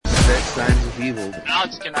evil.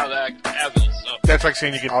 Alex can outact Evans. So. That's like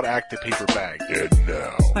saying you can outact the paper bag. And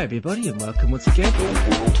now. Hi everybody and welcome once again. The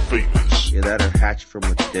world famous. Yeah, that or hatched from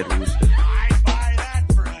a dead rooster. I'd buy that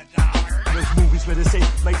for $1. Those movies where they say,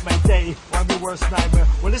 make my day, or I'm your worst nightmare.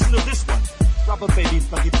 Well, listen to this one. Rubber Baby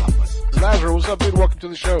Buggy Bumpers. Lazarus, what's up, dude? Welcome to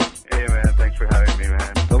the show. Hey, man. Thanks for having me,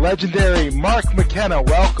 man. The legendary Mark McKenna,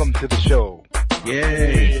 welcome to the show.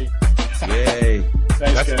 Yay. Yay.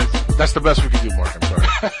 Thanks, guys. That's the best we can do, Mark. I'm sorry.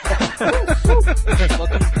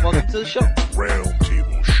 welcome to the show. Round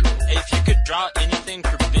Table Show. Hey, if you could draw anything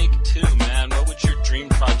for Big 2, man, what would your dream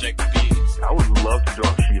project be? I would love to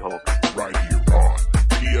draw She-Hulk. Right here on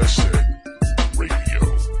PSN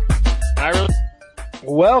Radio.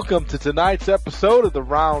 Welcome to tonight's episode of the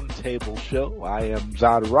Round Table Show. I am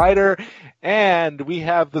Zodwriter, and we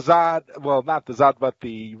have the not the Zod, but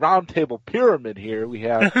the Round Table Pyramid here. We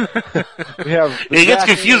have, It gets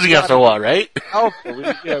confusing after a while, right?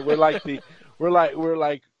 We're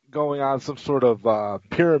like going on some sort of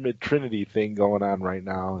pyramid trinity thing going on right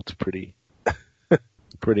now. It's pretty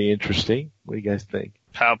interesting. What do you guys think?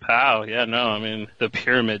 Pow pow. Yeah, no, I mean, the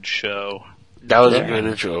Pyramid Show. That was a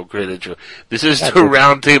great intro. This is the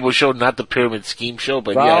Round Table Show, not the Pyramid Scheme Show,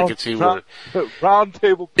 but I can see where... Round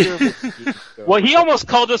Table Pyramid Scheme Show. Well, he almost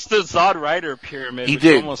called us the Zodwriter Pyramid. He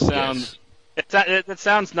did. Almost sounds, yes. It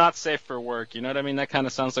sounds not safe for work, you know what I mean? That kind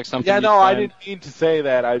of sounds like something I didn't mean to say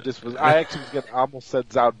that. I almost said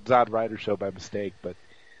Zodwriter Show by mistake, but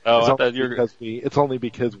it's only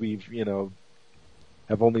because we've,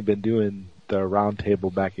 have only been doing the Round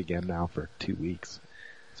Table back again now for 2 weeks.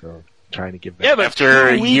 So... trying to give back. Yeah, but after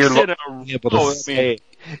a year, able to say.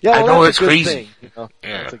 I know it's crazy. Yeah,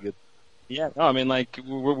 that's a good. Yeah, no, I mean, like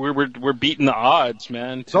we're beating the odds,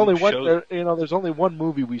 man. There's only one. There's only one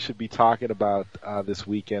movie we should be talking about this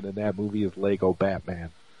weekend, and that movie is Lego Batman.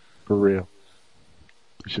 For real,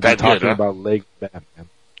 we should be talking about Lego Batman.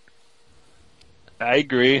 I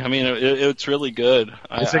agree. I mean, it's really good.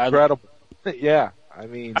 It's incredible. Yeah. I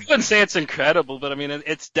mean, I wouldn't say it's incredible, but I mean,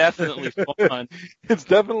 it's definitely fun. It's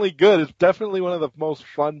definitely good. It's definitely one of the most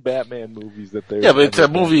fun Batman movies that there. Yeah, but it's a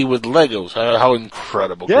movie with Legos. How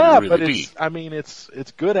incredible could it really be? I mean, it's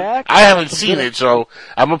good acting. I haven't seen it, so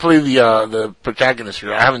I'm gonna play the protagonist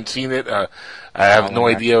here. I haven't seen it. I have no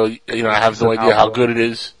idea. I have no idea how good it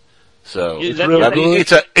is. So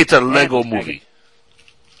it's a Lego movie.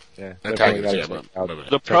 Yeah, the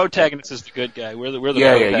protagonist is the good guy. We're the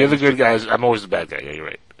you're the good guys. I'm always the bad guy. Yeah, you're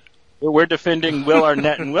right. We're defending Will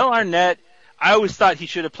Arnett, and Will Arnett, I always thought he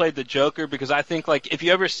should have played the Joker because I think like if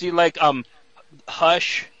you ever see like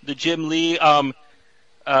Hush, the Jim Lee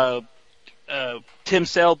Tim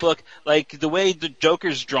Sale book, like the way the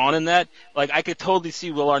Joker's drawn in that, like I could totally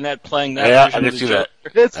see Will Arnett playing that. Yeah, I can see that.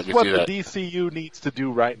 This is what the DCU needs to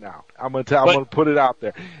do right now. I'm gonna put it out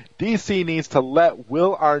there. DC needs to let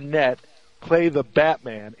Will Arnett play the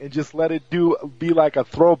Batman and just let it be like a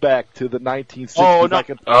throwback to the 1960s. Oh,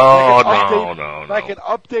 no. Like an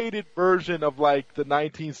updated version of like the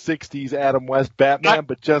 1960s Adam West Batman,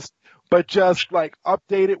 but just like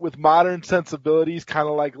update it with modern sensibilities, kind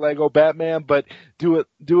of like Lego Batman, but do it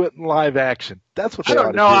in live action. That's what they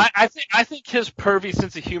ought to do. I think his pervy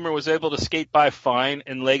sense of humor was able to skate by fine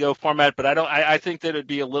in Lego format, but I think that it'd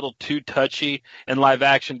be a little too touchy in live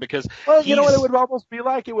action because. Well, you know what it would almost be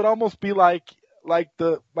like? It would almost be like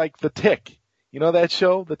the Tick. You know that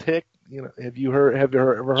show, The Tick? Have you ever heard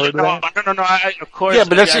of that? No. Of course. Yeah,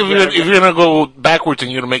 but that's if you're gonna go backwards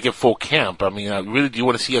and you're gonna make it full camp. I mean, really, do you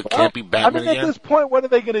want to see a campy Batman at this point, what are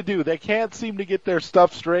they gonna do? They can't seem to get their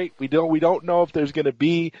stuff straight. We don't know if there's gonna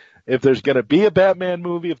be a Batman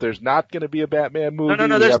movie, if there's not gonna be a Batman movie.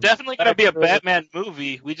 No. There's definitely gonna be a Batman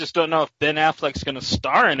movie. We just don't know if Ben Affleck's gonna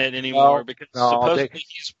star in it anymore because supposedly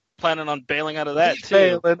he's planning on bailing out of that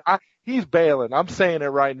too. He's bailing. I'm saying it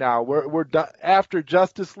right now. We're done. After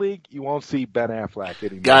Justice League, you won't see Ben Affleck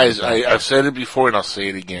anymore. Guys, I've said it before and I'll say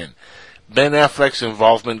it again. Ben Affleck's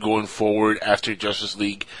involvement going forward after Justice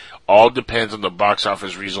League all depends on the box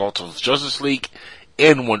office results of Justice League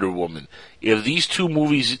and Wonder Woman. If these two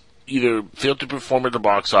movies either fail to perform at the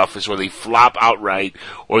box office or they flop outright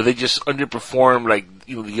or they just underperform like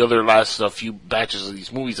the other last few batches of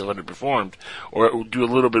these movies have underperformed or do a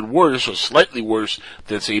little bit worse or slightly worse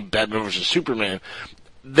than say Batman vs. Superman,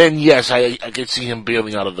 then yes, I could see him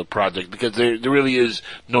bailing out of the project because there really is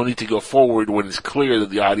no need to go forward when it's clear that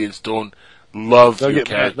the audience don't love They'll your get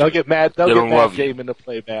character. They'll get mad. They'll They get don't Matt love you. Damon to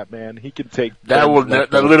play Batman. He can take That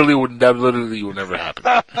literally will never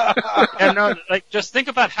happen. And just think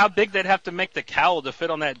about how big they'd have to make the cowl to fit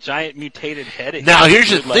on that giant mutated head. Now here's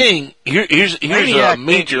the thing. Here's a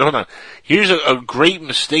major. Hold on. Here's a great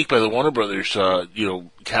mistake by the Warner Brothers,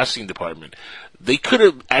 casting department. They could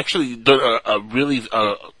have actually done a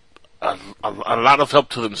lot of help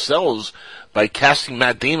to themselves by casting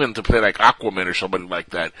Matt Damon to play like Aquaman or somebody like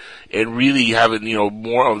that, and really having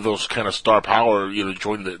more of those kind of star power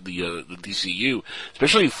join the DCU.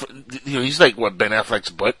 Especially he's like Ben Affleck's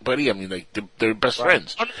buddy. I mean, like they're best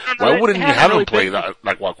friends. Why wouldn't you have him play like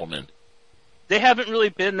Aquaman? They haven't really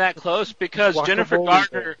been that close because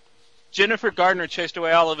Jennifer Gardner chased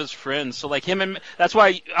away all of his friends. So like that's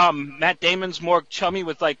why Matt Damon's more chummy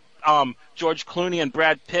with like George Clooney and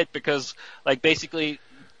Brad Pitt, because like basically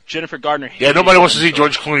Jennifer Gardner. Yeah, nobody wants to see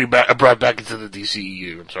George Clooney brought back into the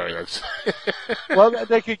DCEU. I'm sorry, that's. Well,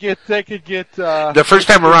 they could get. The first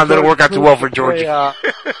time around, didn't work out too well for George.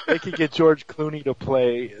 They could get George Clooney to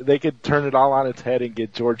play. They could turn it all on its head and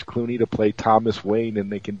get George Clooney to play Thomas Wayne,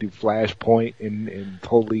 and they can do Flashpoint and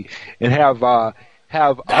totally have.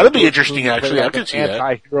 That'd be interesting, actually. I could see that.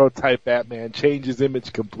 Anti-hero type Batman, change his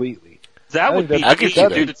image completely. That would be. I could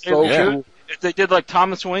see that. So cool. If they did like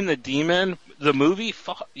Thomas Wayne the Demon, the movie,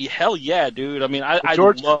 hell yeah, dude. I mean,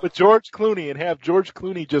 with George Clooney, and have George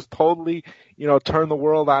Clooney just totally, turn the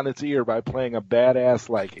world on its ear by playing a badass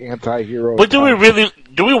like anti-hero. But do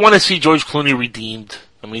we want to see George Clooney redeemed?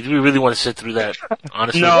 I mean, do we really want to sit through that?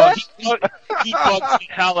 Honestly, no. He bugs the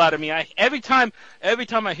hell out of me. Every time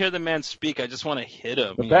I hear the man speak, I just want to hit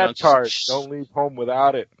him. That card, don't leave home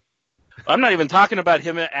without it. I'm not even talking about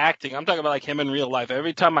him acting. I'm talking about like him in real life.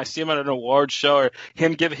 Every time I see him at an award show or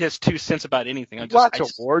him give his 2 cents about anything, I watch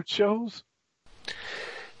award shows.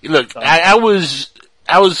 Look, I was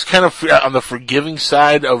kind of on the forgiving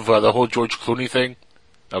side of the whole George Clooney thing.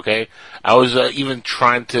 Okay, I was even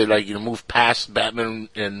trying to move past Batman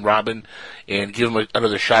and Robin and give him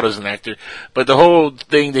another shot as an actor. But the whole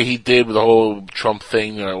thing that he did with the whole Trump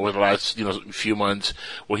thing over the last few months,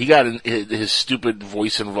 where he got his stupid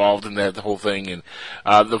voice involved in that whole thing, and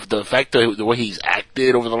the fact that the way he's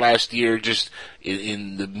acted over the last year, just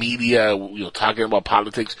in the media, talking about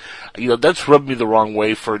politics, that's rubbed me the wrong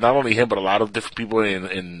way for not only him but a lot of different people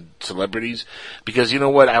and celebrities. Because you know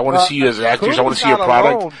what, I want to see you as actors. I want to see your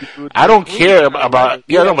product. I don't care about.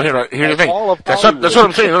 Yeah, no, but here's the thing. That's what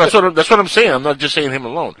I'm saying. That's what I'm saying. I'm not just saying him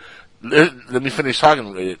alone. Let me finish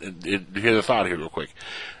talking and hear the thought here real quick.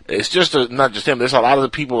 It's just not just him. There's a lot of the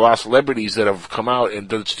people, a lot of celebrities that have come out and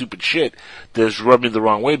done stupid shit that's rubbed me the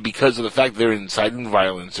wrong way because of the fact they're inciting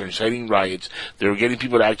violence, they're inciting riots, they're getting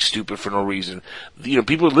people to act stupid for no reason.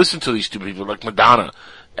 People listen to these stupid people like Madonna,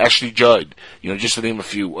 Ashley Judd, just to name a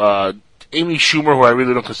few. Amy Schumer, who I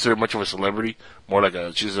really don't consider much of a celebrity, more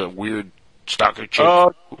like she's a weird stalker chick.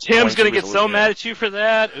 Oh, Tim's gonna get so mad at you for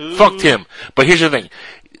that. Ooh. Fuck Tim. But here's the thing.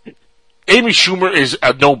 Amy Schumer is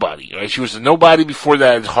a nobody, right? She was a nobody before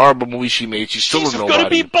that horrible movie she made. She's still a nobody. She's gonna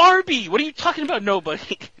be Barbie. What are you talking about,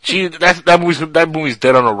 nobody? That movie's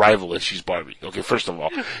dead on arrival if she's Barbie. Okay, first of all.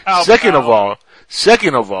 Second of all,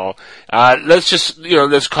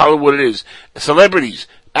 let's call it what it is. Celebrities,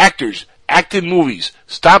 actors, act in movies.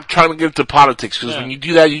 Stop trying to get into politics, because when you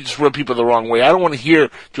do that, you just rub people the wrong way. I don't want to hear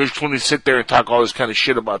George Clooney sit there and talk all this kind of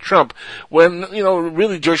shit about Trump when,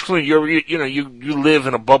 really, George Clooney, you live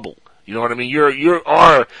in a bubble. You know what I mean? You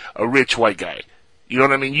are a rich white guy. You know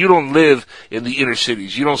what I mean? You don't live in the inner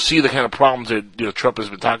cities. You don't see the kind of problems that Trump has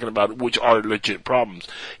been talking about, which are legit problems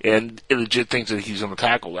and legit things that he's going to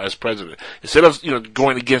tackle as president. Instead of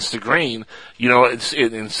going against the grain,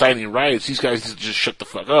 inciting riots, these guys just shut the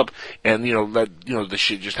fuck up and let the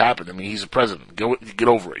shit just happen. I mean, he's a president. Get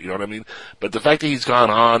over it. You know what I mean? But the fact that he's gone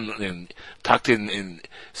on and talked and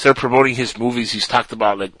instead of promoting his movies, he's talked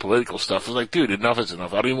about like political stuff. I was like, dude, enough is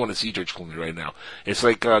enough. I don't even want to see George Clooney right now. It's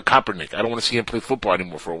like Kaepernick. I don't want to see him play football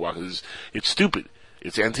anymore for a while. It's stupid.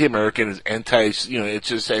 It's anti-American. It's anti. It's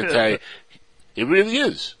just anti. It really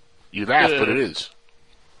is. You laugh, but it is.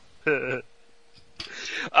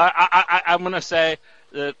 I'm gonna say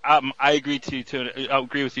that I agree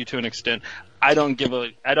with you to an extent. I don't give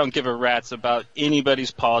a rat's about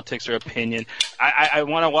anybody's politics or opinion. I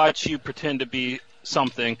want to watch you pretend to be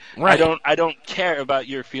something. Right. I don't care about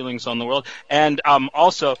your feelings on the world. And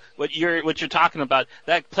also what you're talking about,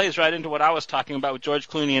 that plays right into what I was talking about with George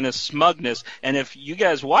Clooney and his smugness. And if you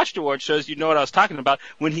guys watched award shows, you'd know what I was talking about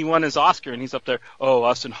when he won his Oscar and he's up there,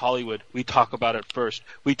 us in Hollywood, we talk about it first.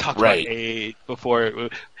 We talk about aid before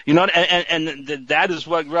it. And that is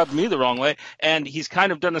what rubbed me the wrong way. And he's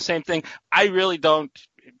kind of done the same thing. I really don't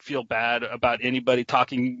feel bad about anybody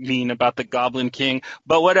talking mean about the Goblin King,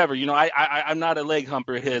 but whatever. I'm not a leg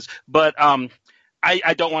humper of his, but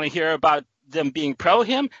I don't want to hear about them being pro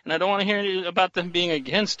him, and I don't want to hear about them being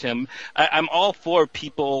against him. I'm all for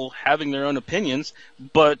people having their own opinions,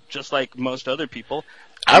 but just like most other people,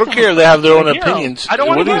 I don't care if they have their own opinions. I don't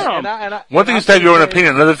want to hear them. One thing is to have your own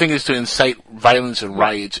opinion. Another thing is to incite violence and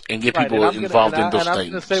riots and get people involved in those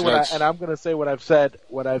things. And I'm going to say what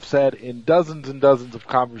I've said in dozens and dozens of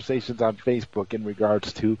conversations on Facebook in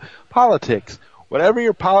regards to politics. Whatever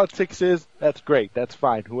your politics is, that's great. That's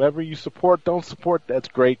fine. Whoever you support, don't support, that's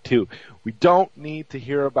great too. We don't need to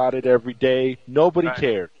hear about it every day. Nobody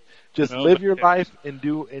cares. Just live your life and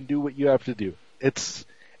do what you have to do.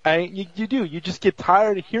 You do. You just get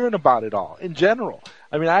tired of hearing about it all in general.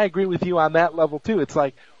 I mean, I agree with you on that level too. It's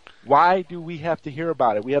like, why do we have to hear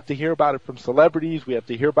about it? We have to hear about it from celebrities. We have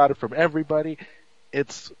to hear about it from everybody.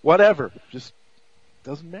 It's whatever. Just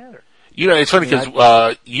doesn't matter. It's funny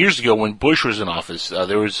because years ago when Bush was in office,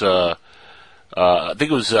 there was I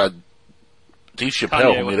think it was Dave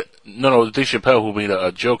Chappelle Dave Chappelle who made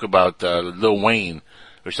a joke about Lil Wayne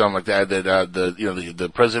or something like that. That the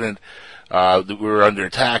president we were under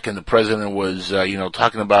attack, and the president was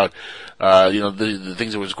talking about the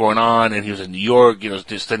things that was going on, and he was in New York,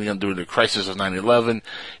 just standing on during the crisis of 9/11,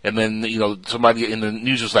 and then somebody in the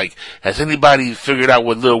news was like, "Has anybody figured out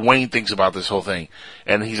what Lil Wayne thinks about this whole thing?"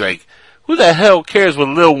 And he's like, "Who the hell cares what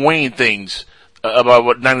Lil Wayne thinks about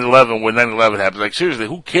what 9/11 when 9/11 happened? Like, seriously,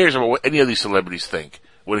 who cares about what any of these celebrities think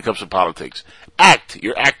when it comes to politics?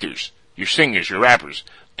 You're actors, you're singers, you're rappers.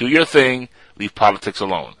 Do your thing. Leave politics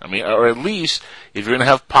alone. I mean, or at least if you're going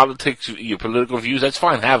to have politics, your political views, that's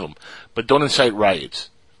fine, have them, but don't incite riots.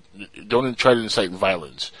 Don't try to incite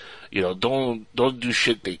violence. Don't do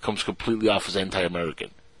shit that comes completely off as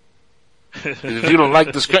anti-American." If you don't like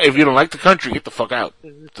if you don't like the country, get the fuck out.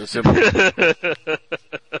 That's simple.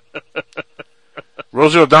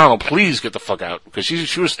 Rosie O'Donnell, please get the fuck out, because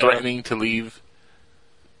she was threatening to leave,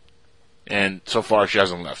 and so far she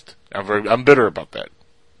hasn't left. I'm bitter about that.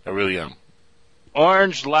 I really am.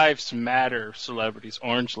 Orange lives matter, celebrities.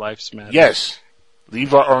 Orange lives matter. Yes.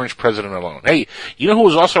 Leave our orange president alone. Hey, you know who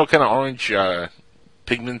was also kind of orange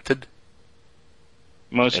pigmented?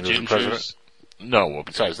 Most gingers. No, well,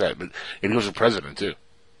 besides that, but he was a president too.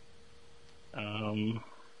 You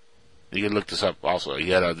can look this up also.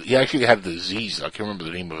 He actually had a disease. I can't remember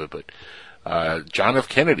the name of it, but John F.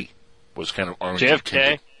 Kennedy was kind of orange.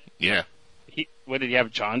 JFK? Yeah. What did he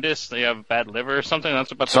have? Jaundice? Did he have bad liver or something?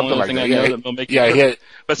 That's about the something only like thing that. I know that will make you. Yeah,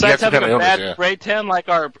 besides having a bad spray tan, like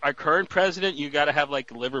our current president, you got to have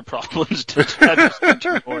like liver problems to try to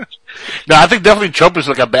turn orange. No, I think definitely Trump is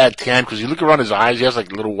like a bad tan, because you look around his eyes, he has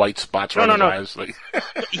like little white spots around his eyes. Like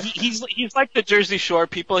he's like the Jersey Shore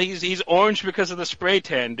people. He's orange because of the spray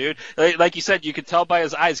tan, dude. Like you said, you could tell by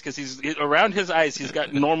his eyes, because he's around his eyes. He's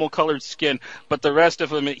got normal colored skin, but the rest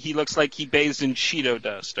of him, he looks like he bathes in Cheeto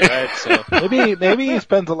dust. All right, so maybe he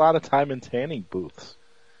spends a lot of time in tanning booths.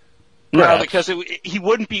 No, because he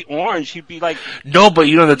wouldn't be orange. He'd be like... No, but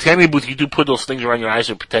in the tanning booth, you do put those things around your eyes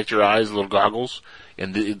to protect your eyes, little goggles,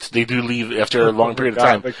 and they do leave after a long period of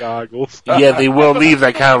time. The goggles. Yeah, they will leave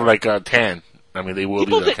that kind of like tan. I mean, they will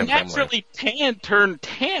People leave that that kind of naturally turn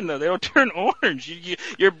tan, though. They don't turn orange.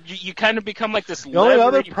 You kind of become like this... The only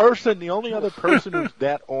other person who's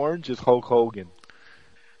that orange is Hulk Hogan.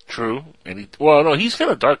 True. And he's kind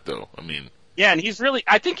of dark, though. I mean... Yeah, and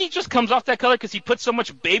I think he just comes off that color because he puts so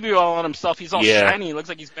much baby oil on himself. He's all shiny. He looks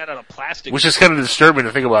like he's made out of plastic. Which is kind of disturbing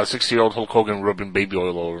to think about. A 60-year-old Hulk Hogan rubbing baby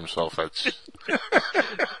oil all over himself. That's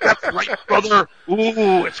right, brother.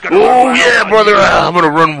 Ooh, it's gonna run wild. Yeah, brother. I'm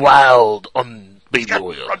gonna run wild on baby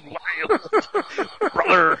oil. Run wild,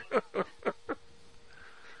 brother.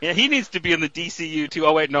 Yeah, he needs to be in the DCU too.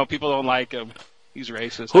 Oh wait, no, people don't like him. He's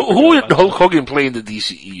racist. Who would Hulk Hogan play in the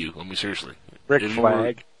DCEU? I mean, seriously. Rick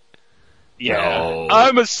Flag. Yeah. No.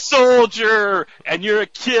 I'm a soldier, and you're a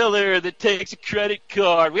killer that takes a credit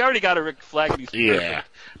card. We already got a Rick Flag. Yeah.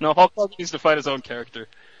 No, Hulk Hogan needs to find his own character.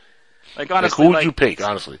 Like, honestly. Who would you pick,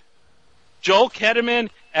 honestly? Joel Kinnaman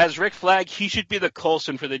as Rick Flag, he should be the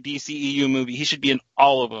Coulson for the DCEU movie. He should be in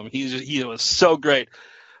all of them. He was so great.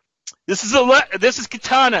 This is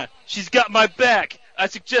Katana. She's got my back. I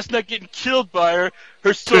suggest not getting killed by her.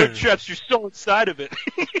 Her sword traps your soul inside of it.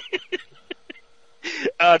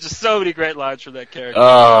 Just so many great lines from that character.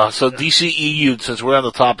 So DCEU, since we're on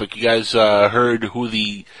the topic, you guys heard who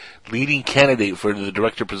the leading candidate for the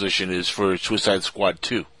director position is for Suicide Squad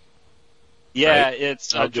 2. Yeah, right? It's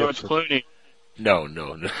George Clooney. No.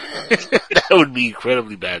 That would be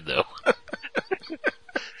incredibly bad, though.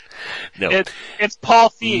 No. It's Paul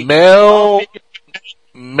Feig.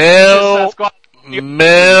 Mel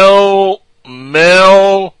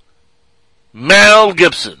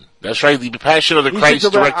Gibson. That's right, the Passion of the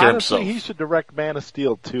Christ director himself. He should direct Man of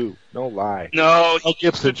Steel 2. No lie. No, Mel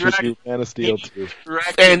Gibson should do Man of Steel 2.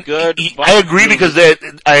 And I agree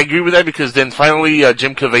with that because then finally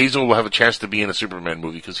Jim Caviezel will have a chance to be in a Superman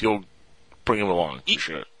movie because he'll bring him along for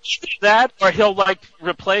sure. That, or he'll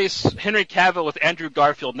replace Henry Cavill with Andrew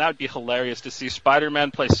Garfield, and that would be hilarious to see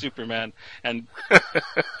Spider-Man play Superman. And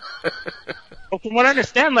well, from what I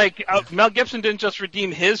understand, Mel Gibson didn't just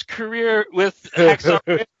redeem his career with Hacksaw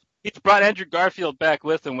Ridge. He's brought Andrew Garfield back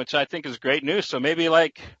with him, which I think is great news. So maybe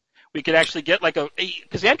we could actually get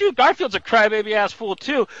because Andrew Garfield's a crybaby ass fool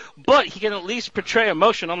too, but he can at least portray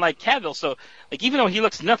emotion, unlike Cavill. So even though he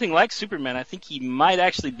looks nothing like Superman, I think he might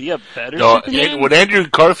actually be a better Superman. What Andrew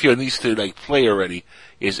Garfield needs to play already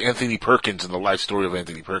is Anthony Perkins in the life story of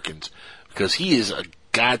Anthony Perkins, because he is a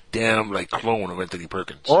goddamn clone of Anthony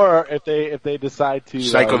Perkins. Or if they decide to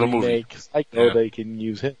Psycho the movie, they can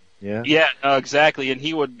use him. Yeah. Yeah, exactly, and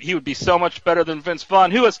he would be so much better than Vince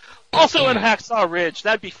Vaughn, who was also in Hacksaw Ridge.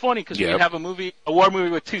 That'd be funny because we'd have a war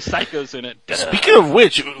movie with two psychos in it. Speaking of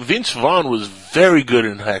which, Vince Vaughn was very good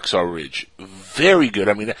in Hacksaw Ridge. Very good.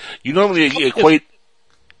 I mean, you normally equate.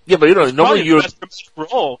 Yeah, but normally you're best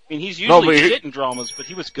role. I mean, he's usually shit in dramas, but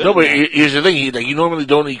he was good. No, but here's the thing: you normally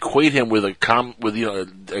don't equate him with a kind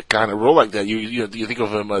of role like that. You think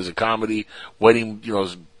of him as a comedy, wedding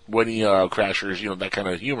crashers, that kind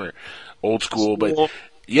of humor, old school. But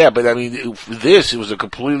yeah, but I mean, for this, it was a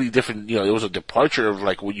completely different. It was a departure of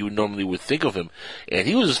what you normally would think of him, and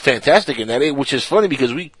he was fantastic in that. Which is funny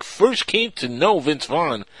because we first came to know Vince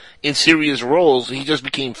Vaughn in serious roles. He just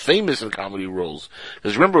became famous in comedy roles.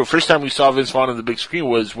 Because remember, the first time we saw Vince Vaughn on the big screen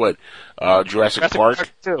was Jurassic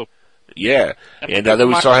Park 2. Yeah, and then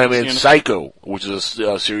we saw him in Psycho, which is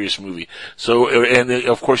a serious movie. So, and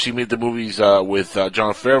of course he made the movies with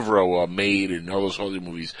Jon Favreau, Made, and all those other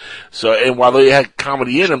movies. So, and while they had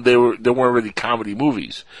comedy in them, they weren't really comedy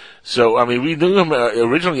movies. So, I mean, we knew him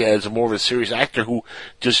originally as more of a serious actor who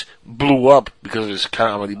just blew up because of his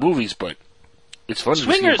comedy movies, but it's fun to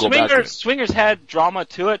see him go back to it. Swingers had drama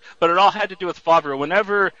to it, but it all had to do with Favreau.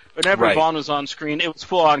 Whenever Vaughn was on screen, it was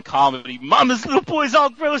full on comedy. Mama's little boy's all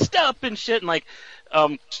grossed up and shit, and I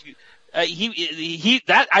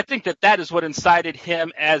think that is what incited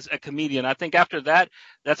him as a comedian. I think after that,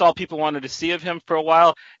 that's all people wanted to see of him for a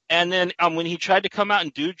while. And then when he tried to come out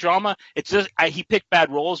and do drama, it's just he picked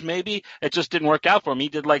bad roles. Maybe it just didn't work out for him. He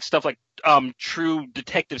did stuff like True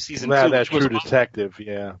Detective season 2. That True Detective,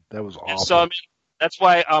 yeah, that was awful. And so I mean, that's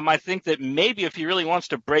why I think that maybe if he really wants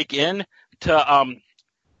to break in to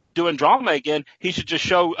doing drama again, he should just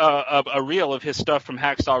show a reel of his stuff from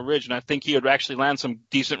Hacksaw Ridge, and I think he would actually land some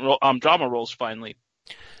decent drama roles finally.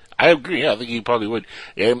 I agree. Yeah, I think he probably would.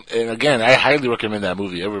 And again, I highly recommend that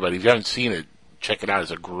movie. Everybody, if you haven't seen it, check it out.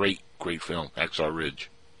 It's a great, great film, Hacksaw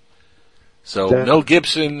Ridge. So Mel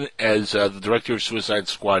Gibson as the director of Suicide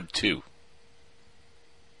Squad 2.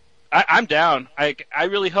 I'm down. I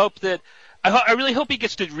really hope that. I really hope he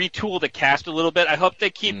gets to retool the cast a little bit. I hope they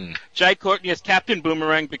keep Jai Courtney as Captain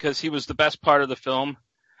Boomerang because he was the best part of the film.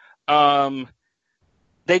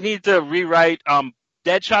 They need to rewrite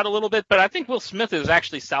Deadshot a little bit, but I think Will Smith is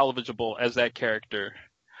actually salvageable as that character.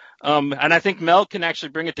 And I think Mel can actually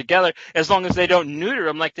bring it together as long as they don't neuter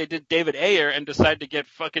him like they did David Ayer and decide to get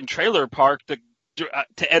fucking Trailer Park to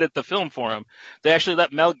edit the film for him. They actually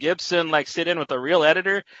let Mel Gibson sit in with a real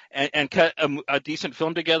editor and cut a decent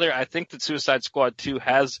film together. I think that Suicide Squad 2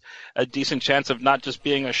 has a decent chance of not just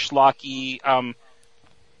being a schlocky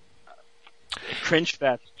cringe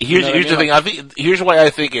fest. Here's the thing. Here's why I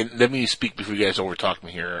think, and let me speak before you guys overtalk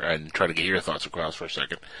me here and try to get your thoughts across for a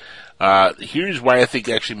second. Here's why I think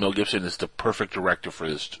actually Mel Gibson is the perfect director for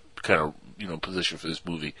this kind of position for this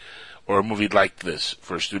movie, or a movie like this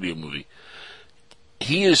for a studio movie.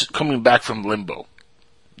 He is coming back from limbo.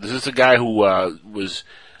 This is a guy who was,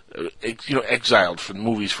 exiled from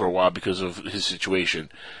movies for a while because of his situation.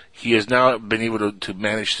 He has now been able to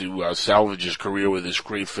manage to salvage his career with this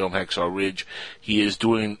great film, Hacksaw Ridge. He is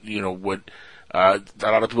doing, what a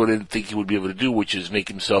lot of people didn't think he would be able to do, which is make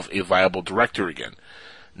himself a viable director again.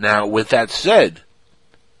 Now, with that said,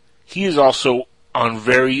 he is also on a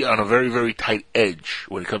very, very tight edge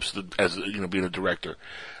when it comes to being a director.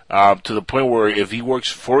 To the point where if he works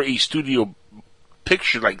for a studio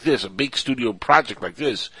picture like this, a big studio project like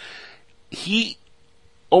this, he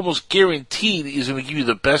almost guaranteed is going to give you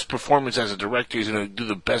the best performance as a director. He's going to do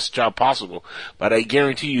the best job possible. But I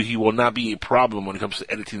guarantee you he will not be a problem when it comes to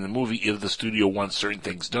editing the movie if the studio wants certain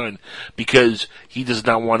things done, because he does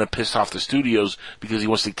not want to piss off the studios, because he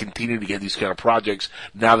wants to continue to get these kind of projects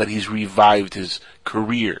now that he's revived his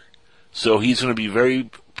career. So he's going to be very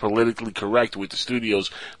politically correct with the studios,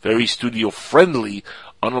 very studio friendly,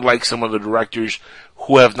 unlike some of the directors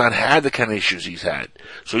who have not had the kind of issues he's had.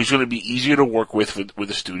 So he's going to be easier to work with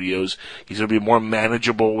the studios. He's going to be more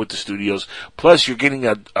manageable with the studios. Plus, you're getting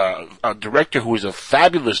a director who is a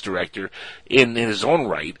fabulous director in his own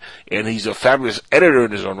right, and he's a fabulous editor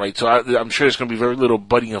in his own right. So I'm sure there's going to be very little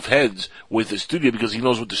butting of heads with the studio, because he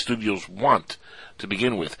knows what the studios want to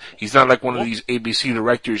begin with. He's not like one of these ABC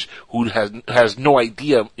directors who has no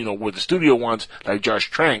idea, what the studio wants, like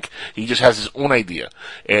Josh Trank. He just has his own idea,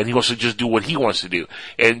 and he wants to just do what he wants to do.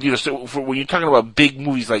 And, so when you're talking about big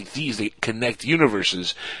movies like these that connect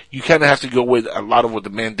universes, you kind of have to go with a lot of what the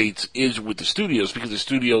mandates is with the studios, because the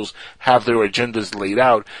studios have their agendas laid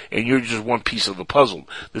out, and you're just one piece of the puzzle.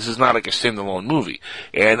 This is not like a standalone movie.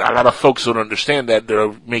 And a lot of folks don't understand that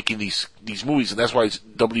they're making these movies, and that's why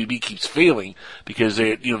WB keeps failing, because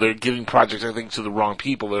they're giving projects, I think, to the wrong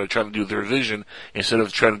people that are trying to do their vision instead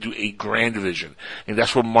of trying to do a grand vision. And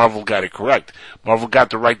that's where Marvel got it correct. Marvel got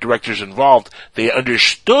the right directors involved. They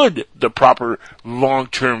understood the proper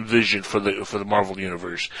long-term vision for the Marvel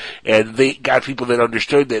universe, and they got people that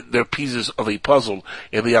understood that they're pieces of a puzzle,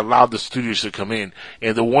 and they allowed the studios to come in.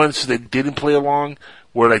 And the ones that didn't play along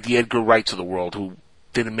were like the Edgar Wrights of the world, who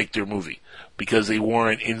didn't make their movie because they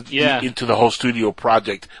weren't into the whole studio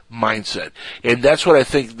project mindset. And that's what I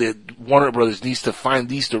think that Warner Brothers needs to find,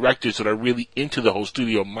 these directors that are really into the whole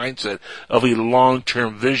studio mindset of a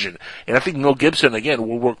long-term vision. And I think Mel Gibson, again,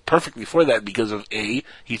 will work perfectly for that, because of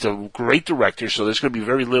he's a great director, so there's going to be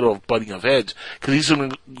very little of butting of heads, because he's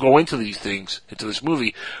going to go into these things, into this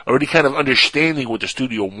movie, already kind of understanding what the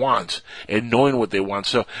studio wants and knowing what they want.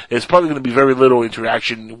 So there's probably going to be very little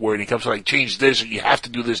interaction where it comes to like, change this, or you have to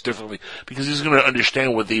do this differently, because he's going to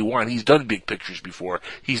understand what they want. He's done big pictures before.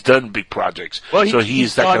 He's done big projects. Well, so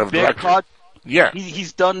he's that kind of director. Yeah.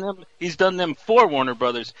 He's done them. He's done them for Warner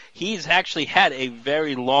Brothers. He's actually had a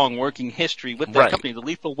very long working history with that company. The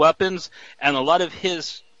Lethal Weapons and a lot of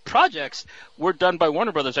his projects were done by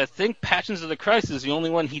Warner Brothers. I think Passions of the Christ is the only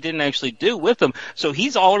one he didn't actually do with them. So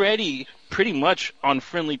he's already pretty much on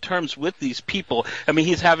friendly terms with these people. I mean,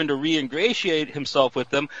 he's having to re-ingratiate himself with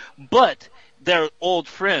them, but they're old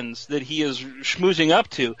friends that he is schmoozing up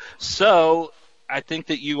to. So I think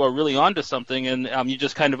that you are really onto something, and you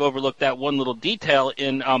just kind of overlooked that one little detail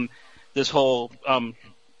in this whole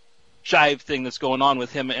jive thing that's going on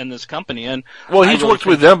with him and this company. And well, he's worked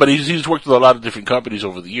with them, but he's worked with a lot of different companies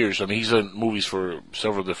over the years. I mean, he's done movies for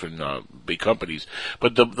several different big companies.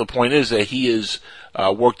 But the point is that he has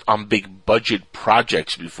worked on big budget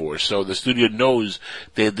projects before, so the studio knows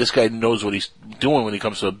that this guy knows what he's doing when it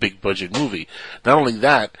comes to a big budget movie. Not only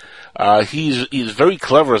that, he's very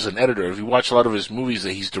clever as an editor. If you watch a lot of his movies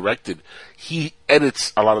that he's directed, he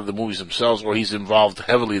edits a lot of the movies themselves, or he's involved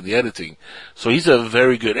heavily in the editing. So he's a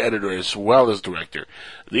very good editor as well as director.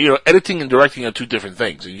 Editing and directing are two different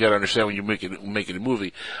things, and you gotta understand when you're making a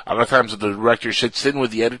movie. A lot of times the director sits in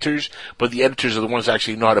with the editors, but the editors are the ones that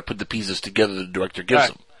actually know how to put the pieces together the director gives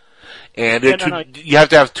them. And you have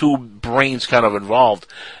to have two brains kind of involved.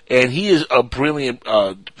 And he is a brilliant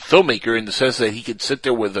filmmaker in the sense that he could sit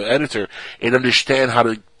there with the editor and understand how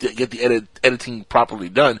to get the editing properly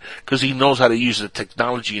done, because he knows how to use the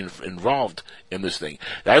technology involved in this thing.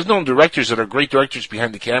 Now, I've known directors that are great directors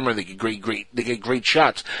behind the camera. They get great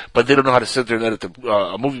shots, but they don't know how to sit there and edit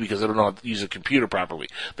a movie because they don't know how to use a computer properly.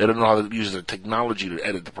 They don't know how to use the technology to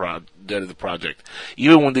edit the project.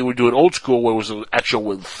 Even when they were doing old school, where it was actual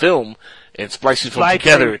with film and splicing film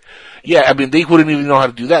together. Yeah, I mean, they wouldn't even know how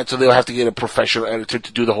to do that, so they'll have to get a professional editor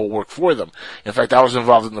to do the whole work for them. In fact, I was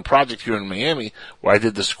involved in the project here in Miami where I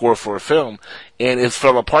did the score for a film, and it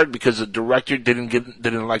fell apart because the director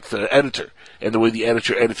didn't like the editor and the way the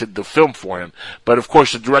editor edited the film for him. But of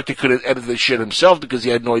course, the director couldn't edit the shit himself because he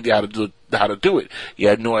had no idea how to do it. He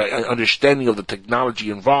had no understanding of the technology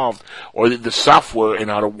involved or the software and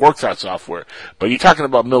how to work that software. But you're talking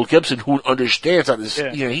about Mel Gibson, who understands how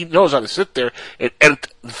to, he knows how to sit there and edit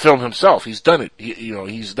the film himself. He's done it.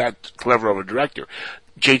 He's that clever of a director.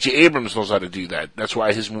 J.J. Abrams knows how to do that. That's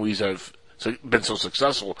why his movies have been so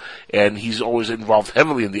successful, and he's always involved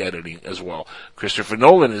heavily in the editing as well. Christopher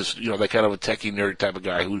Nolan is, that kind of a techie nerd type of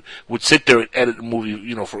guy who would sit there and edit a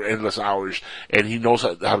movie, for endless hours, and he knows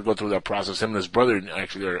how to go through that process. Him and his brother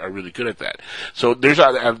actually are really good at that. So there's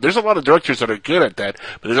a lot of directors that are good at that,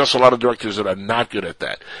 but there's also a lot of directors that are not good at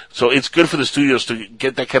that. So it's good for the studios to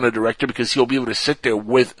get that kind of director because he'll be able to sit there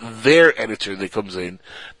with their editor that comes in,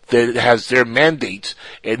 that has their mandates,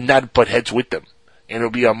 and not butt heads with them. And it'll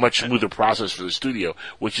be a much smoother process for the studio,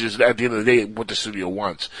 which is at the end of the day what the studio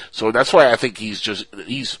wants. So that's why I think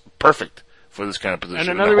he's perfect for this kind of position.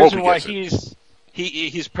 And another reason why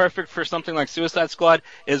he's perfect for something like Suicide Squad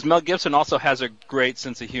is Mel Gibson also has a great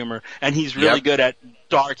sense of humor, and he's really good at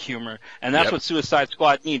dark humor, and that's what Suicide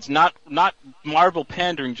Squad needs. Not Marvel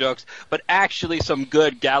pandering jokes, but actually some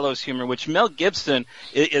good gallows humor, which Mel Gibson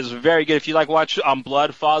is very good. If you watch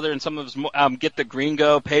Bloodfather and some of his Get the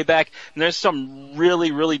Gringo, Payback, and there's some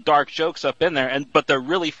really, really dark jokes up in there, but they're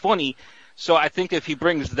really funny. So I think if he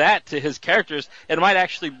brings that to his characters, it might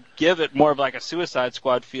actually give it more of like a Suicide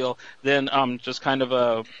Squad feel than just kind of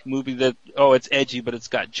a movie that, it's edgy, but it's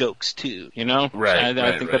got jokes too, Right. And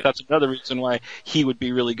I think that's another reason why he would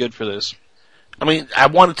be really good for this. I mean, I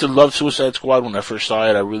wanted to love Suicide Squad when I first saw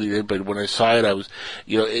it. I really did. But when I saw it, I was,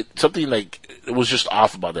 something it was just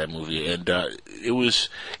off about that movie. And, it was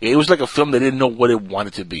like a film that didn't know what it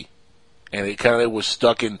wanted to be. And it kind of was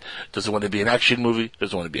stuck in, does it want to be an action movie?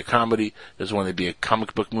 Does it want to be a comedy? Does it want to be a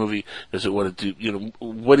comic book movie? Does it want to do,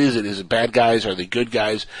 what is it? Is it bad guys? Are they good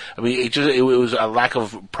guys? I mean, it was a lack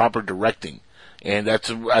of proper directing. And that's,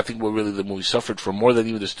 I think, what really the movie suffered from, more than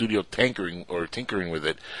even the studio tinkering with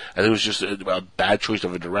it. I think it was just a bad choice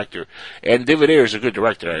of a director. And David Ayer is a good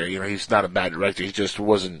director. He's not a bad director. He just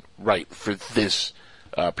wasn't right for this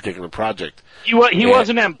particular project. He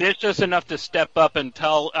wasn't ambitious enough to step up and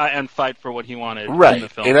tell and fight for what he wanted in the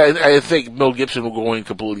film. And I think Mel Gibson will go in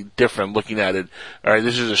completely different, looking at it. All right,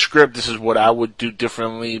 this is a script. This is what I would do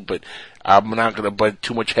differently, but I'm not going to butt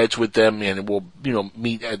too much heads with them, and we'll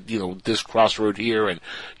meet at this crossroad here, and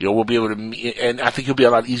we'll be able to meet. And I think he'll be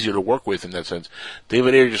a lot easier to work with in that sense.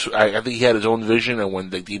 David Ayer I think he had his own vision, and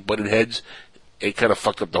when they butted heads, it kind of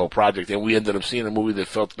fucked up the whole project, and we ended up seeing a movie that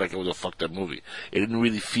felt like it was a fucked up movie. It didn't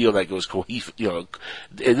really feel like it was cohesive, it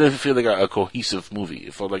didn't feel like a cohesive movie.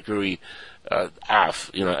 It felt like very, off,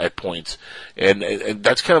 at points. And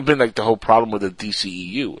that's kind of been like the whole problem with the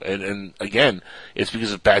DCEU. And again, it's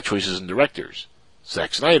because of bad choices in directors.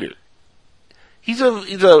 Zack Snyder.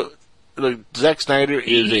 Zack Snyder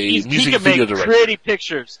is a music video director. He can make pretty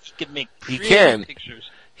pictures. He can make pretty pictures.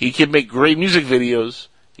 He can make great music videos.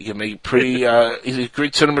 He can make pretty, he's a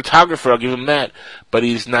great cinematographer, I'll give him that, but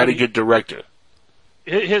he's not a good director.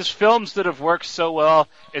 His films that have worked so well,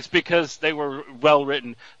 it's because they were well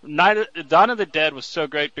written. Dawn of the Dead was so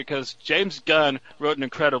great because James Gunn wrote an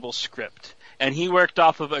incredible script, and he worked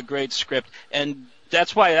off of a great script, and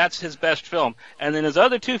that's why that's his best film. And then his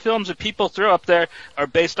other two films that people throw up there are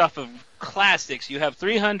based off of classics. You have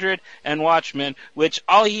 300 and Watchmen, which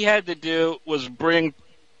all he had to do was bring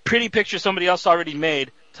pretty pictures somebody else already made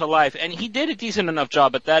to life, and he did a decent enough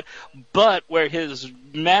job at that. But where his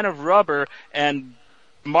Man of Rubber and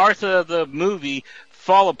Martha the movie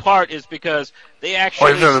fall apart is because they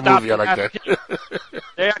actually they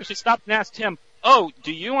actually stopped and asked him,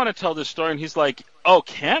 do you want to tell this story? And he's like,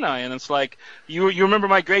 can I? And it's like, you remember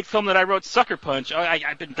my great film that I wrote, Sucker Punch?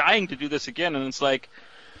 I've been dying to do this again. And it's like,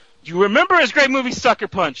 you remember his great movie Sucker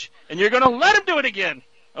Punch, and you're going to let him do it again.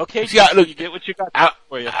 Okay, look, you get what you got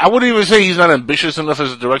for you. I wouldn't even say he's not ambitious enough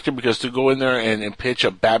as a director, because to go in there and pitch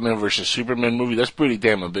a Batman versus Superman movie, that's pretty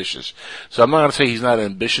damn ambitious. So I'm not going to say he's not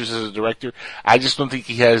ambitious as a director. I just don't think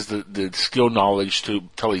he has the skill knowledge to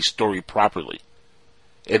tell a story properly.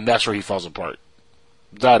 And that's where he falls apart.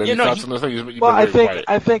 I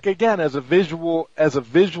think again, as a visual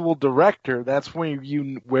director, that's where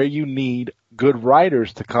you need good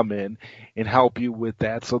writers to come in and help you with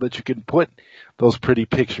that, so that you can put those pretty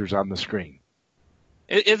pictures on the screen.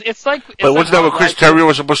 It's like, but wasn't that what Chris Terrio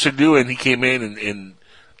was supposed to do? And he came in, and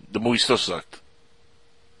the movie still sucked.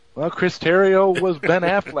 Well, Chris Terrio was Ben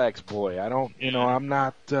Affleck's boy. I'm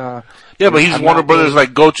not. But he's Warner Brothers'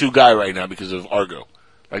 go-to guy right now because of Argo.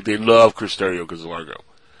 Like, they love Chris Terrio because of Argo.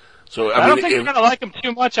 So I don't think you're going to like him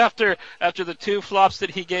too much after the 2 flops that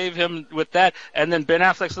he gave him with that, and then Ben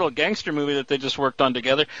Affleck's little gangster movie that they just worked on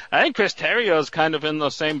together. I think Chris Terrio's kind of in the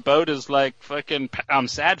same boat as like fucking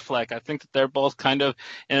Sad Fleck. I think that they're both kind of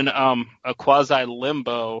in a quasi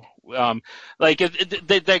limbo. They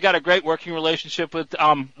got a great working relationship with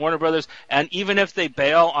Warner Brothers, and even if they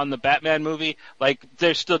bail on the Batman movie, like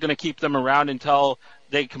they're still going to keep them around until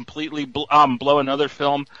they completely blow another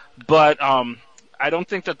film. But I don't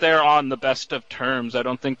think that they're on the best of terms. I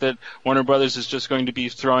don't think that Warner Brothers is just going to be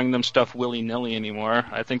throwing them stuff willy-nilly anymore.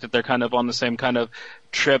 I think that they're kind of on the same kind of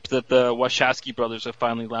trip that the Wachowski brothers have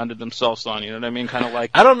finally landed themselves on. You know what I mean? Kind of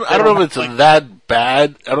like I don't know if it's that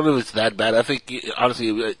bad. I don't know if it's that bad. I think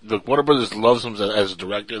honestly, look, Warner Brothers loves him as a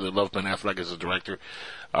director. They love Ben Affleck as a director.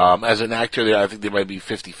 As an actor, I think they might be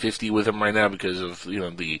 50-50 with him right now because of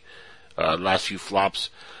the last few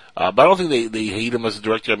flops. But I don't think they hate him as a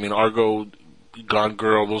director. I mean, Argo, Gone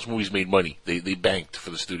Girl, those movies made money. They banked for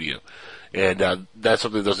the studio. And that's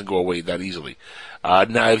something that doesn't go away that easily.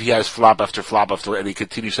 Now, if he has flop after flop after, and he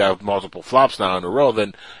continues to have multiple flops now in a row,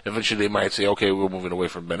 then eventually they might say, okay, we're moving away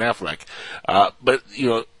from Ben Affleck. But,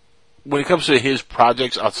 when it comes to his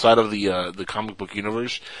projects outside of the comic book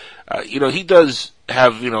universe, he does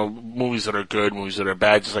have, movies that are good, movies that are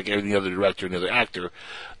bad, just like any other director, any other actor.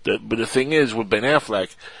 But the thing is, with Ben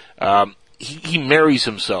Affleck, he marries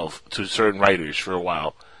himself to certain writers for a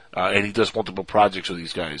while, and he does multiple projects with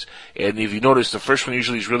these guys. And if you notice, the first one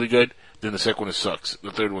usually is really good, then the second one sucks,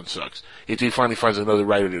 the third one sucks. Until he finally finds another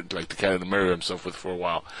writer to kind of marry himself with for a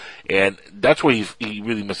while. And that's where he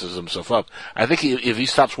really messes himself up. I think if he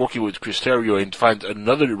stops working with Chris Terrio and finds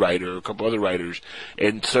another writer, or a couple other writers,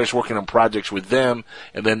 and starts working on projects with them,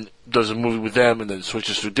 and then does a movie with them, and then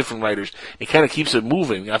switches to different writers, it kind of keeps it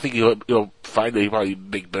moving. I think he'll find that he'll probably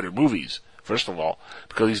make better movies. First of all,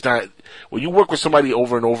 because he's not. When you work with somebody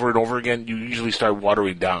over and over and over again, you usually start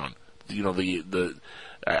watering down.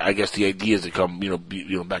 I guess the ideas that come,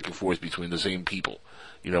 back and forth between the same people.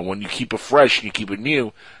 When you keep it fresh and you keep it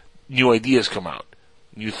new ideas come out,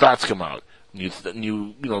 new thoughts come out,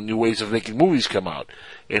 new ways of making movies come out.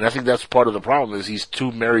 And I think that's part of the problem is he's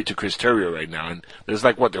too married to Chris Terrio right now, and there's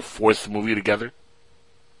their 4th movie together.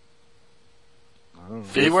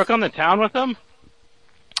 Did he work on The Town with him?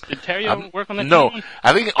 Did Terrio work on The Town? No,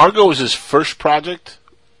 I think Argo was his first project,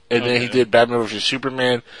 and then he did Batman vs.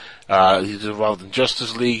 Superman. He's involved in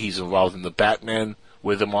Justice League. He's involved in the Batman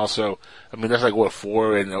with him also. I mean, that's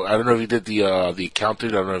 4, and I don't know if he did the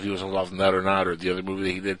Accountant. I don't know if he was involved in that or not, or the other movie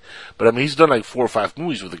that he did. But I mean, he's done 4 or 5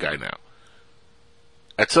 movies with the guy now.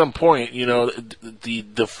 At some point,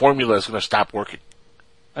 the formula is going to stop working.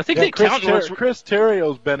 I think the Accountant was... Chris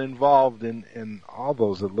Terrio's been involved in all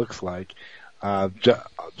those, it looks like.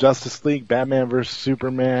 Justice League, Batman vs.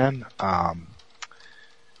 Superman,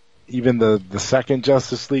 even the second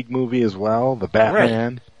Justice League movie as well, the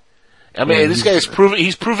Batman. Right. I mean, this guy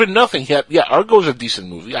he's proven nothing. Argo's a decent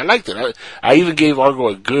movie. I liked it. I even gave Argo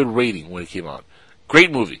a good rating when it came out.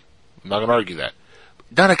 Great movie. I'm not going to argue that.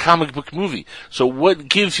 Not a comic book movie. So what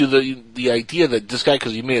gives you the idea that this guy,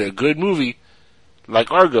 because he made a good movie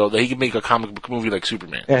like Argo, that he can make a comic book movie like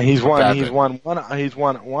Superman? Yeah, he's won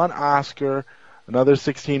one Oscar, another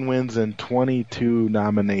 16 wins, and 22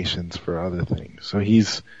 nominations for other things. So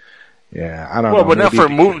he's, I don't know. Well, but not for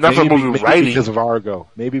movie writing. Because of Argo.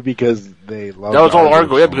 Maybe because they love. That was all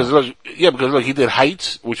Argo. Yeah, because he did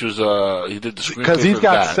Heights, which was he did the screenplay.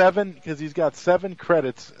 Because he's got 7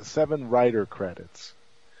 credits, 7 writer credits.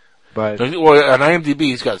 But on IMDb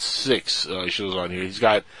he's got 6 shows on here. He's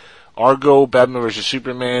got Argo, Batman vs.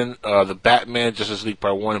 Superman, the Batman, Justice League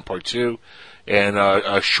Part 1 and Part 2, and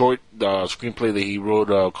a short screenplay that he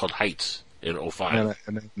wrote called Heights in 2005.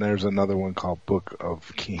 And there's another one called Book of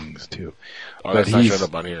Kings, too. Oh, that's not showing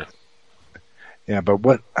up on here. Yeah,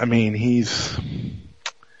 but he's...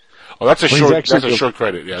 Oh, that's a short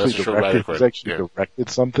credit. Yeah, that's a short writer credit. He's actually directed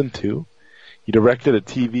something, too. He directed a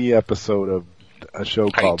TV episode of a show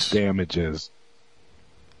called Damages.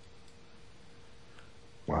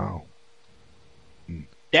 Wow.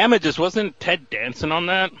 Damages, wasn't Ted Danson on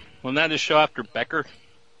that? Wasn't that his show after Becker?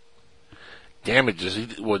 Damages,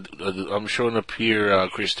 I'm showing up here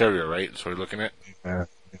Chris Terrio, right? That's what we're looking at?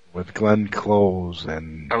 With Glenn Close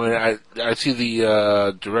and... I mean, I see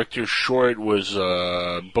the director's short was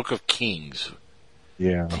Book of Kings.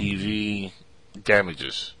 Yeah. TV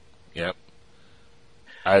Damages. Yep.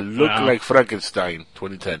 I Look Like Frankenstein,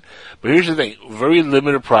 2010. But here's the thing, very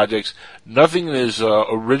limited projects. Nothing is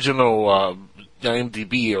original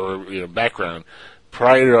IMDb or background.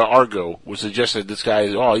 prior to Argo would suggest that this guy,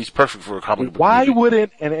 he's perfect for a comic book Why movie.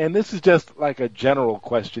 wouldn't, and this is just like a general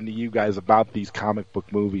question to you guys about these comic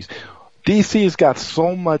book movies. DC's got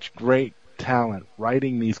so much great talent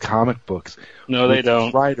writing these comic books. No, they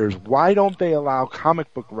don't. Writers, why don't they allow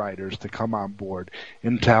comic book writers to come on board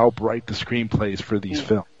and to help write the screenplays for these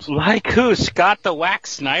films? Like who? Scott the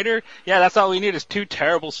Wax Snyder? Yeah, that's all we need is two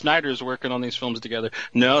terrible Snyders working on these films together.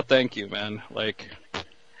 No, thank you, man.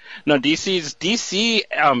 No, DC.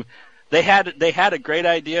 They had a great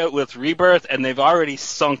idea with Rebirth, and they've already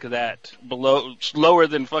sunk that lower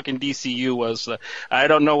than fucking DCU was. I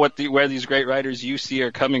don't know where these great writers you see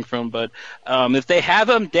are coming from, but if they have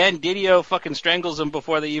them, Dan Didio fucking strangles them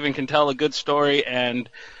before they even can tell a good story, and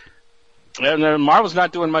Marvel's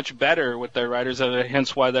not doing much better with their writers,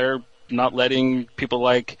 hence why they're not letting people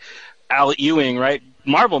like Al Ewing write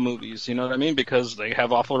Marvel movies, you know what I mean? Because they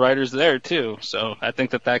have awful writers there too. So I think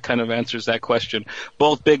that kind of answers that question.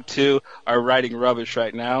 Both big two are writing rubbish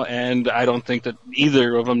right now, and I don't think that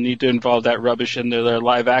either of them need to involve that rubbish in their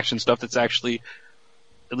live action stuff that's actually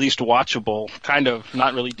at least watchable. Kind of,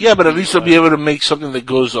 not really. Yeah, but at least they'll be able to make something that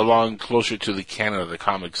goes along closer to the canon of the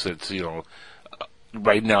comics that's,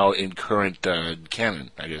 right now in current canon,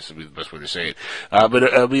 I guess would be the best way to say it. But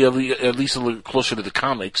it'll be at least a little closer to the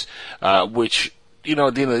comics, which,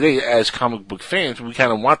 at the end of the day, as comic book fans, we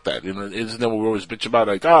kind of want that. Isn't that what we always bitch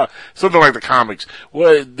about? Something like the comics.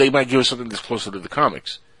 Well, they might give us something that's closer to the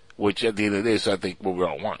comics, which at the end of the day is, I think, what we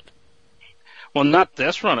all want. Well, not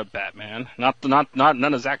this run of Batman. Not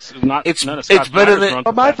none of Zach's. None of Scott it's better Snyder's than. run But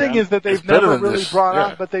of my Batman. thing is that they've It's better never than really this, brought yeah.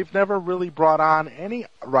 on, but they've never really brought on any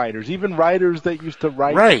writers, even writers that used to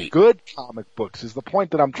write Right. good comic books. Is the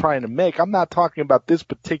point that I'm trying to make? I'm not talking about this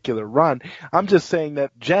particular run. I'm just saying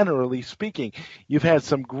that generally speaking, you've had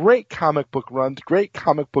some great comic book runs, great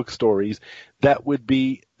comic book stories that would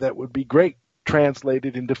be great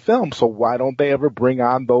translated into film. So why don't they ever bring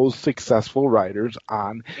on those successful writers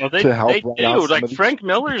on to help they write do. out some Like of these- Frank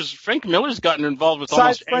Miller's gotten involved with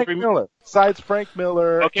almost every. Besides Frank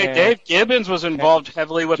Miller. Okay, and Dave Gibbons was involved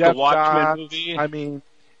heavily with Jeff the Watchmen Johns, movie. I mean,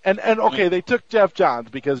 and okay, they took Jeff Johns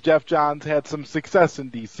because Jeff Johns had some success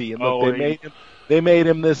in DC, and they made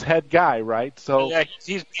him this head guy, right? So yeah,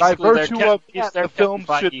 he's by basically virtue of he's that, their the films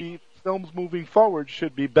Captain Feige. films moving forward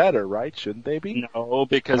should be better, right? Shouldn't they be? No,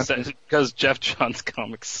 because Jeff Johns'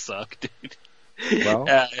 comics suck, dude.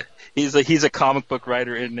 Well, he's a comic book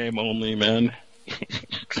writer in name only, man.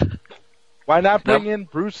 why not bring in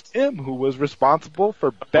Bruce Timm, who was responsible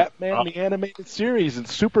for Batman the Animated Series and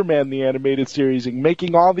Superman the Animated Series, and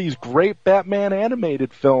making all these great Batman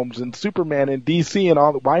animated films and Superman and DC and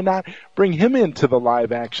all that? Why not bring him into the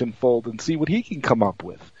live action fold and see what he can come up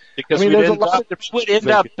with? Because there's a lot of we would end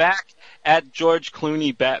up back at George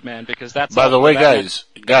Clooney Batman, because that's. By the way, guys,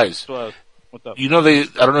 what's up? I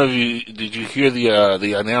don't know if did you hear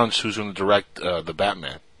the announce who's going to direct the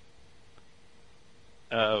Batman?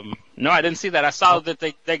 No, I didn't see that. I saw that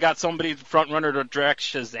they got somebody front runner to direct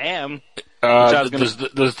Shazam.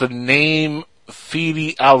 Does the name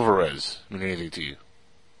Fede Alvarez mean anything to you?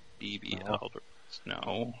 B.B. Alvarez,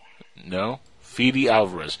 no. No? Fede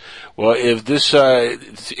Alvarez. Well, if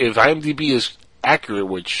IMDb is accurate,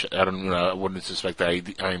 which I wouldn't suspect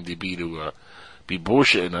IMDb to be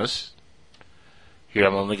bullshitting us. Here,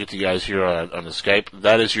 I'm going to link it to you guys here on the Skype.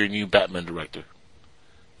 That is your new Batman director.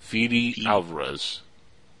 Fede Alvarez.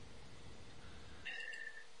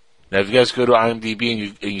 Now, if you guys go to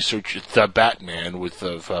IMDb and you search The Batman with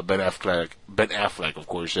Ben Affleck, of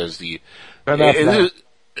course, as the... Ben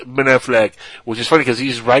Affleck, which is funny because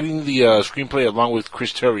he's writing the screenplay along with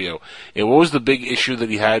Chris Terrio. And what was the big issue that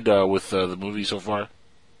he had with the movie so far?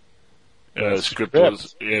 Script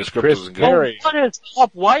wasn't good. What is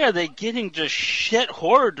up? Why are they getting just shit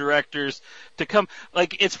horror directors to come?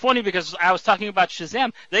 Like, it's funny because I was talking about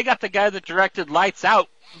Shazam. They got the guy that directed Lights Out,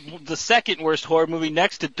 the second worst horror movie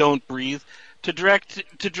next to Don't Breathe, to direct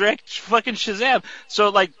fucking Shazam. So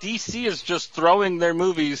like DC is just throwing their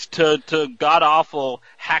movies to god awful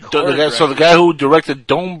hack horror. So the guy who directed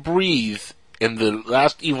Don't Breathe in the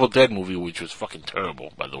last Evil Dead movie, which was fucking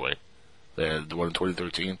terrible, by the way, the one in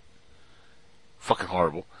 2013, fucking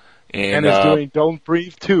horrible. And is doing Don't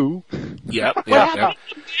Breathe too. Yeah.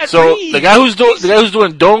 So the guy who's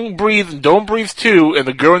doing Don't Breathe and Don't Breathe 2 and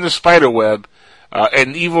The Girl in the Spiderweb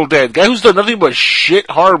and Evil Dead, guy who's done nothing but shit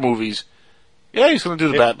horror movies. Yeah, he's going to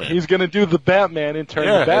do the Batman. He's going to do the Batman and turn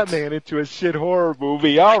the Batman into a shit horror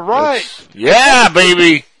movie. All right. Yeah,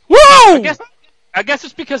 baby. Woo! I guess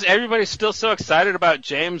it's because everybody's still so excited about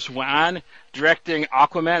James Wan directing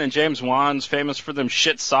Aquaman, and James Wan's famous for them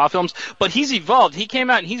shit Saw films. But he's evolved. He came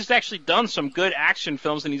out and he's actually done some good action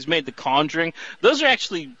films, and he's made The Conjuring. Those are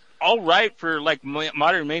actually all right for like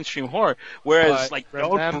modern mainstream horror. Whereas, like,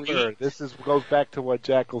 remember, goes back to what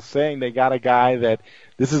Jackal's saying. They got a guy that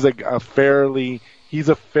this is he's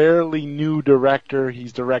a fairly new director.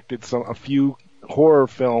 He's directed a few horror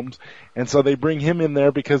films, and so they bring him in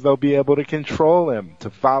there because they'll be able to control him to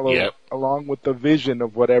follow along with the vision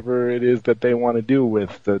of whatever it is that they want to do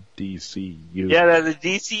with the DCU. Yeah, the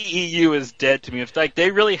DCEU is dead to me. If like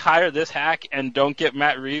they really hire this hack and don't get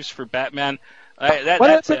Matt Reeves for Batman,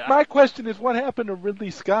 that's it. My question is, what happened to Ridley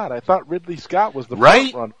Scott? I thought Ridley Scott was the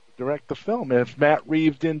front runner to direct the film, and if Matt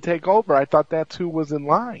Reeves didn't take over, I thought that's who was in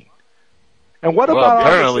line. And what about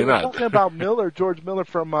apparently not. Talking about George Miller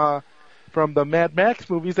from the Mad Max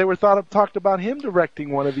movies? They were talked about him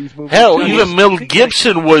directing one of these movies. Hell, even Mel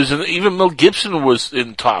Gibson was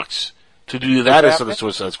in talks to do that as a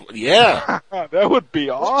Suicide Squad. Yeah. That would be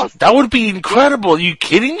awesome. That would be incredible. Are you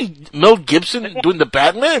kidding me? Mel Gibson doing the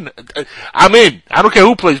Batman? I'm in. I don't care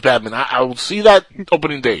who plays Batman. I will see that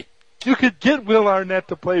opening day. You could get Will Arnett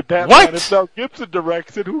to play Batman. What? If Mel Gibson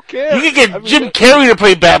directs it, who cares? You could get Jim Carrey to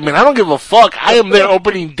play Batman. I don't give a fuck. I am there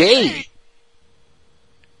opening day.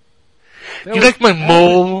 You like my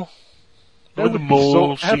mole? That would be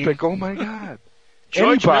so epic. Oh my god.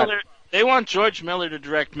 George Miller. They want George Miller to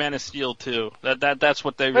direct Man of Steel too. That's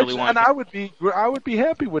what they really want. And I would be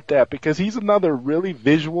happy with that because he's another really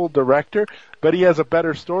visual director, but he has a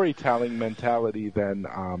better storytelling mentality than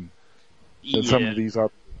some of these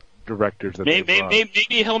other directors that maybe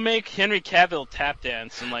he'll make Henry Cavill tap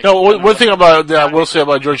dance and like. No, one thing about that I will say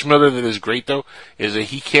about George Miller that is great though is that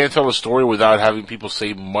he can't tell a story without having people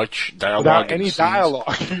say much dialogue. Without any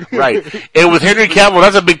dialogue, right? And with Henry Cavill,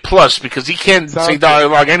 that's a big plus because he can't say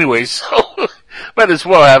dialogue anyway. So might as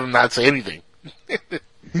well have him not say anything.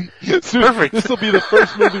 Perfect. This will be the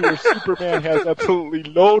first movie where Superman has absolutely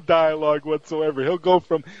no dialogue whatsoever. He'll go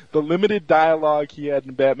from the limited dialogue he had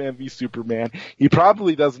in Batman v Superman. He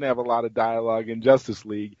probably doesn't have a lot of dialogue in Justice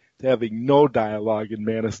League to having no dialogue in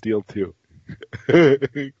Man of Steel 2.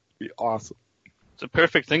 It'd be awesome. It's a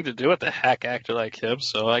perfect thing to do with a hack actor like him.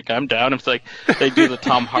 So like I'm down if like they do the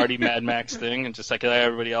Tom Hardy Mad Max thing and just like let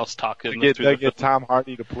everybody else talk. They get Tom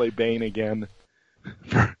Hardy to play Bane again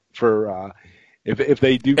for if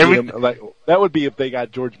they do get him, like that would be if they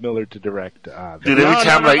got George Miller to direct. Dude,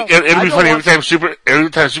 it'd be funny every time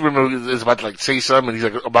Superman is about to like say something and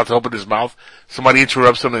he's like about to open his mouth, somebody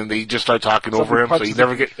interrupts him and they just start talking over him, so he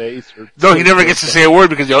never gets to say a word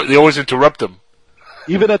because they always interrupt him.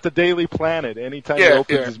 Even at the Daily Planet, anytime he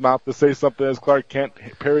opens his mouth to say something as Clark Kent,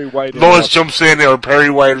 Perry White. Lois jumps in, or Perry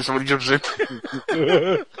White, or somebody jumps in.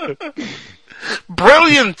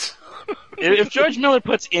 Brilliant. If George Miller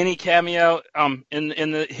puts any cameo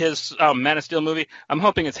in his Man of Steel movie, I'm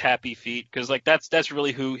hoping it's Happy Feet because like that's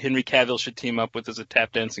really who Henry Cavill should team up with as a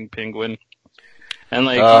tap dancing penguin. And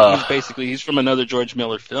like he's from another George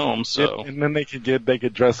Miller film, so and then they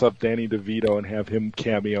could dress up Danny DeVito and have him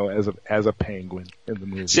cameo as a penguin in the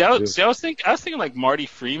movie. I was thinking like Marty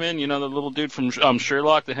Freeman, you know, the little dude from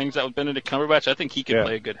Sherlock that hangs out with Benedict Cumberbatch. I think he could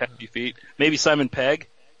play a good Happy Feet. Maybe Simon Pegg.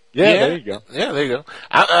 Yeah, there you go. Yeah, there you go.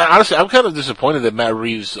 Honestly, I'm kind of disappointed that Matt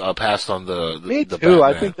Reeves passed on the Me too. Batman.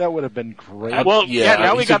 I think that would have been great.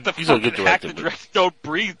 Now we got he's a good director. Don't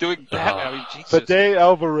Breathe doing Batman. I mean, Jesus. Fede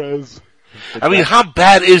Alvarez. I mean, how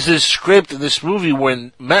bad is this script in this movie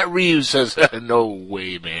when Matt Reeves says, no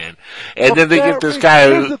way, man. And then they get this guy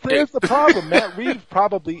Here's the problem. Matt Reeves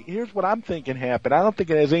here's what I'm thinking happened. I don't think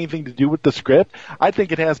it has anything to do with the script. I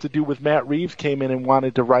think it has to do with Matt Reeves came in and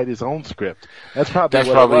wanted to write his own script. That's probably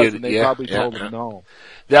what it was, and they probably told him no.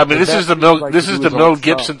 Yeah, I mean, this is the Mel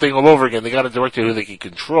Gibson thing all over again. They got a director who they can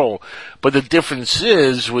control. But the difference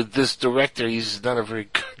is, with this director, he's not a very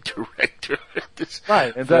good director.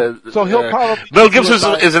 Right. And so he'll probably... Mel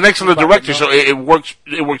Gibson is an excellent director, so it works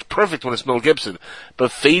perfect when it's Mel Gibson.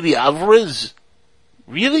 But Fede Alvarez?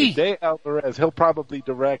 Really? Fede Alvarez, he'll probably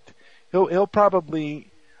direct...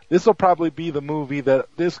 This will probably be the movie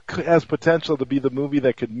this has potential to be the movie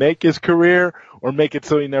that could make his career or make it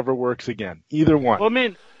so he never works again. Either one. Well, I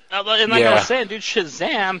mean, and like I was saying, dude,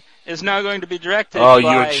 Shazam is now going to be directed by... you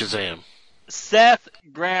and Shazam. Seth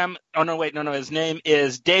Graham... Oh, no, wait, no, his name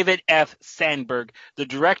is David F. Sandberg, the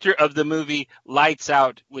director of the movie Lights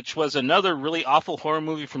Out, which was another really awful horror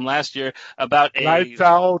movie from last year about Lights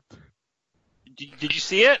Out. Did you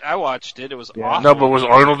see it? I watched it. It was awful. No, but was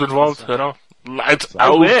Arnold involved at all? I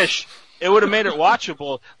wish. It would have made it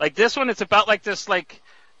watchable. Like this one, it's about like this like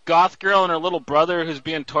goth girl and her little brother who's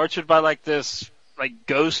being tortured by like this like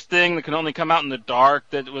ghost thing that can only come out in the dark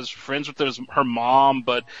that was friends with her mom,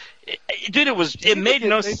 but dude, it made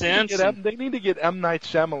no sense. They need to get M. Night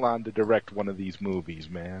Shyamalan to direct one of these movies,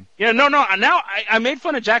 man. Yeah, no. Now I made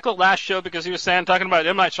fun of Jackal last show because he was talking about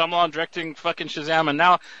M. Night Shyamalan directing fucking Shazam, and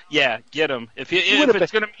now, yeah, get him. If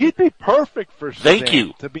it's gonna, he'd be perfect for Shazam. Thank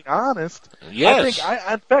you. To be honest, yes.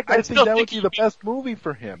 I think that would be the best movie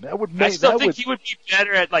for him. That would make. I still think he would be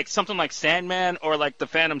better at like something like Sandman or like The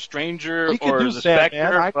Phantom Stranger or The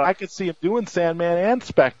Spectre. I could see him doing Sandman and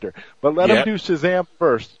Spectre, but let him do Shazam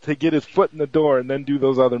first to get his foot in the door, and then do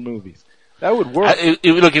those other movies. That would work.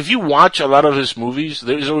 Look, if you watch a lot of his movies,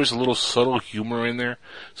 there's always a little subtle humor in there,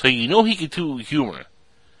 so you know he could do humor.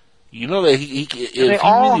 You know that he if he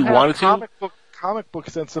really wanted to. Comic book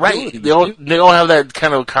sensibility. Right. They all have that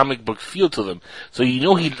kind of comic book feel to them. So you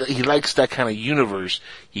know he likes that kind of universe.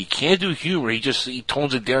 He can't do humor. He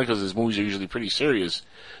tones it down because his movies are usually pretty serious.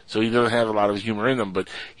 So he doesn't have a lot of humor in them. But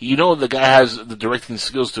you know the guy has the directing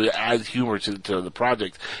skills to add humor to the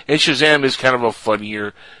project. And Shazam is kind of a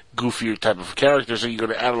funnier, goofier type of character, so you're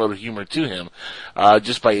going to add a little humor to him,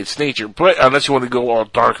 just by its nature. But unless you want to go all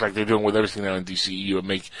dark like they're doing with everything now in DCEU and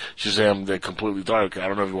make Shazam completely dark, I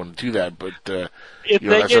don't know if you want to do that, but if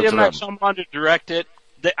they get him like someone to direct it,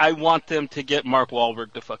 I want them to get Mark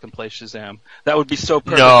Wahlberg to fucking play Shazam. That would be so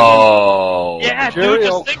perfect. No, yeah, Jerry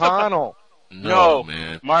dude, O'Connell. No,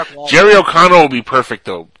 man. Mark Wahlberg. Jerry O'Connell would be perfect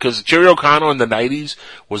though, because Jerry O'Connell in the '90s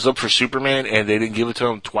was up for Superman, and they didn't give it to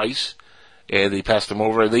him twice. And they passed him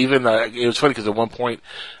over. They even, it was funny because at one point,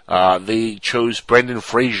 they chose Brendan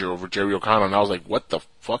Fraser over Jerry O'Connell, and I was like, what the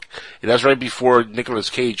fuck? And that's right before Nicolas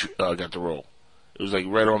Cage, got the role. It was like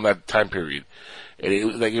right on that time period. And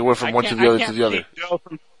it went from one to the other to the other.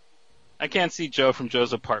 I can't see Joe from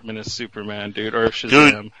Joe's Apartment as Superman, dude, or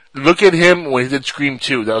Shazam. Dude, look at him when he did Scream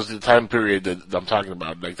 2. That was the time period that I'm talking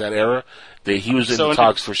about. Like that era, that he was in the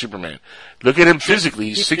talks for Superman. Look at him physically.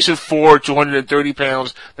 He's 6'4", 230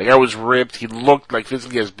 pounds. The guy was ripped. He looked like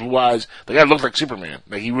physically, he has blue eyes. The guy looked like Superman.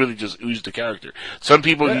 Like he really just oozed the character. Some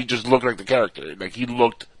people, he just looked like the character. Like he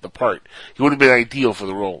looked the part. He would have been ideal for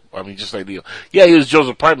the role. I mean, just ideal. Yeah, he was Joe's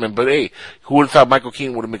Apartment, but hey, who would have thought Michael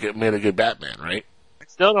Keaton would have made a good Batman, right?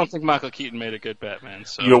 Still don't think Michael Keaton made a good Batman.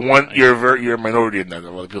 So you're a minority in that. A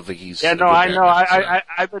lot of people think he's. Yeah, no, I know.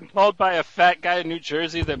 I've been told by a fat guy in New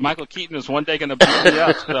Jersey that Michael Keaton is one day going to beat me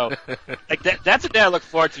up. So, like that's a day I look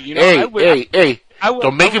forward to. You know, hey.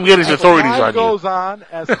 Don't make him get his authorities on you.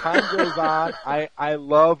 As time goes on, I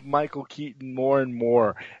love Michael Keaton more and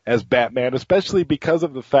more as Batman, especially because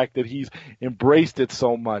of the fact that he's embraced it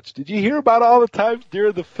so much. Did you hear about all the times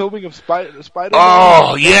during the filming of Spider-Man?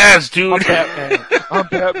 Oh, yes, dude. I'm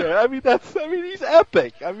Batman. I mean, he's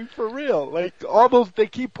epic. I mean, for real. Like, they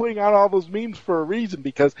keep putting out all those memes for a reason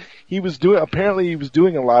because apparently he was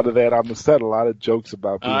doing a lot of that on the set, a lot of jokes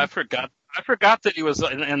about being. I forgot that he was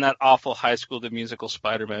in that awful High School the Musical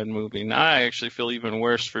Spider-Man movie. Now I actually feel even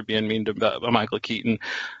worse for being mean to Michael Keaton.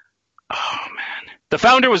 Oh, man. The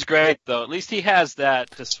Founder was great, though. At least he has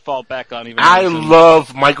that to fall back on. I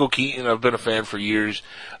love Michael Keaton. I've been a fan for years.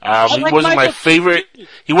 He wasn't my favorite.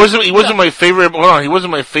 He wasn't my favorite. Hold on, he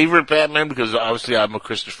wasn't my favorite Batman because obviously I'm a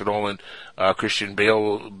Christopher Nolan, Christian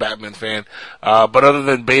Bale Batman fan. But other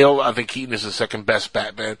than Bale, I think Keaton is the second best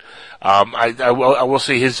Batman. I will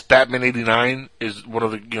say his Batman '89 is one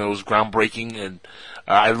of the was groundbreaking, and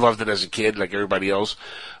I loved it as a kid, like everybody else.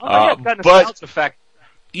 Effect.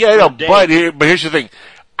 Yeah, I know, but here's the thing.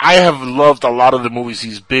 I have loved a lot of the movies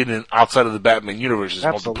he's been in outside of the Batman universe. His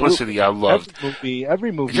multiplicity, I loved.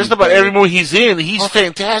 Every movie. Just about every movie he's in, he's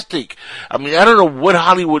fantastic. I mean, I don't know what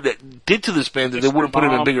Hollywood did to this man that they wouldn't put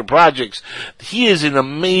him in bigger projects. He is an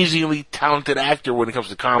amazingly talented actor when it comes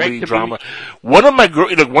to comedy, drama. One of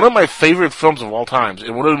my favorite films of all times,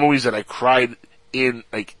 and one of the movies that I cried in,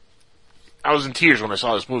 like, I was in tears when I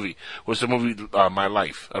saw this movie, was the movie My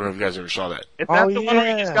Life. I don't know if you guys ever saw that. Is that the one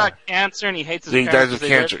where he's got cancer and he hates his parents? He dies of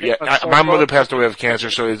cancer, yeah. My mother passed away of cancer,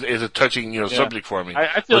 so it's a touching, subject for me.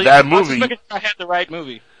 I feel but that movie, I had the right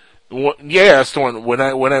movie. Yeah, that's the one. When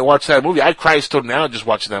I watched that movie, I cry still now just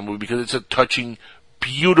watching that movie because it's a touching,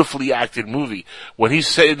 beautifully acted movie. When he's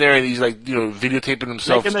sitting there and he's like, videotaping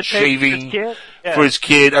himself shaving for his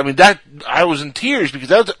kid. I mean, I was in tears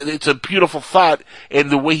because it's a beautiful thought, and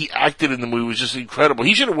the way he acted in the movie was just incredible.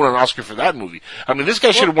 He should have won an Oscar for that movie. I mean, this guy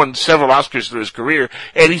should have won several Oscars through his career,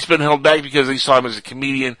 and he's been held back because they saw him as a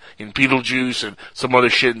comedian in Beetlejuice and some other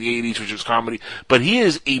shit in the 80s, which was comedy. But he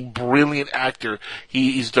is a brilliant actor.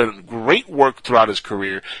 He's done great work throughout his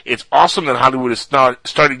career. It's awesome that Hollywood is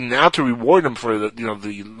starting now to reward him for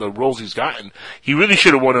the roles he's gotten. He really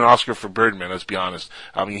should have won an Oscar for Birdman, let's be honest.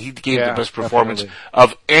 I mean, he gave the best performance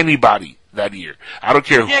of anybody that year. I don't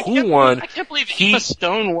care who won. I can't believe Emma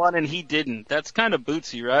Stone won and he didn't. That's kind of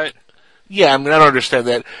bootsy, right? Yeah, I mean, I don't understand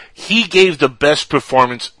that. He gave the best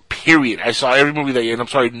performance, period. I saw every movie that year, and I'm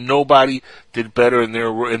sorry, nobody did better in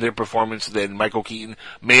their performance than Michael Keaton.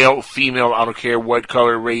 Male, female, I don't care what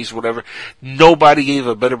color, race, whatever. Nobody gave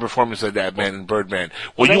a better performance than that man in Birdman.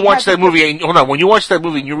 When you watch that movie, when you watch that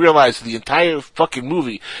movie and you realize the entire fucking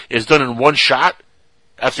movie is done in one shot,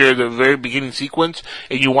 after the very beginning sequence,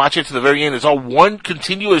 and you watch it to the very end, it's all one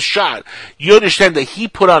continuous shot, you understand that he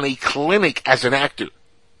put on a clinic as an actor.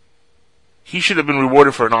 He should have been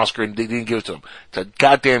rewarded for an Oscar, and they didn't give it to him. It's a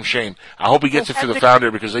goddamn shame. I hope he gets it for The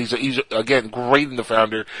Founder, because he's again, great in The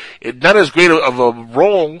Founder. Not as great of a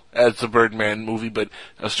role as the Birdman movie, but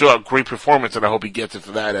still a great performance, and I hope he gets it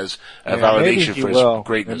for that as a validation for his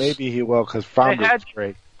greatness. And maybe he will, because Founder is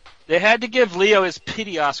great. They had to give Leo his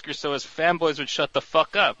pity Oscar so his fanboys would shut the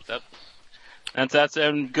fuck up. That's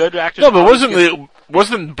good actors. No, but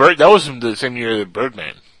that wasn't the same year that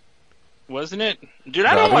Birdman. Wasn't it? Dude,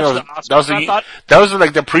 I don't watch the Oscars. That was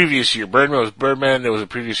like the previous year. Birdman was Birdman. It was a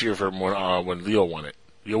previous year from when Leo won it.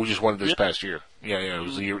 Leo just won it this past year. Yeah, it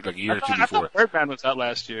was a year or two before. I thought Birdman was out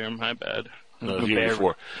last year. My bad. No, it was the year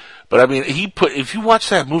before. But I mean, if you watch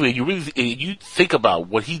that movie and you think about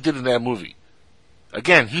what he did in that movie,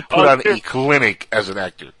 again, he put on a clinic as an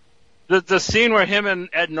actor. The scene where him and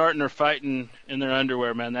Ed Norton are fighting in their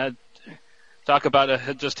underwear, man. Talk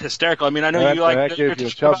about just hysterical. I mean, I know you like.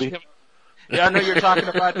 Yeah, I know you're talking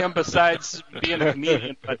about him besides being a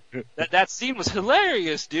comedian, but that scene was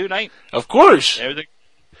hilarious, dude. Of course.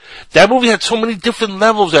 That movie had so many different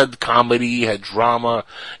levels. It had comedy, had drama,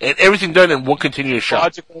 and everything done in one continuous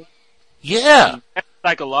shot. Yeah.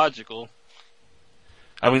 Psychological.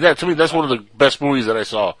 I mean, to me, that's one of the best movies that I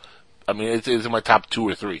saw. I mean, it's in my top 2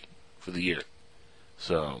 or 3 for the year.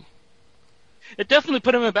 So. It definitely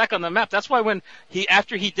put him back on the map. That's why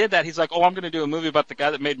after he did that, he's like, oh, I'm going to do a movie about the guy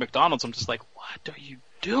that made McDonald's. I'm just like, what are you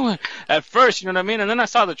doing? At first, you know what I mean? And then I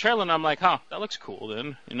saw the trailer and I'm like, that looks cool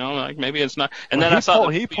then. You know, like maybe it's not. And then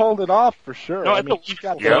he pulled it off for sure. No, I mean, he's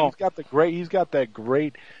got that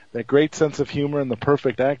great sense of humor and the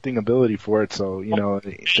perfect acting ability for it. So, you know,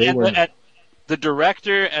 the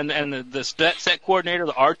director and the set coordinator,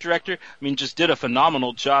 the art director, I mean, just did a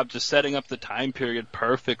phenomenal job just setting up the time period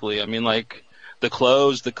perfectly. I mean, like, the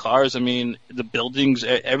clothes, the cars, I mean, the buildings,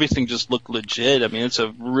 everything just looked legit. I mean, it's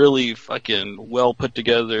a really fucking well put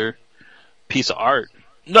together piece of art.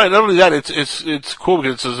 No, not only that, it's cool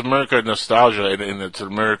because it's America nostalgia and it's the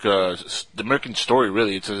American story,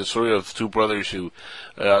 really. It's a story of 2 brothers who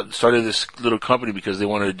started this little company because they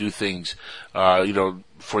wanted to do things,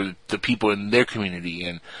 for the people in their community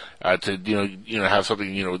and to have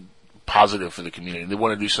something positive for the community. They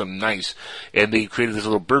want to do something nice, and they created this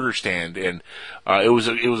little burger stand, and it was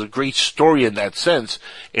a great story in that sense.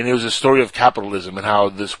 And it was a story of capitalism and how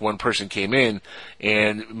this one person came in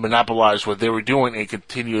and monopolized what they were doing and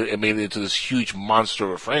continued and made it into this huge monster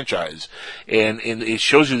of a franchise. And it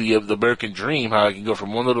shows you the American dream, how it can go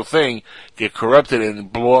from one little thing, get corrupted,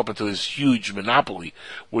 and blow up into this huge monopoly,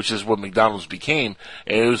 which is what McDonald's became.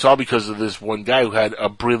 And it was all because of this one guy who had a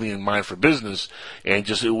brilliant mind for business, and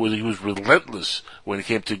he was relentless when it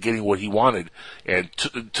came to getting what he wanted, and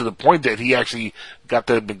to the point that he actually got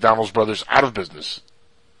the McDonald's brothers out of business.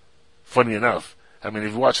 Funny enough, I mean,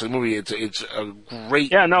 if you watch the movie, it's a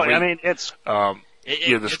great. Yeah, no, I mean, it's.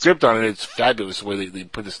 The script on it's fabulous the way they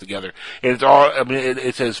put this together, and it's all. I mean,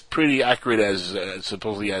 it's as pretty accurate as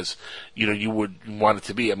supposedly as you would want it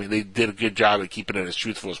to be. I mean, they did a good job at keeping it as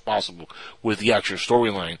truthful as possible with the actual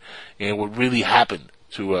storyline and what really happened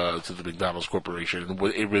to the McDonald's Corporation and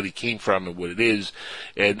what it really came from and what it is.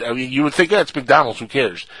 And I mean, you would think that's McDonald's, who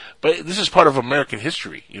cares? But this is part of American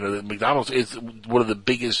history. That McDonald's is one of the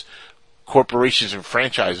biggest corporations and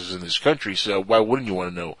franchises in this country. So why wouldn't you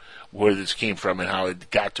want to know where this came from and how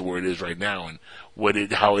it got to where it is right now and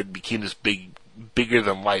how it became this bigger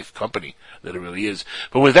than life company that it really is.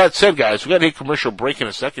 But with that said, guys, we got to hit commercial break in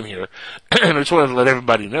a second here. And I just wanted to let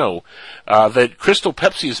everybody know that Crystal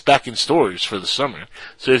Pepsi is back in stores for the summer.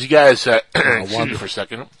 So as you guys excuse me for a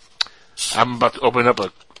second, I'm about to open up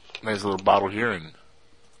a nice little bottle here and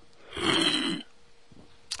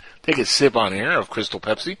take a sip on air of Crystal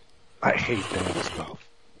Pepsi. I hate that stuff.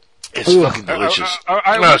 It's fucking delicious.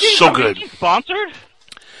 It's so good. Sponsored?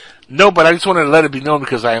 No, but I just wanted to let it be known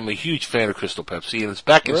because I am a huge fan of Crystal Pepsi, and it's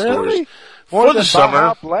back in stores for the summer.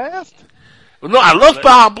 Baja Blast? No, I love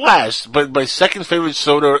Baja Blast, but my second favorite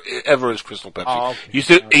soda ever is Crystal Pepsi. Oh,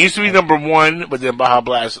 okay. It used to be number 1, but then Baja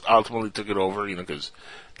Blast ultimately took it over, because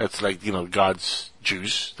that's like, God's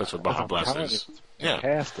juice. That's what Baja Blast is.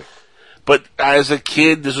 Fantastic. But as a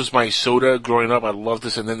kid, this was my soda growing up. I loved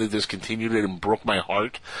this, and then they discontinued it and broke my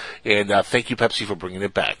heart. And thank you, Pepsi, for bringing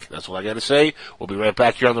it back. That's all I got to say. We'll be right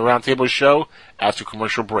back here on the Roundtable Show after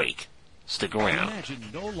commercial break. Stick around. Imagine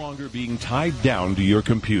no longer being tied down to your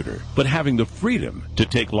computer, but having the freedom to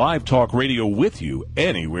take live talk radio with you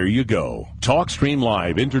anywhere you go. TalkStream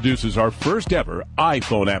Live introduces our first ever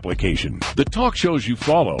iPhone application. The talk shows you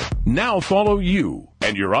follow now follow you.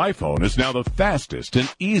 And your iPhone is now the fastest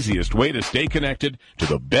and easiest way to stay connected to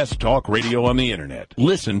the best talk radio on the internet.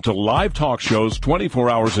 Listen to live talk shows 24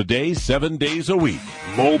 hours a day, 7 days a week.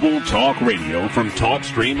 Mobile talk radio from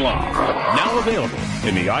TalkStream Live. Now available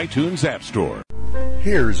in the iTunes App Store.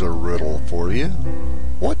 Here's a riddle for you.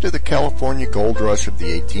 What do the California gold rush of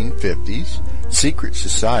the 1850s, secret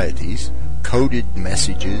societies, coded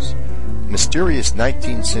messages, mysterious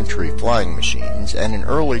 19th century flying machines, and an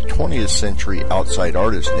early 20th century outside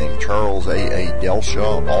artist named Charles A.A.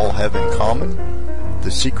 Delshaw all have in common?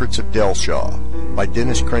 The Secrets of Delshaw by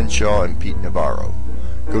Dennis Crenshaw and Pete Navarro.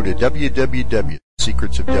 Go to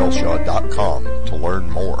www.secretsofdelshaw.com to learn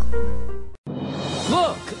more.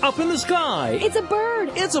 Look, up in the sky. It's a bird.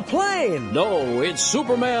 It's a plane. No, it's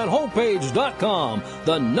SupermanHomepage.com,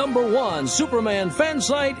 the #1 Superman fan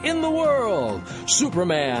site in the world.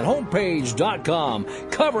 SupermanHomepage.com,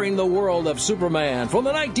 covering the world of Superman from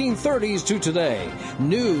the 1930s to today.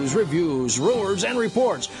 News, reviews, rumors, and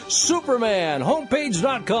reports.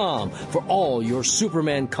 SupermanHomepage.com for all your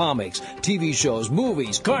Superman comics, TV shows,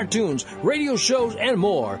 movies, cartoons, radio shows, and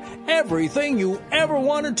more. Everything you ever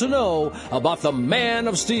wanted to know about the Man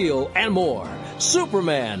of Steel and more.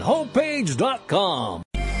 SupermanHomepage.com.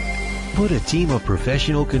 Put a team of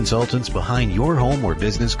professional consultants behind your home or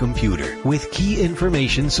business computer with Key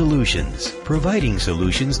Information Solutions, providing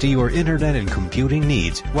solutions to your internet and computing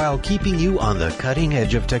needs while keeping you on the cutting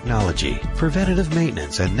edge of technology, preventative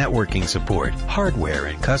maintenance and networking support, hardware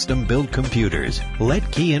and custom-built computers.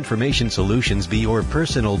 Let Key Information Solutions be your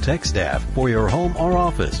personal tech staff for your home or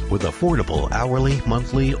office with affordable hourly,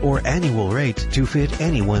 monthly, or annual rates to fit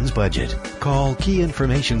anyone's budget. Call Key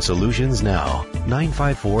Information Solutions now,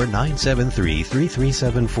 954-973-3374.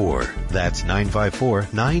 That's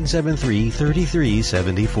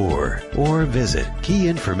 954-973-3374. Or visit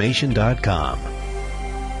keyinformation.com.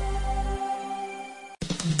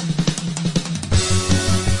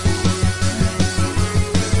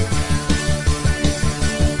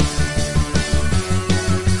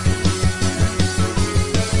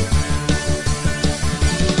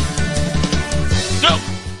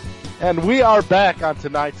 And we are back on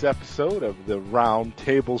tonight's episode of the Round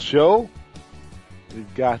Table Show.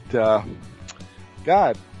 We've got, there's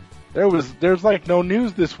like no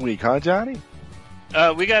news this week, huh, Johnny?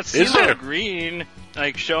 We got CeeLo Green,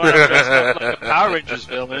 like, showing up dressed up like a Power Rangers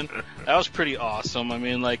villain. That was pretty awesome. I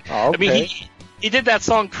mean, like, he did that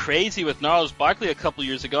song Crazy with Gnarls Barkley a couple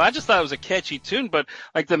years ago. I just thought it was a catchy tune, but,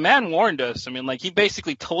 like, the man warned us. I mean, like, he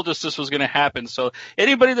basically told us this was going to happen. So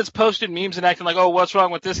anybody that's posted memes and acting like, oh, what's wrong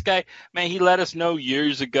with this guy? Man, he let us know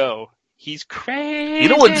years ago. He's crazy. You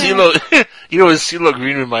know what CeeLo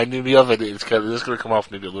Green reminded me of? And it's kind of, this is going to come off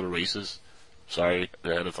maybe a little racist. Sorry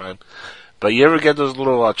ahead of time. But you ever get those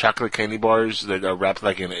little chocolate candy bars that are wrapped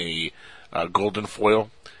like in a golden foil?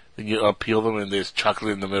 And you peel them and there's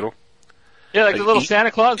chocolate in the middle? Yeah, like the little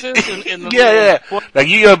Santa Claus is in the yeah. Like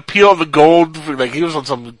you peel the gold, like he was on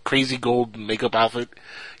some crazy gold makeup outfit.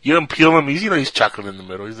 You unpeel him, he's chocolate in the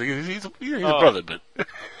middle. He's like, he's a brother, but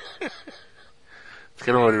it's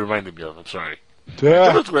kind of what it reminded me of. I'm sorry. Yeah.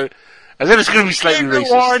 I said it's going to be slightly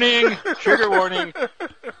racist. Trigger warning. I'm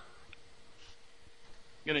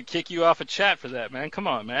gonna kick you off a chat for that, man. Come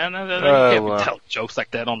on, man. You can't tell jokes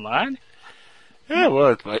like that online. Yeah,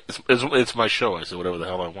 well, it's my show. I say whatever the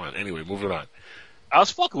hell I want. Anyway, moving on. I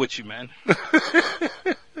was fucking with you, man.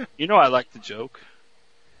 You know I like the joke.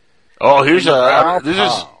 Oh, here's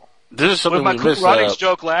this is something with my we missed. Cool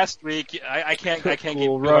joke last week. I can't Cool keep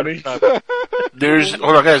Runnings. running.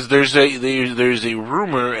 Hold on, guys. There's a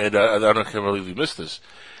rumor, and I can't believe we missed this,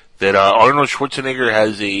 that Arnold Schwarzenegger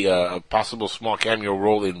has a possible small cameo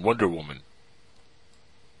role in Wonder Woman.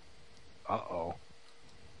 Uh-oh.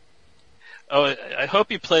 Oh, I hope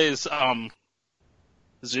he plays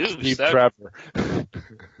Zeus. Steve Trevor.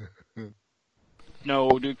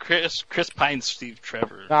 No, dude, Chris Pine's Steve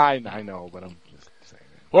Trevor. I know, but I'm just saying.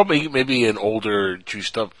 Well, maybe an older,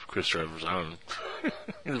 juiced up Chris Trevor's. I don't know.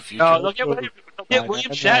 In the future. No, they'll get William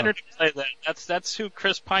Shatner to play that. That's who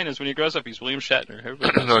Chris Pine is when he grows up. He's William Shatner.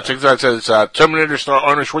 No, check that out. It says Terminator star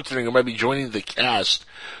Arnold Schwarzenegger might be joining the cast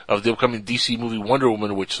of the upcoming DC movie Wonder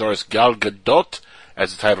Woman, which stars Gal Gadot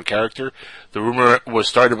as the title character. The rumor was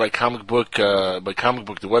started by Comic Book, the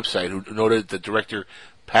website, who noted that director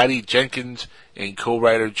Patty Jenkins and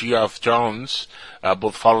co-writer Geoff Johns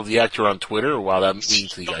both followed the actor on Twitter, while that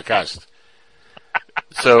means he got cast.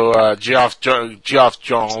 So, Geoff Johns. Get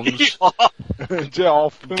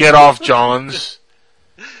off Johns.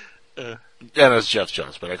 Yeah, that's Geoff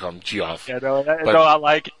Johns, but I call him Geoff. Yeah, no, I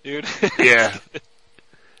like it, dude. Yeah.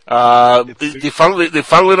 They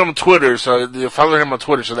followed him on Twitter, so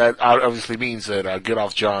that obviously means that Get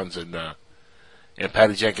Off Johns and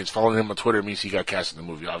Patty Jenkins following him on Twitter means he got cast in the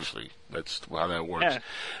movie. Obviously, that's how that works.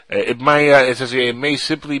 Yeah. It says it may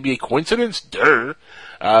simply be a coincidence, but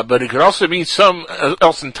it could also mean something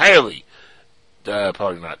else entirely.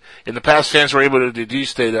 Probably not. In the past, fans were able to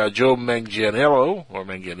deduce that Joe Manganiello,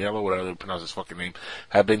 whatever they pronounce his fucking name,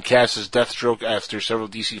 had been cast as Deathstroke after several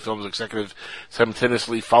DC Films executives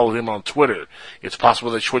simultaneously followed him on Twitter. It's possible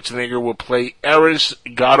that Schwarzenegger will play Ares,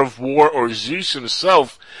 God of War, or Zeus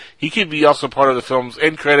himself. He could be also part of the film's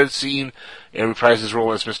end credits scene and reprise his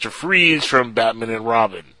role as Mr. Freeze from Batman and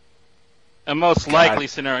Robin. A most likely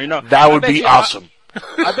scenario. That would be awesome.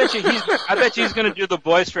 I bet you he's gonna do the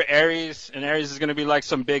voice for Ares, and Ares is gonna be like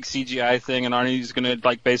some big CGI thing, and Arnie's gonna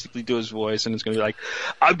like basically do his voice, and it's gonna be like,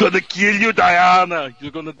 "I'm gonna kill you, Diana.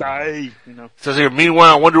 You're gonna die." It says here,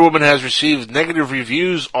 meanwhile, Wonder Woman has received negative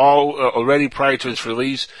reviews already prior to its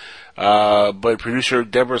release. But producer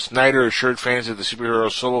Deborah Snyder assured fans that the superhero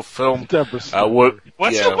solo film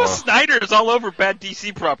Snyder is all over bad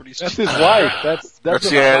DC properties. That's his wife. That's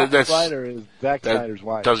Snyder is Zack Snyder's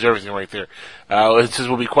wife. Tells you everything right there. It says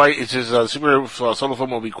the superhero solo film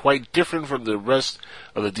will be quite different from the rest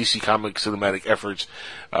of the DC comic cinematic efforts.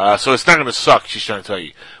 So it's not going to suck. She's trying to tell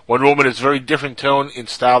you. Wonder Woman is very different tone in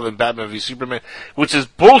style than Batman v Superman, which is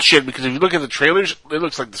bullshit because if you look at the trailers, it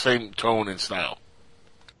looks like the same tone and style.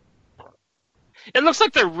 It looks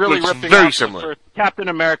like they're really ripping off the first Captain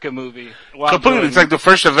America movie. Completely, it's like the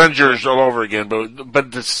first Avengers all over again,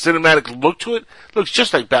 but the cinematic look to it looks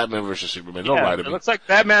just like Batman vs Superman. Don't lie to me. It looks like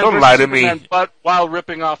Batman vs Superman, but while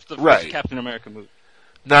ripping off the first Captain America movie.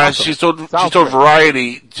 Nah, awesome. She told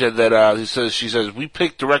Variety that she says we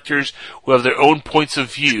pick directors who have their own points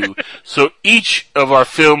of view, so each of our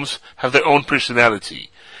films have their own personality.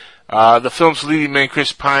 The film's leading man,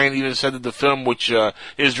 Chris Pine, even said that the film, which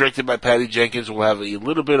is directed by Patty Jenkins, will have a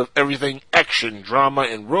little bit of everything: action, drama,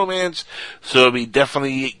 and romance. So it'll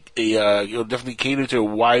definitely cater to a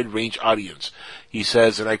wide range audience. He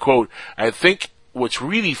says, and I quote, "I think what's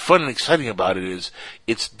really fun and exciting about it is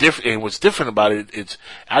it's different, and what's different about it,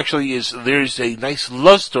 there's a nice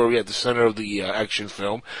love story at the center of the action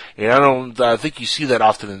film, and I don't think you see that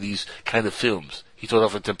often in these kind of films." He told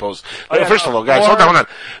Huffington Post. First of all, guys, hold on.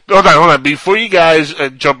 Before you guys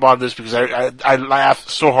jump on this, because I laughed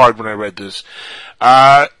so hard when I read this.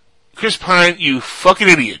 Chris Pine, you fucking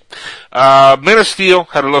idiot. Man of Steel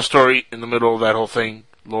had a love story in the middle of that whole thing.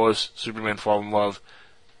 Lois, Superman fall in love.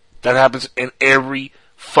 That happens in every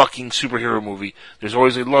fucking superhero movie. There's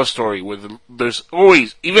always a love story. There's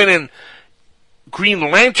always, even in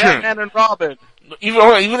Green Lantern. Batman and Robin.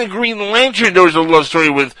 Even in Green Lantern, there was a love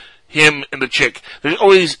story with him and the chick. There's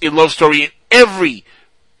always a love story in every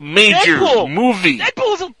major movie.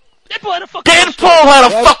 Deadpool had a fucking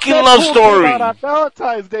love story. Came out on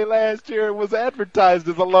Valentine's Day last year. It was advertised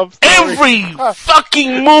as a love story. Every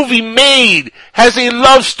fucking movie made has a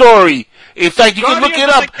love story. In fact, you can look it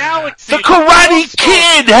up. The Karate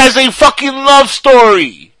Kid has a fucking love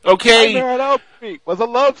story. Okay? Was a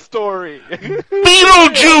love story.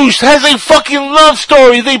 Beetlejuice has a fucking love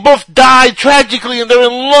story. They both died tragically and they're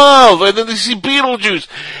in love. And then they see Beetlejuice.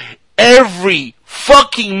 Every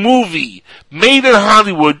fucking movie made in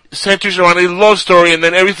Hollywood centers around a love story, and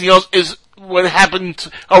then everything else is what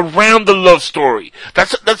happened around the love story.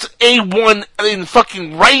 That's A1 in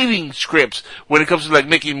fucking writing scripts when it comes to like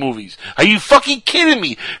making movies. Are you fucking kidding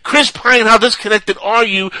me? Chris Pine, how disconnected are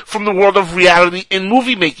you from the world of reality in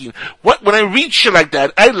movie making? When I read shit like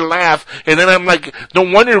that, I laugh, and then I'm like, no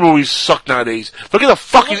wonder movies suck nowadays. Look at the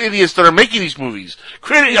fucking idiots that are making these movies.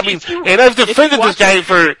 And I've defended this guy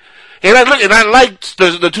for... And I liked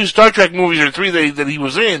the two Star Trek movies or three that he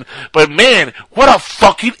was in, but man, what a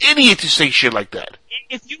fucking idiot to say shit like that.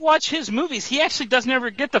 If you watch his movies, he actually doesn't ever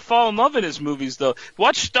get to fall in love in his movies, though.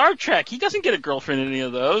 Watch Star Trek; he doesn't get a girlfriend in any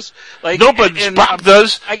of those. No, but Spock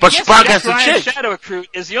does. But Spock has the chick. Shadow Recruit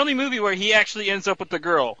is the only movie where he actually ends up with the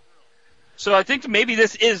girl. So I think maybe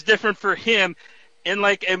this is different for him. In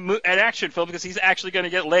like an action film, because he's actually going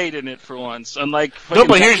to get laid in it for once. Unlike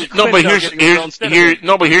here's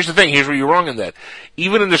the thing. Here's where you're wrong in that.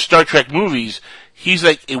 Even in the Star Trek movies, he's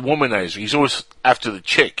like a womanizer. He's always after the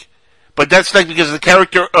chick. But that's like because the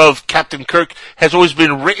character of Captain Kirk has always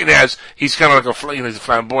been written as he's kind of like he's a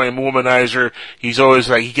flamboyant womanizer. He's always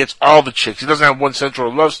like he gets all the chicks. He doesn't have one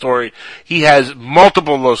central love story. He has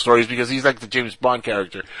multiple love stories because he's like the James Bond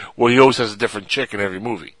character, where he always has a different chick in every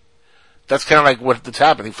movie. That's kind of like what's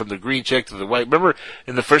happening from the green chick to the white. Remember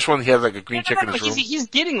in the first one he has like a green chick in his room. He's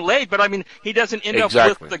getting laid, but I mean he doesn't end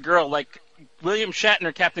up with the girl like William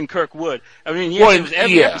Shatner, Captain Kirk would. I mean,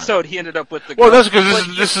 every episode he ended up with the girl. Well, that's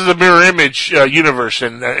because this is a mirror image universe,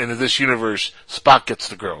 and in this universe, Spock gets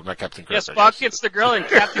the girl, not Captain Kirk. Yeah, Spock gets the girl, and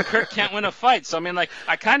Captain Kirk can't win a fight. So, I mean, like,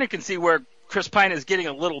 I kind of can see where Chris Pine is getting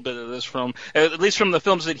a little bit of this from, at least from the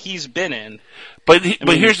films that he's been in. But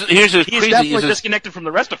here's the he's crazy. Definitely disconnected from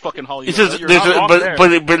the rest of fucking Hollywood. He says, but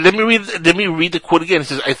let me read the quote again. It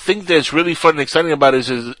says, I think that's really fun and exciting about it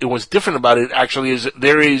is what's different about it actually is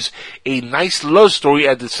there is a nice love story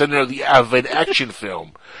at the center of an action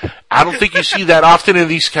film. I don't think you see that often in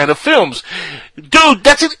these kind of films. Dude,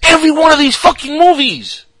 that's in every one of these fucking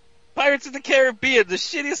movies. Pirates of the Caribbean, the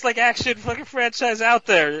shittiest like action fucking franchise out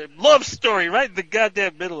there. Love story right in the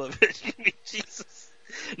goddamn middle of it. Jesus.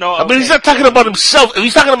 No, okay. I mean, he's not talking about himself. If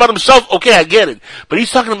he's talking about himself, okay, I get it. But he's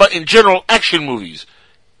talking about in general action movies.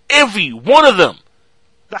 Every one of them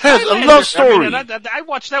has a love story. I mean, I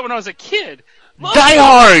watched that when I was a kid. Die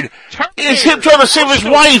Hard is him trying to save his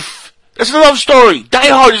wife. That's a love story. Die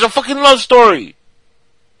Hard is a fucking love story.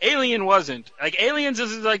 Alien wasn't. Like, Aliens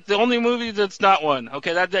is like the only movie that's not one.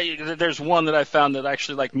 Okay, there's one that I found that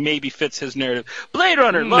actually like maybe fits his narrative. Blade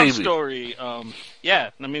Runner, love story. Yeah,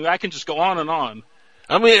 I mean, I can just go on and on.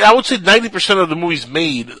 I mean, I would say 90% of the movies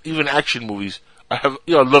made, even action movies, have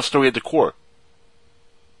a love story at the core.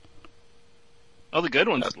 Oh, the good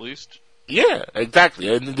ones at least. Yeah,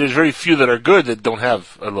 exactly. And there's very few that are good that don't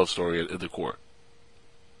have a love story at the core.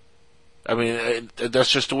 I mean,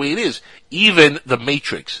 that's just the way it is. Even The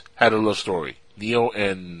Matrix had a love story. Neo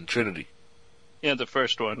and Trinity. Yeah, the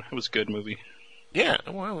first one. It was a good movie. Yeah,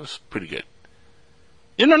 well, it was pretty good.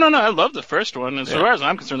 Yeah, no, I love the first one. As far as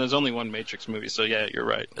I'm concerned, there's only one Matrix movie, so yeah, you're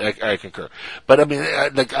right. I concur. But I mean,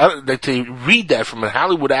 like to read that from a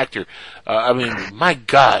Hollywood actor, I mean, my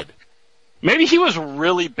God. Maybe he was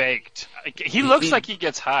really baked. He looks like he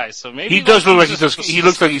gets high, so maybe he does look like he does. He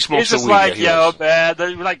looks like he smokes some weed. He's just like,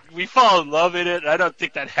 man, like we fall in love in it. I don't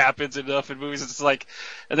think that happens enough in movies. It's like,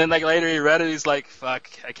 and then like later he read it, he's like, fuck,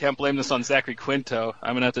 I can't blame this on Zachary Quinto.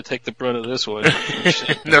 I'm gonna have to take the brunt of this one.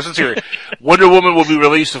 No, sincerely. Wonder Woman will be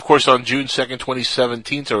released, of course, on June 2nd,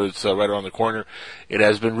 2017, so it's right around the corner. It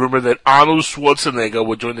has been rumored that Arnold Schwarzenegger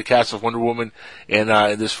will join the cast of Wonder Woman, and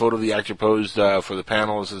in this photo the actor posed for the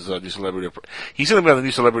panel. This is new celebrity. He's going to be on the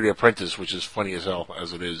new Celebrity Apprentice, which is funny as hell,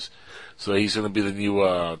 as it is. So he's going to be the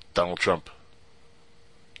new Donald Trump.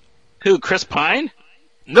 Who, Chris Pine?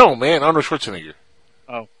 No, man, Arnold Schwarzenegger.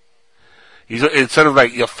 Oh. He's instead of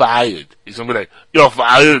like, you're fired, he's going to be like, you're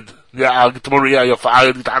fired. Yeah, I'll get tomorrow, yeah, you're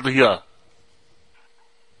fired, get out of here.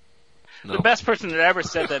 No. The best person that ever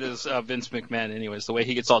said that is Vince McMahon, anyways. The way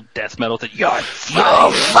he gets all death metal, that you're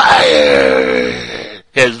fired.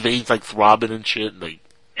 His veins like throbbing and shit. Like,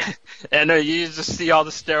 and you just see all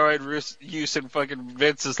the steroid use in fucking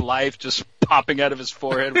Vince's life just popping out of his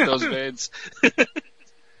forehead with those veins.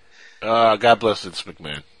 God bless Vince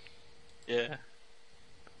McMahon. Yeah.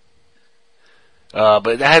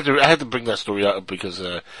 But I had to bring that story up because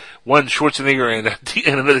one, Schwarzenegger and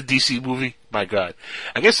another DC movie. My God,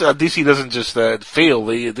 I guess DC doesn't just fail.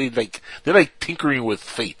 They're like tinkering with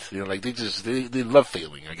fate. You know, like they love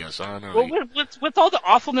failing. I guess I don't know. Well, with all the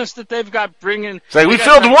awfulness that they've got bringing, it's like we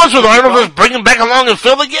failed once with Arnold. Let's bring him back along and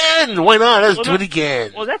fail again. Why not? Let's do it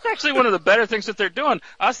again. Well, that's actually one of the better things that they're doing.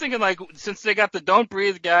 I was thinking, like, since they got the Don't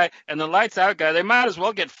Breathe guy and the Lights Out guy, they might as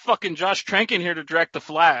well get fucking Josh Trank in here to direct The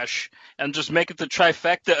Flash and just make it the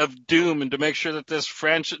trifecta of doom, and to make sure that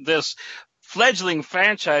this fledgling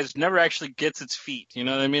franchise never actually gets its feet. You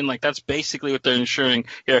know what I mean? Like, that's basically what they're ensuring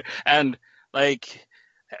here. And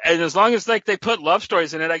as long as like they put love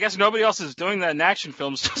stories in it, I guess nobody else is doing that in action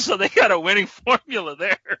films, so they got a winning formula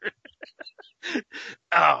there.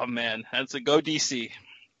 Oh man, that's a go DC.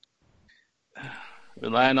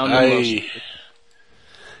 Relying on the most.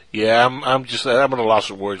 Yeah, I'm at a loss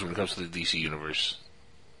for words when it comes to the DC universe.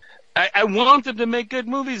 I want them to make good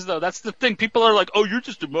movies, though. That's the thing. People are like, oh, you're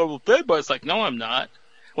just a Marvel fanboy. It's like, no, I'm not.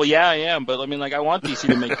 Well, yeah, I am, but I mean, like, I want DC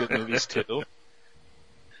to make good movies, too. I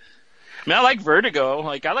mean, I like Vertigo.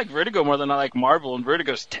 Like, I like Vertigo more than I like Marvel, and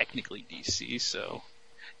Vertigo's technically DC, so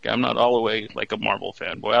I'm not all the way like a Marvel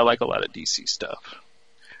fanboy. I like a lot of DC stuff,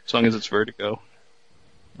 as long as it's Vertigo.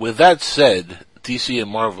 With that said, DC and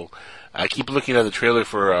Marvel, I keep looking at the trailer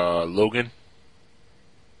for Logan.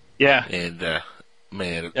 Yeah. And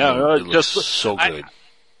Man, it looks so good.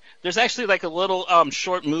 There's actually like a little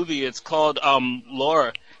short movie. It's called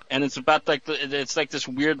Laura, and it's about like it's like this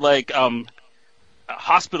weird like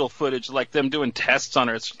hospital footage, like them doing tests on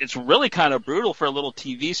her. It's really kind of brutal for a little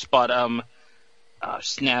TV spot.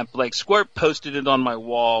 Snap, like Squirt posted it on my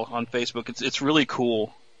wall on Facebook. It's really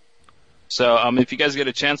cool. So if you guys get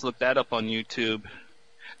a chance, look that up on YouTube.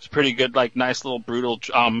 It's pretty good, like nice little brutal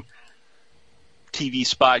TV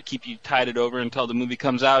spot. Keep you tided over until the movie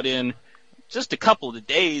comes out in just a couple of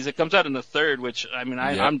days. It comes out in the 3rd, which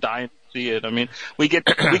I'm dying to see it. I mean, we get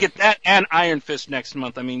that and Iron Fist next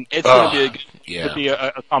month. I mean, it's gonna be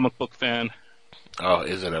a comic book fan. Oh,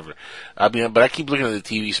 is it ever? I mean, but I keep looking at the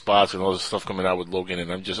TV spots and all this stuff coming out with Logan,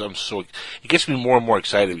 and it gets me more and more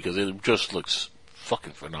excited because it just looks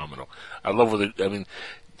fucking phenomenal. I love what none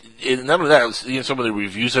of that, seeing some of the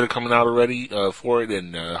reviews that are coming out already for it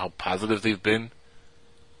and how positive they've been.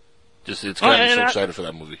 It's got me so excited for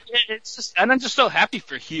that movie. And I'm just so happy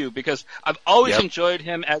for Hugh because I've always enjoyed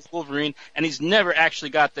him as Wolverine, and he's never actually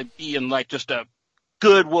got to be in like just a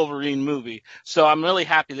good Wolverine movie. So I'm really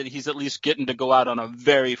happy that he's at least getting to go out on a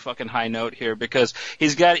very fucking high note here because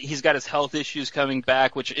he's got his health issues coming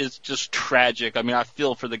back, which is just tragic. I mean, I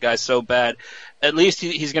feel for the guy so bad. At least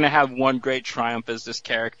he's going to have one great triumph as this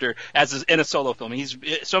character, in a solo film.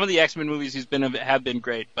 Some of the X-Men movies have been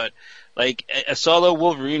great, but like a solo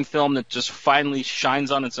Wolverine film that just finally shines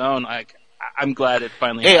on its own, I'm glad it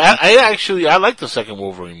finally happened. I liked the second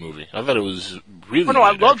Wolverine movie. I thought it was really good.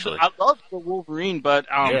 I loved the Wolverine, but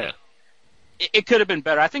it could have been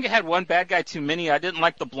better. I think it had one bad guy too many. I didn't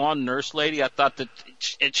like the blonde nurse lady. I thought that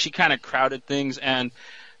she kind of crowded things, and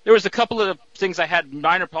there was a couple of things I had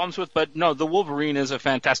minor problems with, but no, the Wolverine is a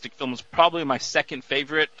fantastic film. It's probably my second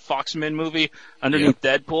favorite Foxman movie underneath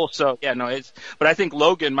Deadpool. So but I think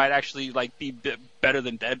Logan might actually like be better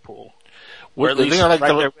than Deadpool. Well, the thing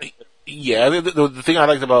I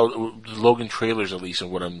liked about the Logan trailers, at least,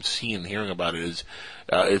 and what I'm seeing and hearing about it, is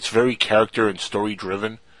it's very character and story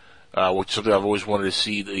driven, which is something I've always wanted to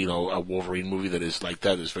see. A Wolverine movie that is like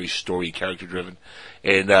that, is very story character driven.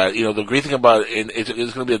 And the great thing about it, and it's going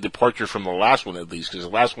to be a departure from the last one, at least, because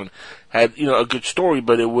the last one had a good story,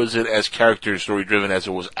 but it wasn't as character and story driven as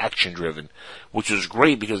it was action driven, which was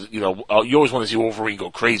great because you always want to see Wolverine go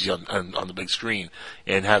crazy on the big screen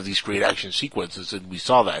and have these great action sequences, and we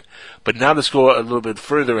saw that. But now let's go a little bit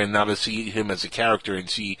further, and now to see him as a character and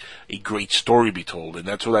see a great story be told, and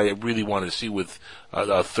that's what I really want to see with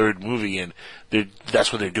a third movie, and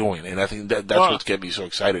that's what they're doing, and I think that's what's getting me so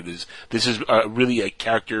excited. Is this is really a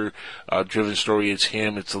character driven story? It's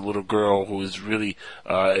him, it's a little girl who is really,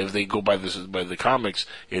 if they go by the comics,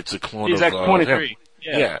 it's a clone He's of like 23. him.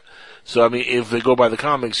 Yeah. So I mean, if they go by the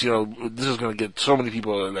comics, this is going to get so many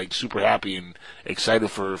people like super happy and excited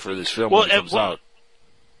for this film when it comes out.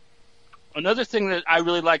 Another thing that I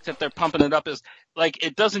really like that they're pumping it up is, like,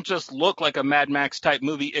 it doesn't just look like a Mad Max type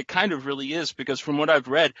movie. It kind of really is, because from what I've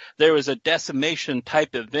read, there is a decimation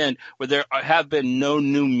type event where there have been no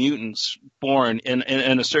new mutants born in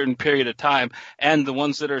a certain period of time, and the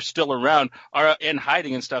ones that are still around are in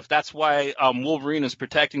hiding and stuff. That's why Wolverine is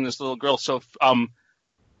protecting this little girl so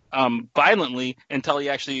violently until he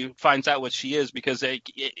actually finds out what she is, because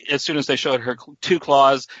as soon as they showed her two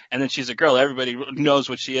claws and then she's a girl, everybody knows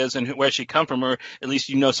what she is and where she come from, or at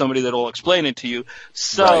least somebody that will explain it to you.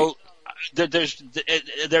 So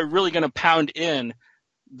they're really going to pound in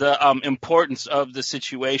the importance of the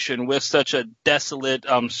situation with such a desolate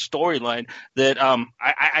storyline that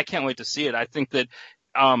I can't wait to see it. I think that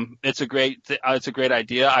it's a great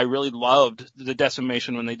idea. I really loved the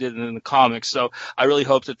decimation when they did it in the comics, so I really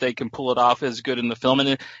hope that they can pull it off as good in the film,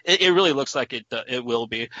 and it really looks like it will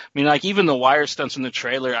be. I mean, like, even the wire stunts in the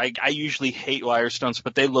trailer, I usually hate wire stunts,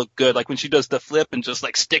 but they look good. Like when she does the flip and just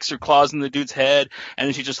like sticks her claws in the dude's head, and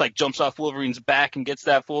then she just like jumps off Wolverine's back and gets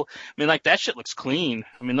that fool. I mean, like, that shit looks clean.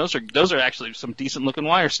 I mean, those are actually some decent looking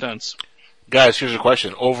wire stunts. Guys, here's a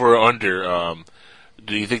question: over or under?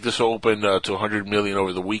 Do you think this will open to $100 million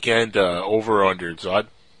over the weekend? Over or under, Zod?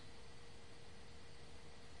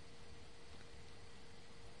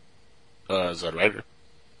 Zodwriter.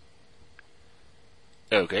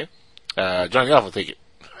 Okay. Johnny Alpha, take it.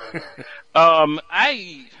 I'm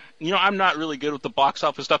not really good with the box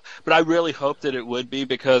office stuff, but I really hope that it would be,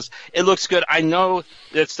 because it looks good. I know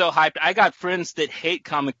it's so hyped. I got friends that hate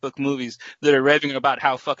comic book movies that are raving about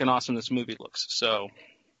how fucking awesome this movie looks, so...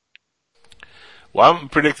 Well, I'm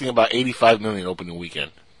predicting about $85 million opening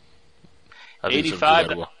weekend.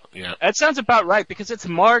 85. Yeah. That sounds about right, because it's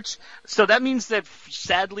March, so that means that,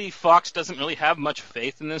 sadly, Fox doesn't really have much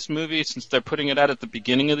faith in this movie since they're putting it out at the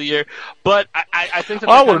beginning of the year. But I think that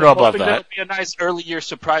I they're wouldn't know about that. it'll be a nice early year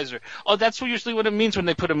surpriser. Oh, that's usually what it means when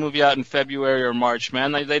they put a movie out in February or March,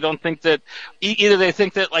 man. They don't think that, either they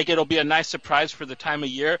think that like it'll be a nice surprise for the time of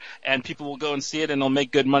year and people will go and see it and they'll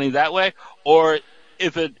make good money that way, or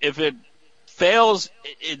if it fails,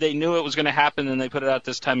 they knew it was going to happen and they put it out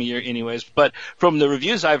this time of year anyways. But from the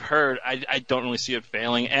reviews I've heard, I don't really see it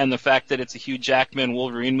failing. And the fact that it's a Hugh Jackman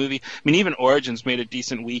Wolverine movie. I mean, even Origins made a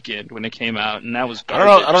decent weekend when it came out, and that was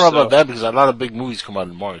garbage. I don't know about that, because a lot of big movies come out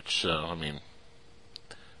in March, so, I mean,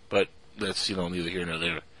 but that's, neither here nor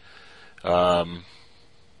there.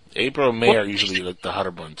 April and May are usually like the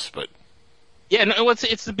hotter months, but... Yeah, no,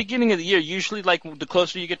 it's the beginning of the year. Usually, like, the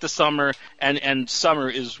closer you get to summer, and summer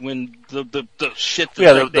is when the shit...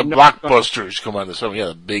 The blockbusters come out in the summer. Yeah,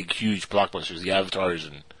 the big, huge blockbusters, the Avatars,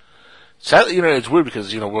 and... Sadly, it's weird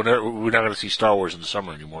because, we're not going to see Star Wars in the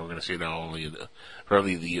summer anymore. We're going to see it now only in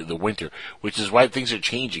the winter, which is why things are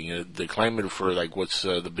changing. The climate for, like, what's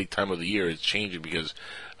the big time of the year is changing because,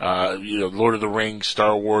 Lord of the Rings,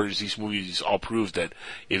 Star Wars, these movies all prove that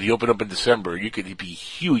if you open up in December, you could be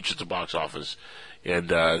huge at the box office.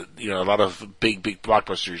 And, a lot of big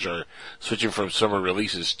blockbusters are switching from summer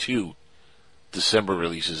releases to December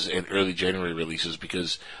releases and early January releases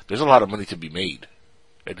because there's a lot of money to be made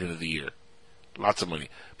at the end of the year. Lots of money.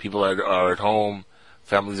 People are at home,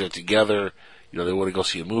 families are together, they want to go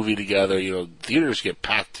see a movie together, theaters get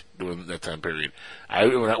packed during that time period.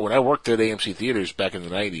 When I worked at AMC theaters back in the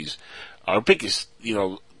 90s, our biggest,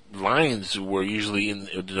 lines were usually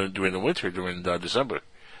during the winter, during December.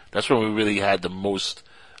 That's when we really had the most,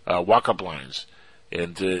 walk-up lines.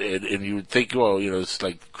 And you would think, it's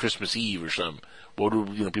like Christmas Eve or something. What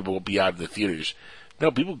do, people will be out in the theaters? No,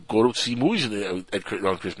 people go to see movies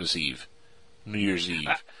on Christmas Eve, New Year's Eve.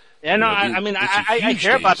 I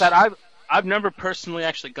hear about that. I've never personally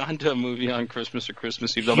actually gone to a movie on Christmas or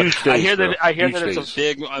Christmas Eve, though. But I hear that it's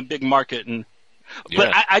a big market,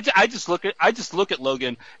 but I just look at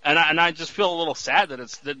Logan, and I just feel a little sad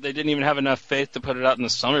that they didn't even have enough faith to put it out in the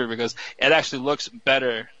summer, because it actually looks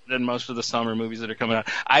better than most of the summer movies that are coming out.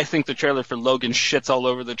 I think the trailer for Logan shits all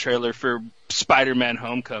over the trailer for Spider-Man: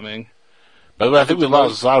 Homecoming. By the way, I think we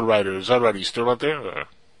lost Zodwriter. Zodwriter, you still out there, or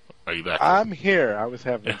are you back? I'm here. I was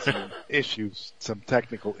having some issues, some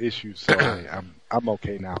technical issues, so I'm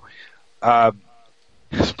okay now.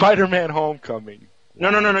 Spider-Man: Homecoming.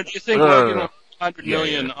 No. Do you think Logan $100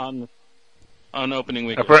 million on opening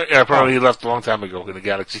weekend? Apparently he left a long time ago in a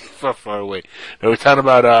galaxy far away. Now we're talking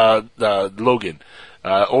about Logan.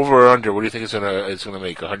 Over or under? What do you think it's gonna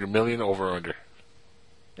make? $100 million, over or under?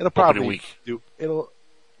 It'll probably do.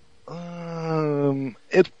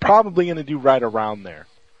 It's probably going to do right around there.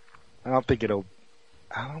 I don't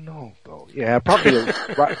know though. Yeah, probably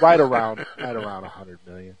right around $100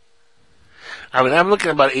 million. I mean, I'm looking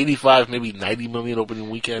at about 85, maybe 90 million opening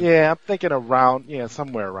weekend. Yeah, I'm thinking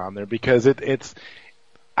somewhere around there, because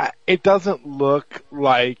it doesn't look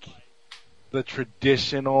like the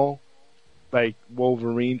traditional, like,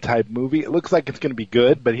 Wolverine type movie. It looks like it's going to be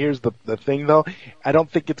good, but here's the thing though. I don't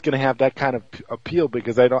think it's going to have that kind of appeal,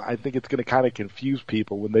 because I think it's going to kind of confuse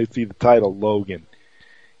people when they see the title Logan.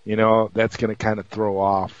 That's going to kind of throw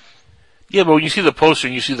off. Yeah, but when you see the poster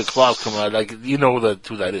and you see the claws come out, like,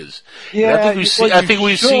 who that is. Yeah, I think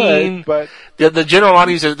we've seen, but the general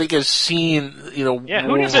audience, I think, has seen, Yeah,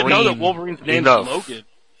 who doesn't know that Wolverine's name's Logan?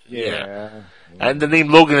 Yeah. And the name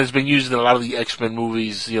Logan has been used in a lot of the X-Men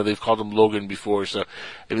movies. They've called him Logan before. So,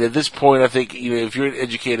 I mean, at this point, I think, if you're an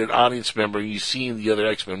educated audience member and you've seen the other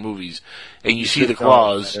X-Men movies and you see the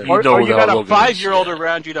claws, you know or you got a Logan 5-year-old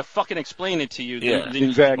around you to fucking explain it to you. Yeah,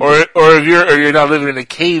 exactly. Or if you're not living in a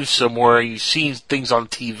cave somewhere and you've seen things on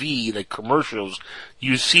TV, like commercials,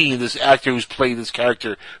 you've seen this actor who's played this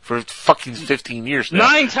character for fucking 15 years now.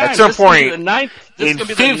 9 times. At some point, in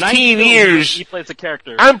 15 years, he plays a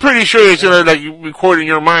character. I'm pretty sure it's gonna, like, record in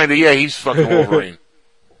your mind that, yeah, he's fucking Wolverine.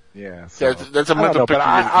 Yeah, so, that's a mental picture. But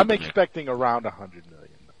I'm expecting around $100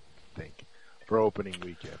 million, I think, for opening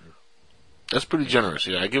weekend. That's pretty generous.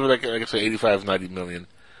 Yeah, I give it like I say 85, 90 million,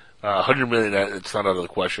 100 million. It's not out of the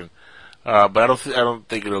question. But I don't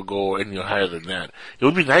think it'll go any higher than that. It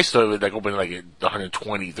would be nice though if it opened like at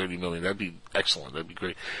 120, 30 million. That'd be excellent. That'd be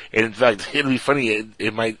great. And in fact, it'll be funny.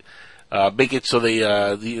 It might make it so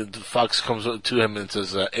the Fox comes to him and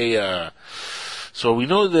says, "Hey, so we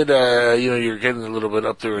know that you're getting a little bit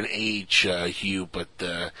up there in age, Hugh, but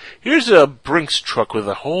here's a Brinks truck with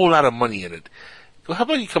a whole lot of money in it. How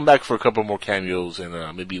about you come back for a couple more cameos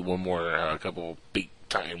and maybe one more couple big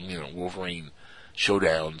time Wolverine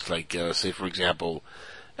showdowns. Like, say, for example,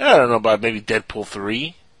 I don't know about maybe Deadpool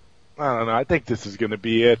 3. I don't know. I think this is going to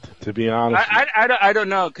be it, to be honest. I don't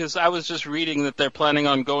know, because I was just reading that they're planning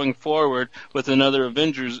on going forward with another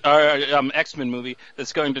X-Men movie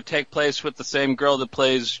that's going to take place with the same girl that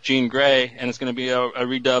plays Jean Grey, and it's going to be a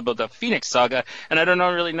redub of the Phoenix Saga. And I don't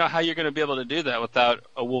really know how you're going to be able to do that without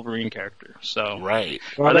a Wolverine character. So, right?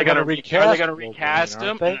 Well, are they going to recast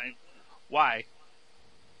him? Why?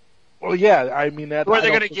 Well, yeah. I mean, that. Who are they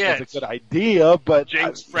going to get? That's a good idea, but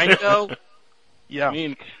James Franco. Yeah. I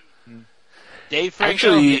mean, Dave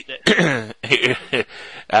Franco. Actually,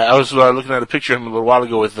 I was looking at a picture of him a little while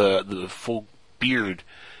ago with the full beard,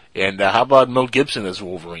 and how about Mel Gibson as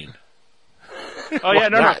Wolverine? Oh yeah,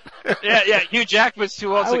 no. Yeah. Hugh Jackman's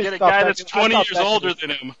too old to get a guy that's 20 years older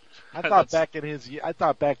than him. I thought back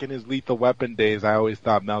in his Lethal Weapon days, I always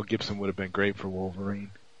thought Mel Gibson would have been great for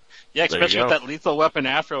Wolverine. Yeah, especially with that Lethal Weapon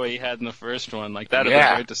afro he had in the first one. Like that would have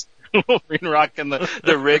been great to see Wolverine rocking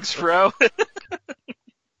the Riggs fro.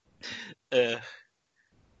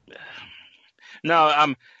 No,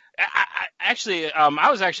 I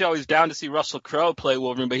was actually always down to see Russell Crowe play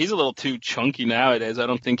Wolverine, but he's a little too chunky nowadays. I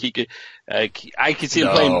don't think he could. I could see him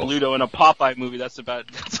playing Bluto in a Popeye movie. That's about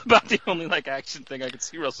the only action thing I could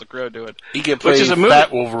see Russell Crowe doing. He can play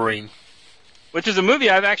Fat Wolverine. Which is a movie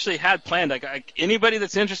I've actually had planned. Like anybody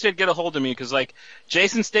that's interested, get a hold of me, because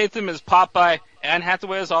Jason Statham is Popeye, Anne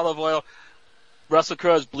Hathaway is Olive Oil, Russell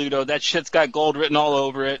Crowe's Bluto. That shit's got gold written all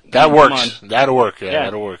over it. That works. That'll work. Yeah,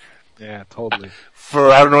 that'll work. Yeah, totally.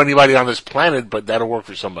 I don't know anybody on this planet, but that'll work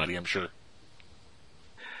for somebody, I'm sure.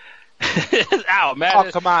 Ow, man. Oh,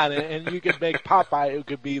 come on. And you could make Popeye, it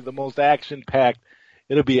could be the most action-packed.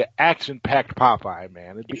 It'll be an action-packed Popeye,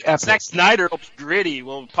 man. It'd be epic. Zack Snyder will be gritty.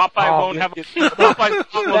 Well, Popeye won't have a...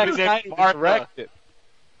 Popeye's Zack Snyder directed.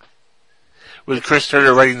 With Chris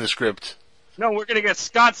Turner writing the script. No, we're going to get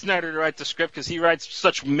Scott Snyder to write the script because he writes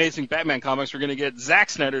such amazing Batman comics. We're going to get Zack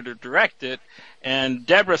Snyder to direct it and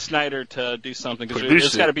Deborah Snyder to do something. Because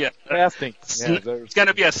it's got to be casting. It's got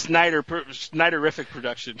to be a Snyderific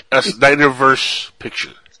production. A Snyderverse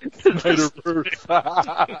picture. Snyderverse.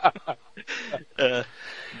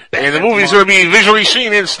 And the movie's going to be visually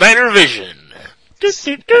seen in Snyder Vision.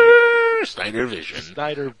 Snyder Vision.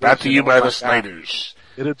 Brought to you by the Snyders.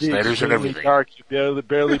 It'll be Snyders and everything. Dark. You'll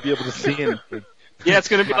barely be able to see anything. Yeah, it's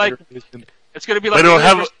going to be like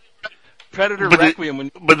Predator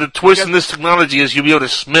Requiem. But the twist in this technology is you'll be able to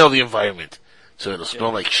smell the environment. So it'll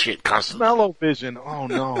smell like shit constantly. Smell-o-vision. Oh,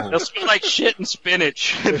 no. It'll smell like shit and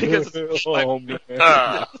spinach. Because it's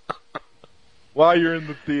man. While you're in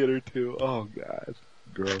the theater, too. Oh, God.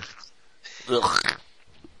 Gross.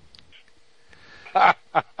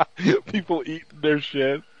 People eating their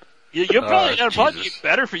shit. It'll probably be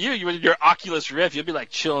better for you. Your Oculus Rift, you'll be like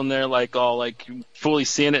chilling there, like all like fully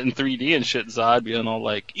seeing it in 3D and shit. Zod being all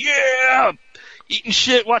like, yeah, eating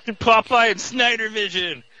shit, watching Popeye and Snyder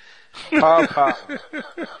Vision. Popeye.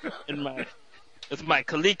 With my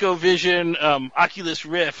ColecoVision Oculus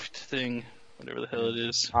Rift thing, whatever the hell it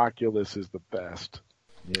is. Oculus is the best.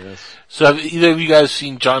 Yes. So have either of you guys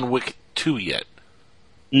seen John Wick 2 yet?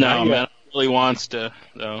 No, man. Really wants to,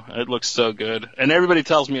 though. It looks so good. And everybody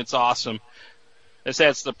tells me it's awesome. They say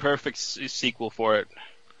it's the perfect sequel for it.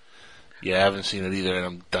 Yeah, I haven't seen it either, and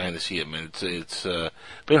I'm dying to see it, man. It's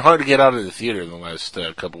been hard to get out of the theater in the last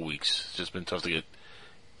couple weeks. It's just been tough to get,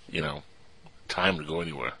 time to go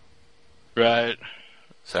anywhere. Right.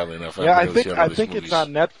 Sadly enough, yeah, I think it's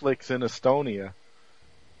on Netflix in Estonia.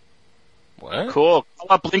 What? Cool. Call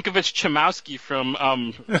up Blinkovich Chomowski from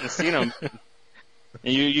Casino.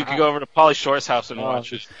 And you could go over to Pauly Shore's house and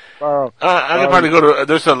watch it. I could probably go to.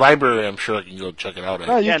 There's a library. I'm sure I can go check it out.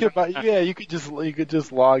 No, you could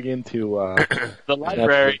just log into the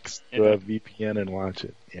library, Netflix, VPN, and watch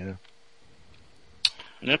it. Yeah.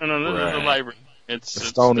 No, the library. It's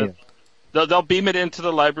Estonia. They'll beam it into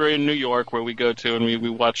the library in New York where we go to and we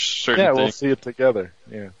watch certain things. Yeah, we'll see it together.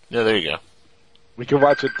 Yeah. Yeah, there you go. We can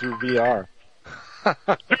watch it through VR.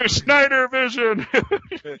 Snyder Vision.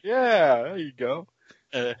 Yeah, there you go.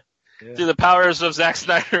 Through the powers of Zack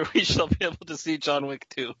Snyder, we shall be able to see John Wick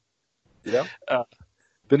 2. Yeah.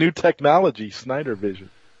 The new technology, Snyder Vision.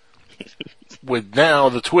 With now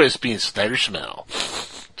the twist being Snyder Smell.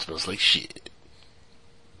 Smells like shit.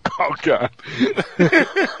 Oh, God.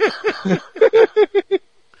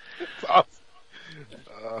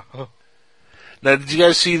 Awesome. Now, did you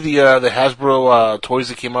guys see the Hasbro toys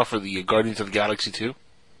that came out for the Guardians of the Galaxy 2?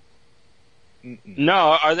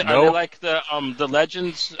 No, are they like the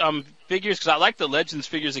Legends figures? Because I like the Legends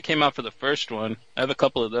figures that came out for the first one. I have a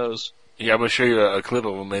couple of those. Yeah, I'm going to show you a clip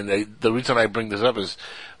of him, and the reason I bring this up is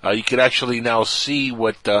you can actually now see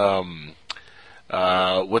what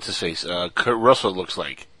what's his face, Kurt Russell looks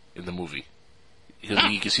like in the movie.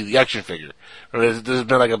 You can see the action figure. This has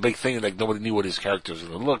been like a big thing, like nobody knew what his character was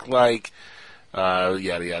going to look like, yada,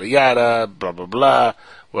 yada, yada, blah, blah, blah.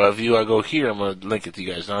 Well, if you go here, I'm going to link it to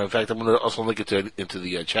you guys. Now, in fact, I'm going to also link it into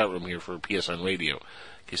the chat room here for PSN Radio, in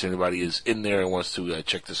case anybody is in there and wants to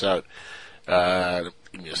check this out.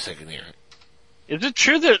 Give me a second here. Is it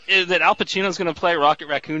true that Al Pacino's going to play Rocket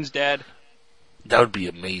Raccoon's dad? That would be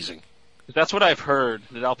amazing. That's what I've heard,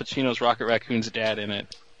 that Al Pacino's Rocket Raccoon's dad in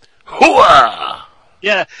it. Hooah!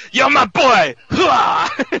 Yeah, you're my boy!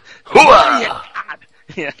 Hooah! Hooah!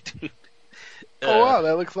 Yeah, dude. Oh, wow,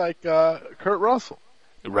 that looks like Kurt Russell.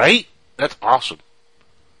 Right? That's awesome.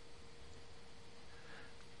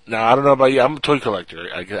 Now, I don't know about you. I'm a toy collector.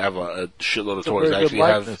 I have a shitload of toys. I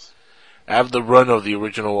actually have the run of the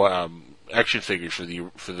original action figures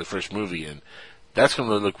for the first movie, and that's going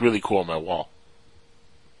to look really cool on my wall.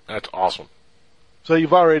 That's awesome. So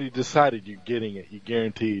you've already decided you're getting it. You're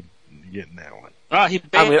guaranteed you're getting that one.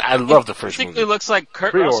 I love the first movie. He looks like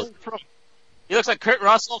Kurt Russell. He looks like Kurt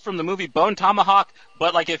Russell from the movie Bone Tomahawk,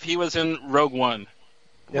 but like if he was in Rogue One.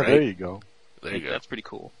 Yeah, right? There you go. There you go. That's pretty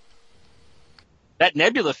cool. That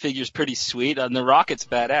Nebula figure's pretty sweet, and the Rocket's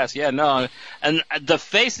badass. Yeah, no, and the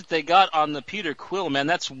face that they got on the Peter Quill, man,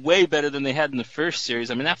 that's way better than they had in the first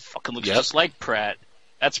series. I mean, that fucking looks just like Pratt.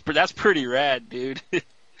 That's pretty rad, dude.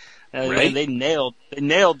 Right? They nailed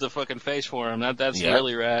the fucking face for him. That's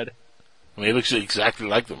really rad. I mean, it looks exactly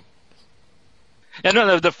like them. Yeah,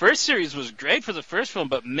 no, the first series was great for the first film,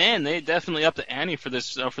 but man, they definitely upped the ante for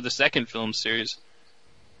this for the second film series.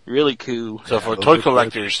 Really cool. So for toy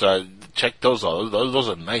collectors, check those out. Those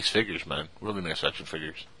are nice figures, man. Really nice action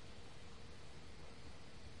figures.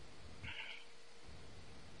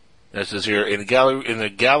 It says here, in the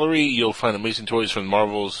gallery, you'll find amazing toys from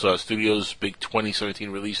Marvel's Studios' big 2017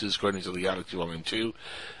 releases, Guardians of the Galaxy Volume 2,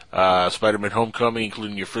 Spider-Man Homecoming,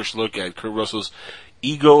 including your first look at Kurt Russell's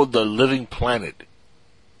Ego, the Living Planet.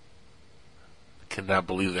 I cannot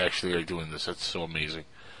believe they actually are doing this. That's so amazing.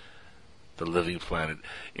 The Living Planet.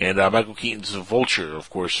 And Michael Keaton's Vulture, of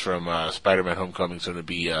course, from Spider-Man Homecoming is going to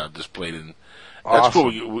be displayed in... That's awesome.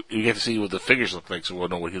 Cool. You get to see what the figures look like, so we'll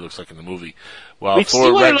know what he looks like in the movie. Well, we see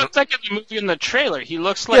what he looks like in the movie in the trailer. He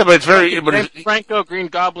looks like but it's very... Franco Green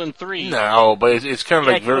Goblin 3. No, but it's kind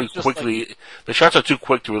of like very quickly... the shots are too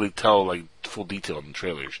quick to really tell like full detail in the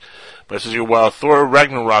trailers. But it says here, while Thor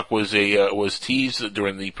Ragnarok was teased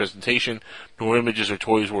during the presentation, no images or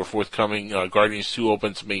toys were forthcoming. Guardians 2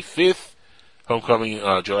 opens May 5th, Homecoming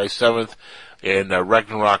July 7th, and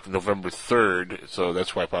Ragnarok November 3rd. So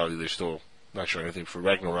that's why probably they're still not showing anything for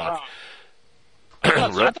Ragnarok. Wow. I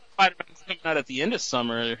thought Spider-Man's coming out at the end of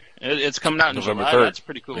summer. It's coming out in November July. 3rd. That's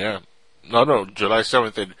pretty cool. Yeah. No, July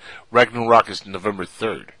 7th, and Ragnarok is November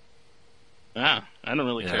 3rd. Ah, I don't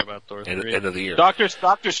really care about Thor 3. End of the year. Doctor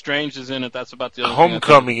Strange is in it. That's about the other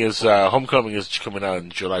Homecoming is coming out on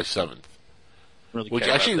July 7th. Really which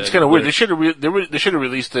actually it's kind of weird. They should have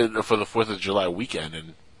released it for the 4th of July weekend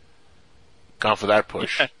and gone for that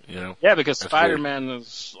push. Yeah, you know? Yeah, because Spider-Man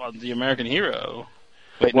is the American hero.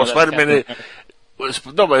 Wait, well, no, Spider-Man.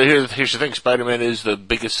 But here's the thing: Spider-Man is the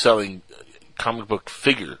biggest selling comic book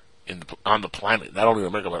figure on the planet. Not only in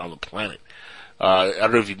America, but on the planet. I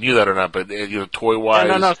don't know if you knew that or not, but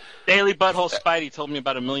toy-wise... No. Daily Butthole Spidey told me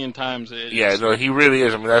about 1 million times. He really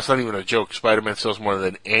is. I mean, that's not even a joke. Spider-Man sells more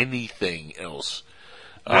than anything else.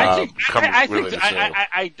 I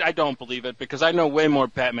don't believe it, because I know way more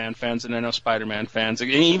Batman fans than I know Spider-Man fans.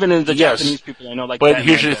 Even in the Japanese people I know like But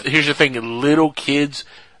Batman here's the thing. Little kids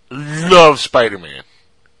love Spider-Man.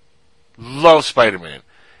 Love Spider-Man.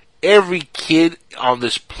 Every kid on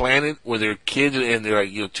this planet, when they're kids and they're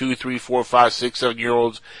like 2, 3, 4, 5, 6,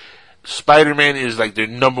 7-year-olds, Spider-Man is like their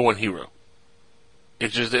number one hero.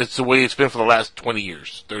 It's the way it's been for the last 20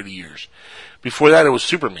 years, 30 years. Before that, it was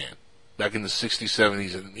Superman, back in the 60s,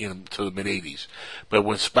 70s, and to the mid-80s. But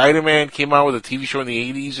when Spider-Man came out with a TV show in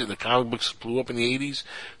the 80s and the comic books blew up in the 80s,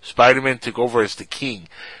 Spider-Man took over as the king.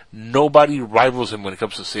 Nobody rivals him when it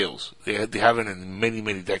comes to sales. They haven't in many,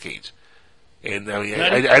 many decades. And I mean,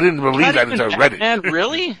 I didn't believe that until I read it. Man,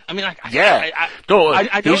 really? I mean,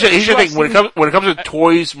 here's the thing: when it comes to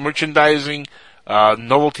toys, merchandising,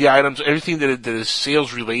 novelty items, everything that is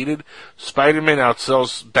sales related, Spider-Man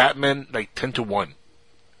outsells Batman like 10-1.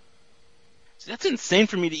 That's insane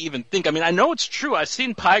for me to even think. I mean, I know it's true. I've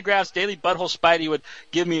seen pie graphs. Daily Butthole Spidey would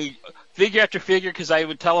give me figure after figure because I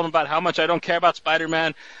would tell him about how much I don't care about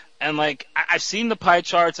Spider-Man, and like I've seen the pie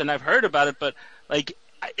charts and I've heard about it, but like.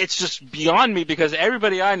 it's just beyond me because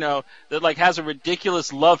everybody I know that like has a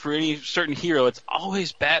ridiculous love for any certain hero, it's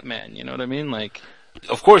always Batman. You know what I mean? Like,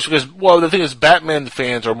 of course, because the thing is, Batman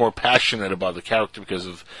fans are more passionate about the character because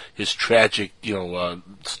of his tragic,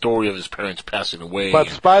 story of his parents passing away. But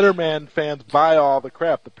Spider-Man fans buy all the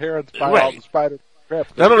crap. The parents buy all the Spider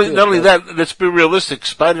crap. Not only that, let's be realistic.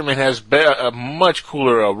 Spider-Man has a much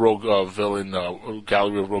cooler rogue villain,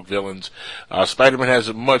 gallery of rogue villains. Spider-Man has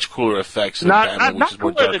a much cooler effects than Batman, which is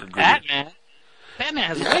more dark and gritty. Batman. Batman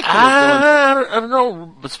has way cooler villains. I don't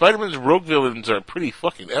know, but Spider-Man's rogue villains are pretty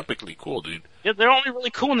fucking epically cool, dude. Yeah, they're only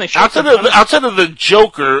really cool when they show outside of the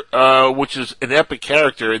Joker, which is an epic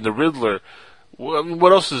character, and the Riddler. I mean,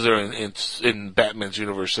 what else is there in Batman's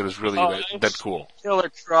universe that is really that cool?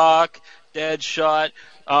 Killer Croc, Deadshot,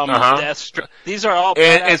 Deathstroke. These are all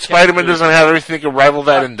and Spider-Man doesn't have everything to rival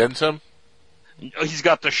that and then some? He's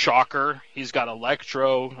got the Shocker. He's got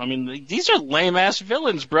Electro. I mean, these are lame-ass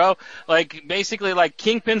villains, bro. Like, basically, like,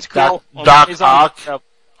 Kingpin's cool. Doc Ock.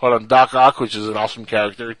 Hold on, Doc Ock, which is an awesome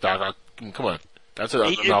character. Doc Ock, come on. That's an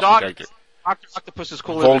awesome character. Dr. Octopus is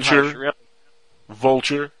cooler than Hush, really.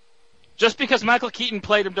 Vulture. Just because Michael Keaton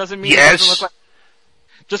played him doesn't mean he doesn't look like...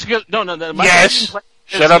 Just because... No. Michael Keaton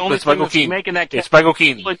Shut up, it's Michael Keaton. It's Michael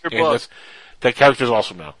Keaton. That character's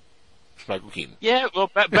awesome now. It's Michael Keaton. Yeah,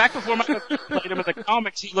 well, back before Michael Keaton played him in the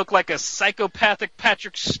comics, he looked like a psychopathic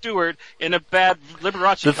Patrick Stewart in a bad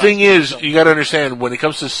Liberace The thing is, you gotta understand, when it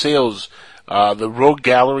comes to sales, the Rogue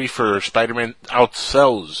Gallery for Spider-Man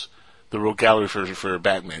outsells the Rogue Gallery for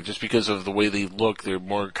Batman, just because of the way they look. They're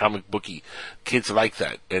more comic booky. Kids like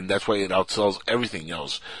that, and that's why it outsells everything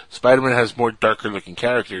else. Spider-Man has more darker looking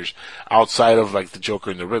characters outside of like the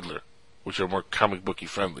Joker and the Riddler, which are more comic booky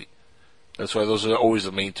friendly. That's why those are always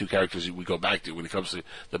the main two characters we go back to when it comes to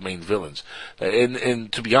the main villains.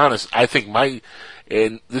 And to be honest, I think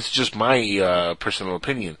and this is just my personal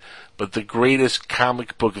opinion, but the greatest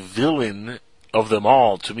comic book villain of them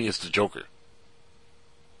all, to me, is the Joker.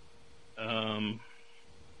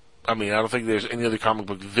 I mean, I don't think there's any other comic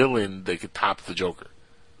book villain that could top the Joker.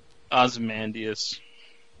 Ozymandias.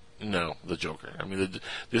 No, the Joker. I mean,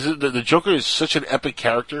 the Joker is such an epic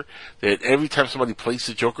character that every time somebody plays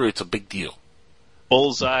the Joker, it's a big deal.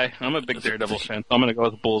 Bullseye. I'm a big Daredevil fan, so I'm going to go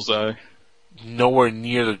with Bullseye. Nowhere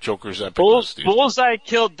near the Joker's epic. Bullseye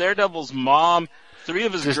killed Daredevil's mom, 3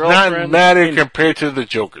 of his girlfriends. Does not matter compared to the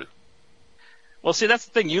Joker. Well, see, that's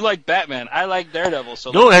the thing. You like Batman. I like Daredevil. So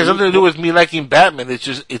no, it has nothing to do with me liking Batman. It's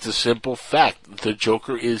a simple fact. The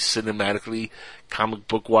Joker is cinematically, comic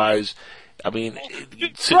book wise. I mean,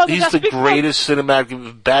 he's the greatest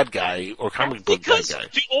cinematic bad guy or comic book bad guy.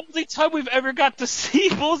 The only time we've ever got to see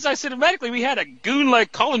Bullseye cinematically, we had a goon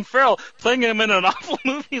like Colin Farrell playing him in an awful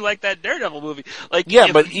movie like that Daredevil movie. Like,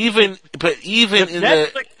 yeah, but even if in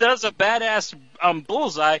Netflix does a badass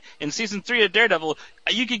Bullseye in season 3 of Daredevil,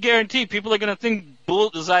 you can guarantee people are going to think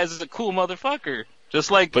Bullseye is a cool motherfucker. Just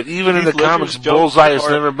like, but even in the comics, Bullseye has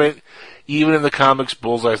never been. Even in the comics,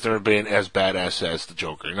 Bullseye's never been as badass as the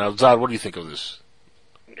Joker. Now, Zod, what do you think of this?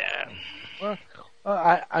 Yeah.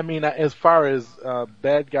 Well, I mean, as far as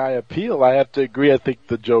bad guy appeal, I have to agree. I think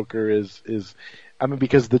the Joker is. I mean,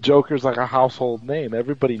 because the Joker's like a household name.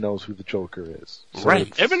 Everybody knows who the Joker is. So right.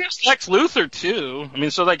 Everybody knows Lex Luthor too. I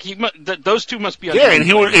mean, so like those two must be. Yeah, and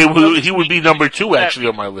he would be number 2 actually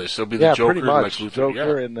on my list. It'll be the Joker, pretty much. Lex Luthor,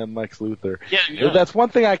 Joker, and then Lex Luthor. Yeah. That's one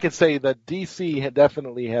thing I can say that DC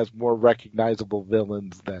definitely has more recognizable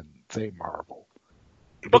villains than say Marvel.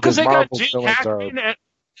 Because they got Gene Hackman.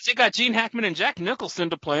 They got Gene Hackman and Jack Nicholson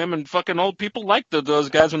to play him, and fucking old people liked those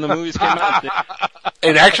guys when the movies came out.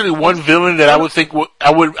 And actually, one villain that I would think I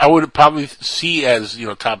would probably see as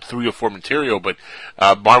top 3 or 4 material, but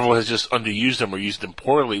Marvel has just underused them or used them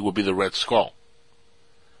poorly, would be the Red Skull.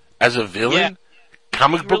 As a villain,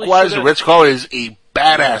 comic book wise, the Red Skull is a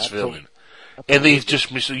badass villain, and they've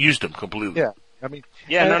just misused him completely. Yeah. I mean,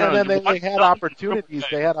 and then they had opportunities.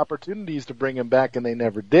 They had opportunities to bring him back, and they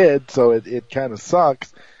never did. So it kind of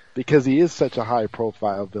sucks because he is such a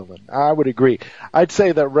high-profile villain. I would agree. I'd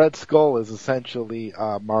say that Red Skull is essentially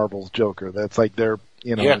Marvel's Joker. That's like their,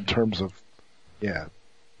 in terms of,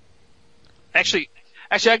 Actually,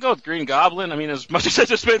 I go with Green Goblin. I mean, as much as I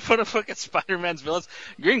just made fun of fucking Spider-Man's villains,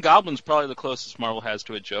 Green Goblin's probably the closest Marvel has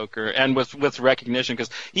to a Joker, and with recognition, because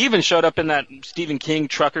he even showed up in that Stephen King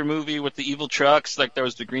trucker movie with the evil trucks. Like, there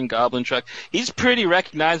was the Green Goblin truck. He's pretty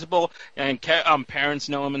recognizable, and parents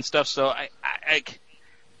know him and stuff, so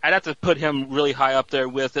I'd have to put him really high up there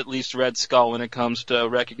with at least Red Skull when it comes to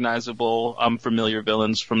recognizable, familiar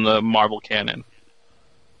villains from the Marvel canon.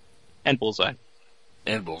 And Bullseye.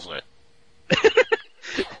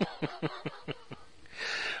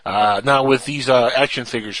 Now with these action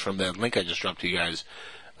figures from that link I just dropped to you guys,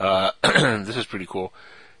 this is pretty cool.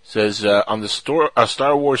 It says on the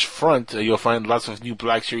Star Wars front, you'll find lots of new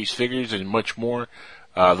Black Series figures and much more.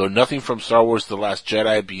 Though nothing from Star Wars The Last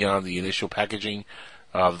Jedi beyond the initial packaging.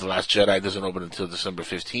 The Last Jedi doesn't open until December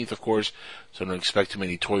 15th, of course, so don't expect too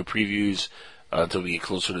many toy previews until we get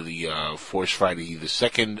closer to the Force Friday the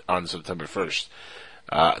 2nd on September 1st.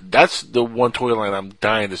 That's the one toy line I'm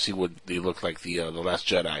dying to see what they look like, the Last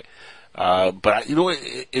Jedi. But you know what?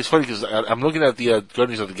 It's funny because I'm looking at the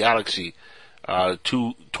Guardians of the Galaxy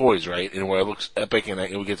 2 toys, right? And where it looks epic, and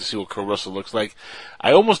we get to see what Kurt Russell looks like.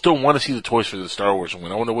 I almost don't want to see the toys for the Star Wars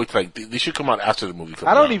one. I want to wait till they should come out after the movie comes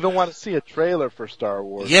out. I don't even want to see a trailer for Star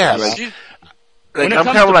Wars. Yeah, when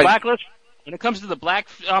it comes to the black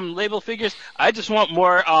label figures, I just want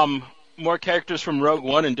more characters from Rogue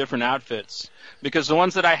One in different outfits. Because the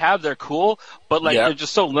ones that I have, they're cool, but they're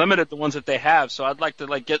just so limited, the ones that they have. So I'd like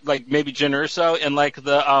to get maybe Jyn Erso in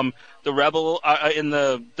the Rebel in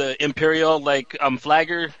the Imperial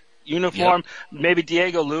flagger uniform, maybe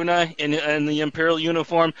Diego Luna in the Imperial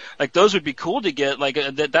uniform. Those would be cool to get.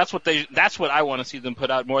 That's what I want to see them put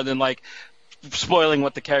out more than spoiling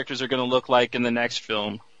what the characters are going to look like in the next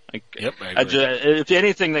film. If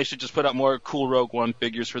anything, they should just put out more cool Rogue One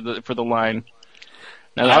figures for the line.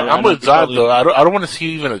 I'm with Zod though. I don't want to see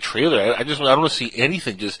even a trailer. I don't want to see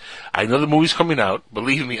anything. I know the movie's coming out.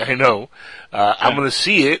 Believe me, I know. I'm going to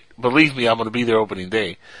see it. Believe me, I'm going to be there opening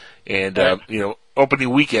day, and opening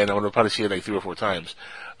weekend. I'm going to probably see it 3 or 4 times.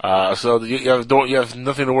 So you have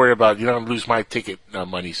nothing to worry about. You're not going to lose my ticket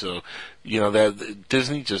money. So that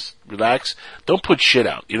Disney, just relax. Don't put shit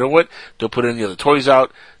out. You know what? Don't put any other toys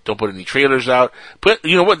out. Don't put any trailers out. Put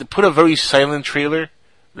a very silent trailer.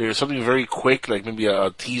 There's something very quick, like maybe a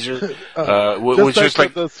teaser, which just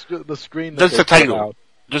the screen. That's the title.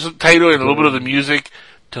 Just a title and a little bit of the music.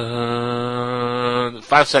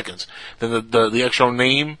 5 seconds. Then the actual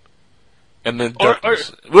name, and then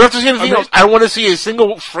darkness. We don't have to see anything else. I want to see a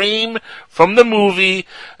single frame from the movie.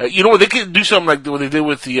 You know what? They could do something like what they did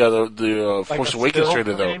with the Force Awakens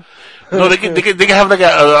trailer, though. No, they can have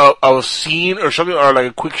a scene or something, or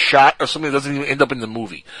a quick shot or something that doesn't even end up in the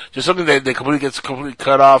movie. Just something that they completely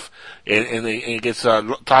cut off and it gets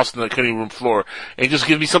tossed on the cutting room floor. And just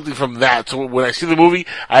give me something from that. So when I see the movie,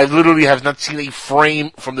 I literally have not seen a frame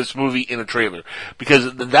from this movie in a trailer,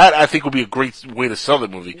 because that I think would be a great way to sell the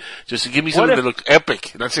movie. Just to give me something that looks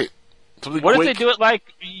epic. That's it. What if they do it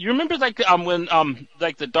you remember when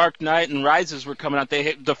the Dark Knight and Rises were coming out, they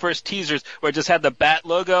hit the first teasers where it just had the Bat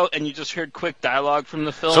logo and you just heard quick dialogue from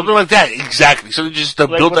the film? Something like that, exactly. So just to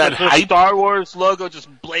build that hype. Star Wars logo just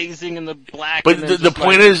blazing in the black. But the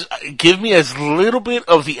point is, give me as little bit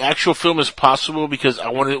of the actual film as possible, because I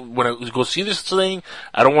want to, when I go see this thing,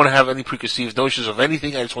 I don't want to have any preconceived notions of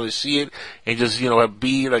anything. I just want to see it and just,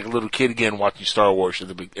 be like a little kid again watching Star Wars at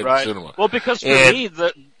the cinema. Well, because for me,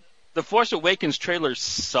 the Force Awakens trailers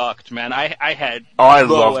sucked, man. I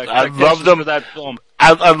loved them for that film.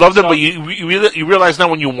 I love them, but you realize now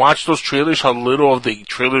when you watch those trailers how little of the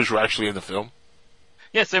trailers were actually in the film.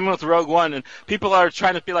 Yeah, same with Rogue One, and people are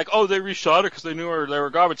trying to be like, oh, they reshot it because they knew they were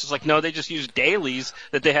garbage. It's no, they just used dailies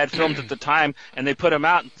that they had filmed at the time, and they put them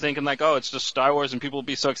out thinking oh, it's just Star Wars, and people will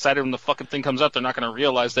be so excited when the fucking thing comes out, they're not going to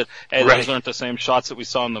realize that, hey, those aren't the same shots that we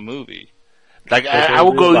saw in the movie. I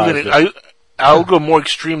will go I will go more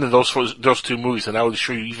extreme than those 2 movies, and I would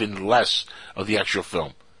show you even less of the actual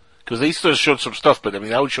film. Because they still showed some stuff, but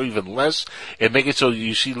I would show even less and make it so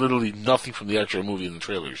you see literally nothing from the actual movie in the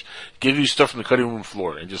trailers. Give you stuff from the cutting room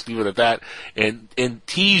floor and just leave it at that, and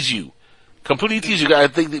tease you. Completely tease you. I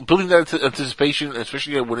think building that anticipation,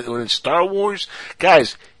 especially when it's Star Wars,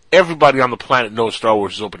 guys, everybody on the planet knows Star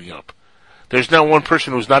Wars is opening up. There's not one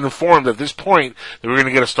person who's not informed at this point that we're going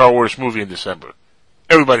to get a Star Wars movie in December.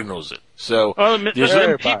 Everybody knows it. So there's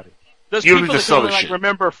everybody. Those people that can only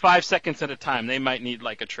remember 5 seconds at a time, they might need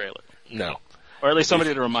a trailer. No. Or at least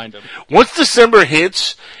somebody to remind them. Once December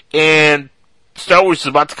hits and Star Wars is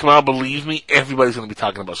about to come out, believe me, everybody's going to be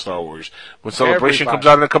talking about Star Wars. When Celebration comes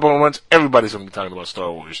out in a couple of months, everybody's going to be talking about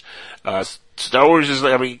Star Wars. Star Wars is,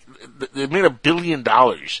 they made $1 billion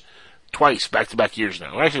twice, back-to-back years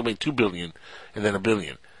now. Actually, made $2 billion and then $1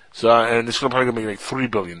 billion. So, and it's probably going to be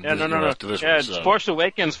 $3 billion. After this one. So. Force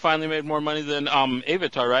Awakens finally made more money than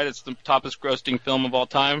Avatar, right? It's the toppest grossing film of all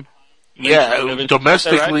time. Yeah,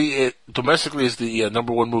 domestically, domestically is the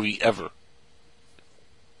number 1 movie ever.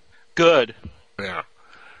 Good. Yeah.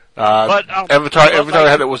 Avatar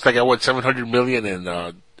had it was $700 million,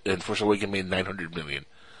 and Force Awakens made $900 million,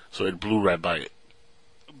 so it blew right by it.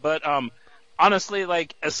 But honestly,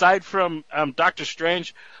 aside from Doctor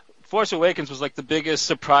Strange, Force Awakens was like the biggest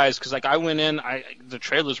surprise because like I went in, the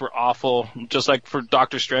trailers were awful, just like for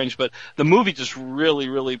Doctor Strange, but the movie just really,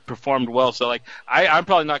 really performed well. So like I'm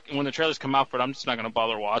probably not, when the trailers come out for it, I'm just not going to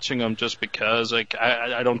bother watching them just because like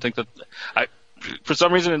I don't think that for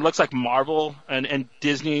some reason it looks like Marvel and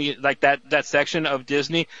Disney, like that section of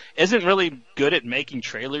Disney isn't really good at making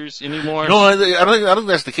trailers anymore. No, I don't think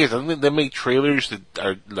that's the case. I think they make trailers that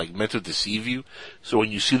are like meant to deceive you. So when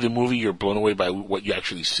you see the movie, you're blown away by what you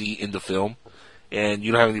actually see in the film, and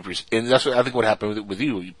you don't have any. And that's what I think what happened with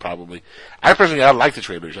you probably. I personally, I like the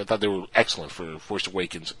trailers. I thought they were excellent for Force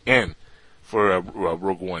Awakens and for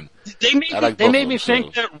Rogue One. They made me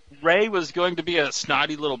think that Rey was going to be a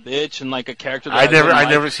snotty little bitch and like a character that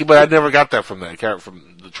I never got that from that character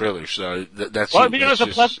from the trailer. So that's. Well, it was a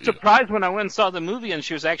pleasant surprise when I went and saw the movie, and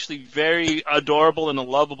she was actually very adorable and a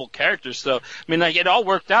lovable character. So I mean, like it all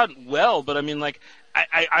worked out well, but I mean, like.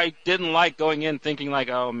 I didn't like going in thinking like,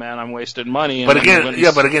 oh man, I'm wasting money. But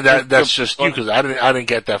again, that's just you because I didn't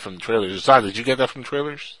get that from the trailers. Aside, did you get that from the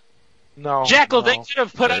trailers? No. Jackal, no. They should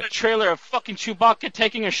have put out a trailer of fucking Chewbacca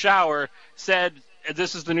taking a shower, said,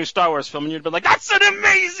 this is the new Star Wars film, and you'd be like, that's an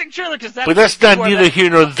amazing trailer, but that's not neither here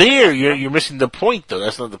nor there. You're missing the point, though.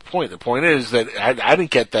 That's not the point. The point is that I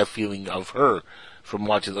didn't get that feeling of her from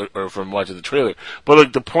watching the trailer. But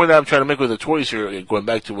like the point I'm trying to make with the toys here, going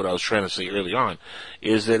back to what I was trying to say early on,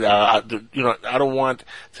 is that I don't want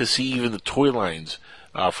to see even the toy lines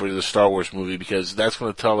for the Star Wars movie because that's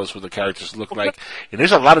going to tell us what the characters look like. And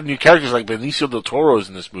there's a lot of new characters like Benicio del Toro's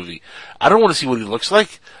in this movie. I don't want to see what he looks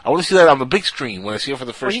like. I want to see that on the big screen when I see it for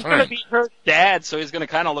the first time. He's going to be her dad, so he's going to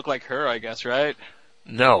kind of look like her, I guess, right?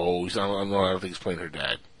 No, I don't think he's playing her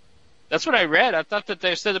dad. That's what I read. I thought that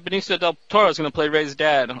they said that Benicio del Toro was going to play Rey's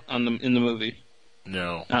dad in the movie.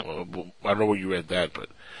 No, I don't know where you read that, but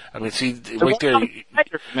I mean, see right there,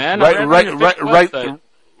 man,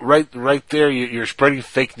 right there, you're spreading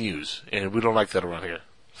fake news, and we don't like that around here.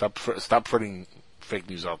 Stop spreading fake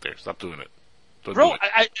news out there. Stop doing it. Don't Bro, do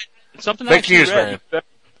it. Something fake I news, read. man.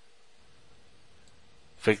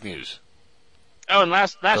 Fake news. Oh, and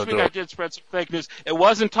last week I did spread some fake news. It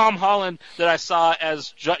wasn't Tom Holland that I saw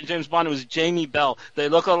as James Bond. It was Jamie Bell. They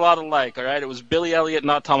look a lot alike, all right? It was Billy Elliot,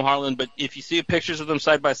 not Tom Holland, but if you see pictures of them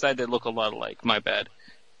side by side, they look a lot alike. My bad.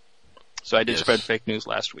 So I did spread fake news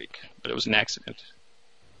last week, but it was an accident.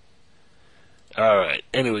 All right.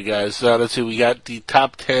 Anyway, guys, let's see. We got the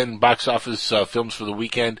top 10 box office films for the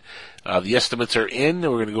weekend. The estimates are in. We're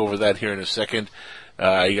going to go over that here in a second.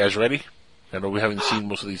 Are you guys ready? I know we haven't seen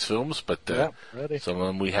most of these films, but some of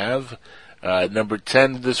them we have. Number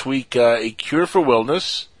 10 this week, A Cure for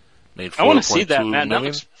Wellness. Made I want to see that, million. man. That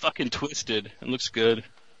looks fucking twisted. It looks good.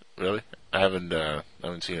 Really? I haven't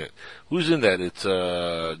seen it. Who's in that? It's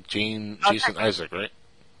Jason Isaac, right?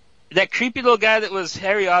 That creepy little guy that was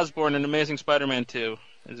Harry Osborn in Amazing Spider-Man 2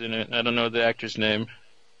 is in it. I don't know the actor's name.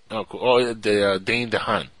 Oh, cool. Oh, Dane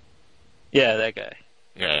DeHaan. Yeah, that guy.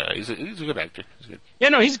 Yeah, he's a good actor. He's good. Yeah,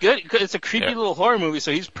 no, he's good. It's a creepy little horror movie,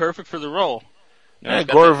 so he's perfect for the role. Yeah,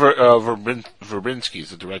 Gore Verbinski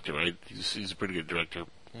is the director, right? He's a pretty good director,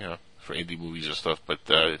 for indie movies and stuff. But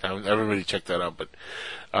I haven't really checked that out.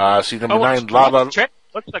 But see, number 9, La La. Looks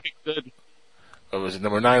like a good. Was it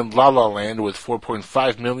number 9, La La Land with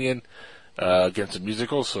 4.5 million against a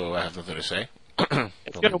musical? So I have nothing to say.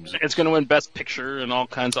 It's going to win Best Picture and all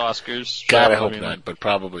kinds of Oscars. God, I hope not, but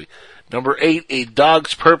probably. Number 8, A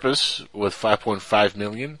Dog's Purpose with 5.5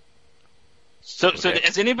 million. So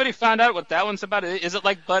has anybody found out what that one's about? Is it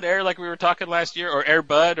like Bud Air, like we were talking last year, or Air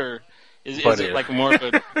Bud, or is it like more of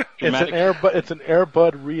a dramatic? It's an Air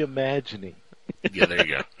Bud reimagining. Yeah, there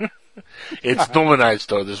you go. It's Nolanized,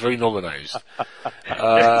 though. It's very Nolanized.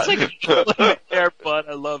 It's like an Air Bud.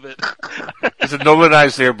 I love it. It's a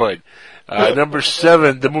Nolanized Air Bud. Number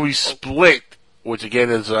 7, the movie Split, which again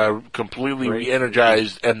is completely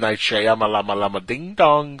re-energized M. Night Shyamalan Ding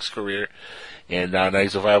Dong's career, and now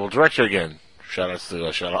he's a viable director again. Shout out to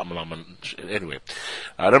Shyamalan. Anyway,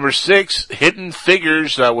 number 6, Hidden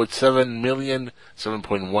Figures with 7 million,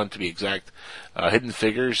 7.1 to be exact. Hidden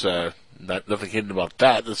Figures, nothing hidden about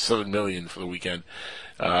that. That's 7 million for the weekend.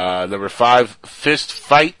 Number 5, Fist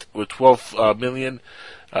Fight with 12 million.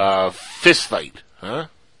 Fist Fight, huh?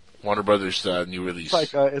 Warner Brothers new release.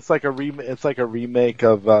 It's like a remake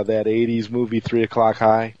of that '80s movie 3 O'clock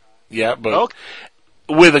High. Yeah, but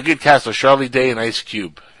with a good cast of Charlie Day and Ice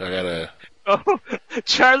Cube.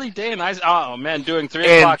 Charlie Day and Ice. Oh man, doing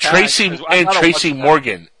 3 O'clock High. Tracy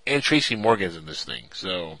Morgan. And Tracy Morgan's in this thing.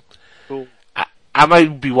 So cool. I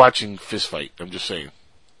might be watching Fist Fight. I'm just saying.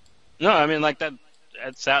 No, I mean like that.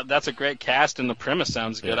 That's a great cast, and the premise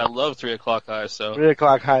sounds good. I love 3 O'clock High. So 3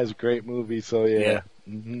 O'clock High is a great movie. So yeah.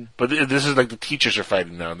 Mm-hmm. But this is like the teachers are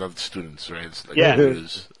fighting now, not the students, right? It's like Yeah. it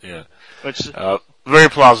is. Yeah. Which very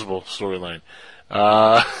plausible storyline.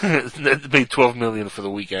 It made $12 million for the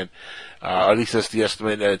weekend. At least that's the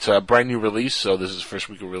estimate. It's a brand new release, so this is the first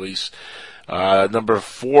week of release. Number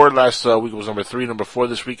 4 last week was number 3. Number 4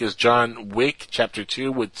 this week is John Wick Chapter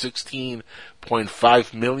 2 with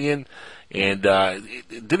 $16.5 million. And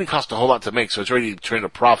it didn't cost a whole lot to make, so it's already turned a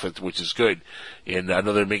profit, which is good. And I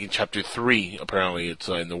know they're making Chapter 3, apparently. It's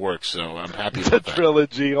in the works, so I'm happy about that. It's a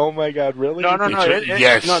trilogy. Oh, my God, really? No.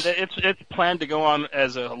 Yes. No, it's planned to go on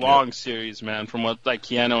as a long series, man, from what like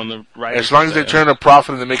Keanu and the writers as long as say. they turn a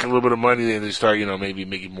profit and they make a little bit of money, then they start, maybe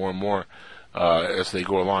making more and more as they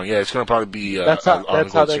go along. Yeah, it's going to probably be that's how they're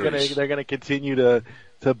series. They're going to continue to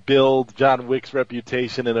build John Wick's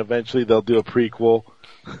reputation, and eventually they'll do a prequel.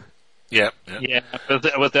 Yeah,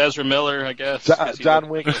 with Ezra Miller, I guess. John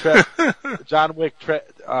Wick Chapter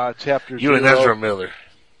 0. You and Ezra Miller.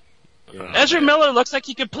 Ezra Miller looks like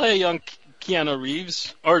he could play a young Keanu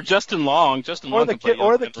Reeves or Justin Long. Or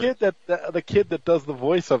the kid that does the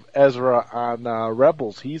voice of Ezra on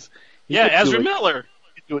Rebels. Ezra Miller.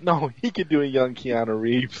 He could do a young Keanu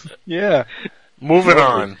Reeves. Yeah. Moving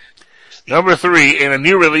on. Number 3, in a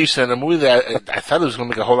new release and a movie that I thought it was going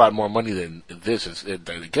to make a whole lot more money than this. I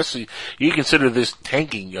guess you consider this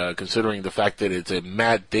tanking, considering the fact that it's a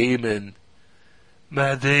Matt Damon,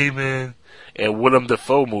 and Willem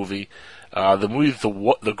Dafoe movie. The movie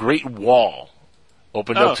The Great Wall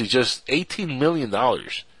opened up to just $18 million.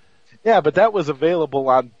 Yeah, but that was available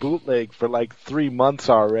on bootleg for like 3 months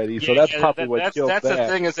already, so that's probably what killed that. That's the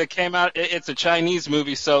thing, is it came out, it's a Chinese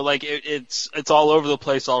movie, so like it's all over the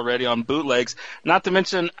place already on bootlegs. Not to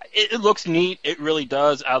mention, it looks neat, it really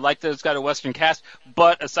does. I like that it's got a Western cast,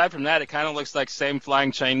 but aside from that, it kind of looks like same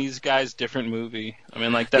flying Chinese guys, different movie. I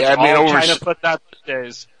mean, like that's all China put out these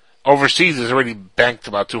days. Overseas, it's already banked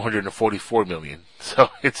about $244 million, so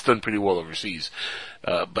it's done pretty well overseas.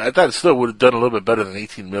 But I thought it still would have done a little bit better than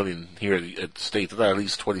 $18 million here at the States. I thought at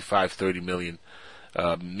least $25-30 million,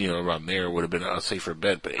 around there would have been a safer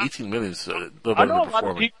bet. But $18 million is a little better than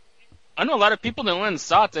performing. I know a lot of people that went and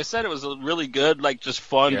saw it. They said it was a really good, like just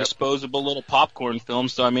fun, disposable little popcorn film.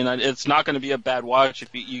 So I mean, it's not going to be a bad watch if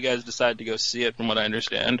you guys decide to go see it, from what I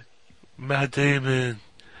understand. Matt Damon.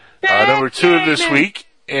 Number 2 this week.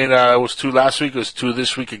 And it was 2 last week. It was 2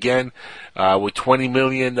 this week again, with $20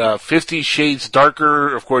 million. 50 Shades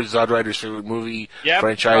Darker, of course, Zodwriter's favorite movie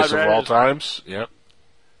franchise of all times. Yep.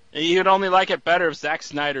 You'd only like it better if Zack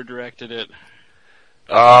Snyder directed it.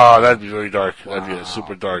 Oh, that'd be very dark. That'd be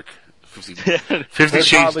super dark. 50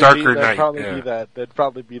 Shades Darker Night. That'd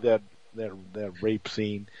probably be that rape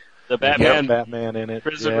scene. The Batman. Batman in it.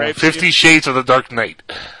 Prison rape 50 Shades of the Dark Knight.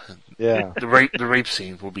 Yeah. The rape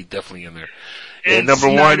scene will be definitely in there. And number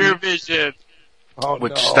Snyder 1, Vision.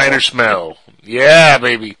 with Snyder Smell. Yeah,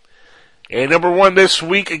 baby. And number 1 this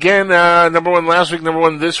week again. Number 1 last week. Number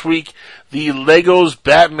 1 this week. The Legos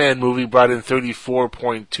Batman movie brought in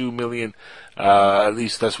 $34.2 million. At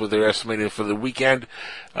least that's what they're estimating for the weekend.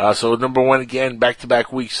 So number 1 again,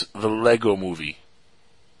 back-to-back weeks. The Lego movie.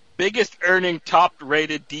 Biggest earning,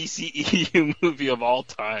 top-rated DCEU movie of all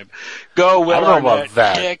time. Go Will I don't know Arnett, about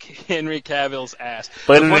that. kick Henry Cavill's ass.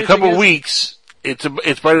 But in a couple weeks,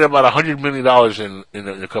 it's probably about $100 million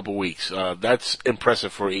in a couple weeks. That's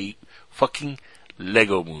impressive for a fucking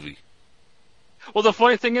Lego movie. Well, the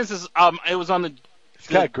funny thing is it was on the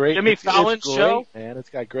Jimmy Fallon show. Man,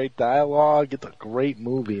 it's got great dialogue. It's a great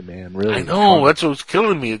movie, man. Really, I know. That's what's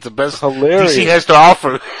killing me. It's the best hilarious. DC has to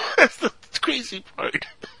offer. That's the crazy part.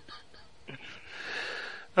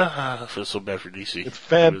 I feel so bad for DC. It's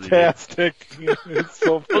fantastic. It's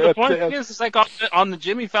so fantastic. Well, the point is, it's like on the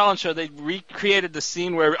Jimmy Fallon show, they recreated the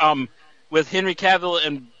scene where with Henry Cavill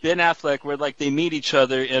and Ben Affleck, where like they meet each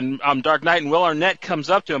other in Dark Knight, and Will Arnett comes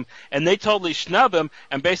up to him, and they totally snub him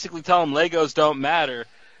and basically tell him Legos don't matter.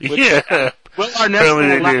 Which, Will Arnett's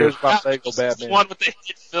the one with the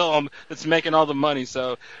hit film that's making all the money.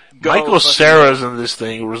 So Michael Cera's in this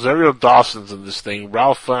thing. Rosario Dawson's in this thing.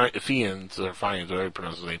 Ralph Fiennes, whatever you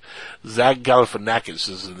pronounce his name. Zach Galifianakis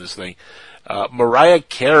is in this thing. Mariah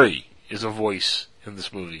Carey is a voice in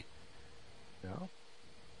this movie. Yeah.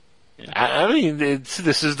 I mean,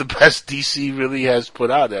 this is the best DC really has put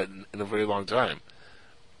out in a very long time.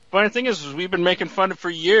 Funny thing is we've been making fun of it for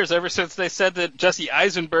years, ever since they said that Jesse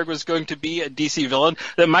Eisenberg was going to be a DC villain,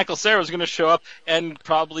 that Michael Cera was going to show up and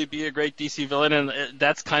probably be a great DC villain, and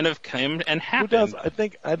that's kind of came and happened. Who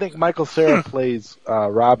does? I think Michael Cera plays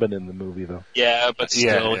Robin in the movie, though. Yeah, but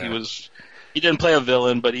still, he didn't play a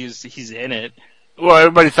villain, but he's in it. Well,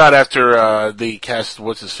 everybody thought after they cast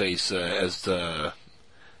what's his face as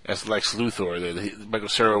as Lex Luthor. Michael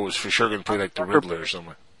Cera was for sure going to play like the Riddler or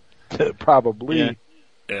something. Probably.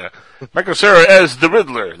 Yeah. Michael Cera as the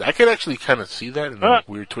Riddler. I could actually kind of see that in a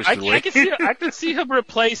weird twisted way. I could see him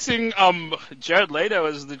replacing Jared Leto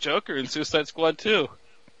as the Joker in Suicide Squad 2.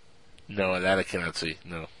 No, that I cannot see.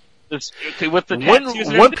 No. With the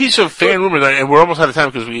one piece of fan rumor, and we're almost out of time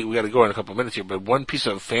because we got to go in a couple of minutes here, but one piece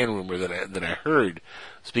of fan rumor that I heard,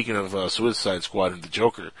 speaking of Suicide Squad and the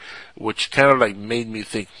Joker, which kind of like made me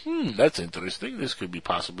think, that's interesting. This could be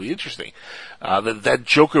possibly interesting. That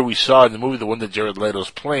Joker we saw in the movie, the one that Jared Leto's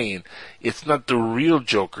playing, it's not the real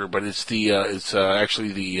Joker, but it's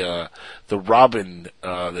actually the Robin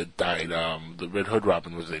that died. The Red Hood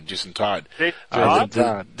Robin was it? Jason Todd.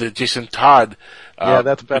 The Jason Todd. Yeah,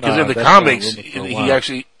 that's been because in the comics,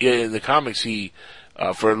 in the comics he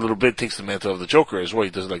for a little bit takes the mantle of the Joker as well.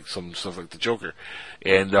 He does like some stuff like the Joker,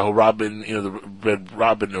 and Robin, the Red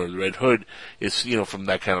Robin or the Red Hood is from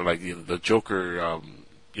that kind of like the Joker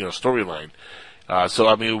storyline. So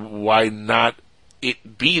I mean, why not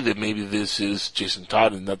it be that maybe this is Jason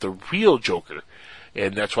Todd and not the real Joker,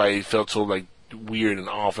 and that's why it felt so like weird and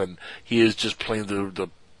off, and he is just playing the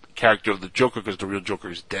character of the Joker because the real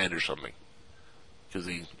Joker is dead or something. Because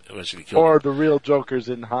he eventually killed him. The real Joker's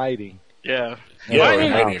in hiding. Yeah. Yeah, in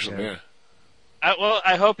hiding or something, yeah.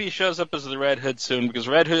 I hope he shows up as the Red Hood soon, because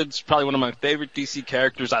Red Hood's probably one of my favorite DC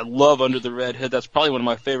characters. I love Under the Red Hood. That's probably one of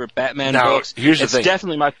my favorite Batman books. Here's the thing. It's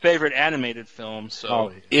definitely my favorite animated film.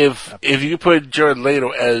 So if you put Jared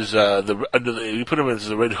Leto as if you put him as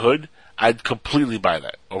the Red Hood, I'd completely buy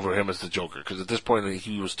that over him as the Joker, because at this point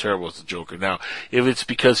he was terrible as the Joker. Now, if it's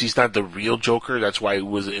because he's not the real Joker, that's why it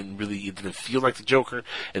didn't feel like the Joker,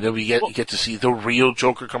 and then we get to see the real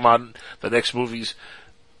Joker come out in the next movies,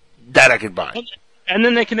 that I could buy. And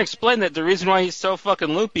then they can explain that the reason why he's so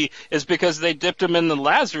fucking loopy is because they dipped him in the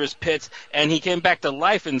Lazarus pits and he came back to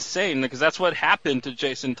life insane, because that's what happened to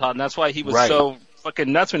Jason Todd, and that's why he was so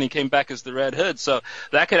fucking nuts when he came back as the Red Hood. So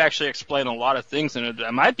that could actually explain a lot of things, and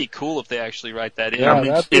it might be cool if they actually write that in. Yeah,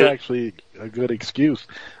 that'd be actually a good excuse.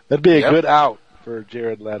 That'd be a good out for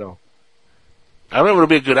Jared Leto. I don't know if it'll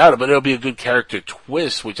be a good out, but it'll be a good character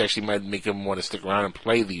twist, which actually might make him want to stick around and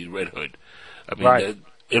play the Red Hood. I mean,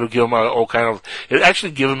 it'll give him it'll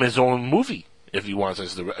actually give him his own movie if he wants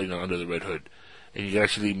as the Under the Red Hood, and you can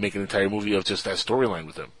actually make an entire movie of just that storyline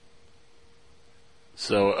with him.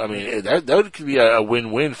 So, I mean, that could be a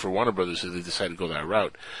win-win for Warner Brothers if they decide to go that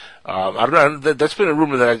route. I don't know, that's been a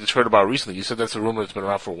rumor that I just heard about recently. You said that's a rumor that's been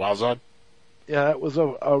around for a while, Zod? Yeah, that was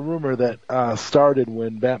a rumor that started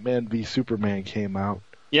when Batman v Superman came out.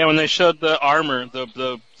 Yeah, when they showed the armor,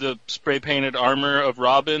 the spray-painted armor of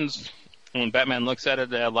Robin's, when Batman looks at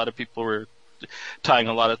it, a lot of people were tying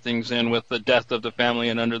a lot of things in with the death of the family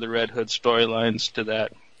and Under the Red Hood storylines to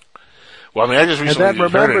that. Well, I mean, I just recently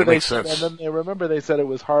heard it. It makes sense. And then they said it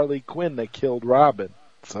was Harley Quinn that killed Robin.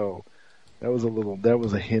 So that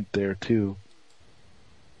was a hint there too.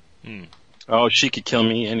 Oh, she could kill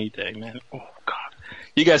me any day, man. Oh God,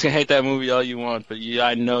 you guys can hate that movie all you want, but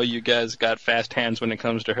I know you guys got fast hands when it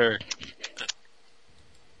comes to her.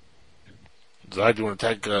 Zod, do you want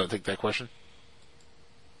to take that question?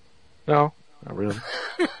 No, not really.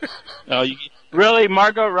 No, really,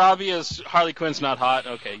 Margot Robbie as Harley Quinn's not hot?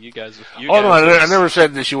 Okay, you guys. No, I never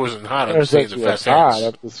said that she wasn't hot. I'm just saying the fast hands.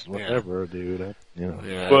 That's just whatever, dude.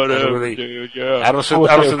 Whatever, dude. Yeah. I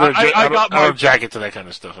don't jacket to that kind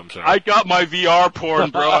of stuff. I'm sorry. I got my VR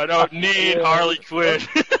porn, bro. I don't need Harley Quinn.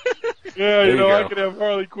 Yeah, I can have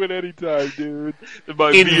Harley Quinn anytime, dude.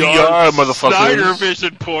 My in VR, motherfucker. Snyder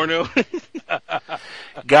Vision porno.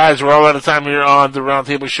 Guys, we're all out of time here on the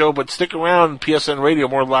Roundtable Show, but stick around, PSN Radio,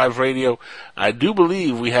 more live radio. I do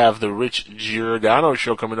believe we have the Rich Giordano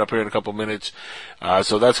Show coming up here in a couple minutes,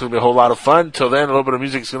 so that's going to be a whole lot of fun. Till then, a little bit of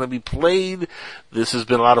music is going to be played. This has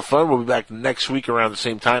been a lot of fun. We'll be back next week around the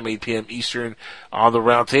same time, 8 p.m. Eastern, on the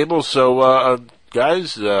Roundtable. So,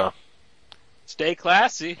 guys, stay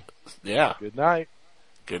classy. Yeah. Good night.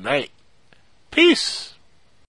 Good night. Peace.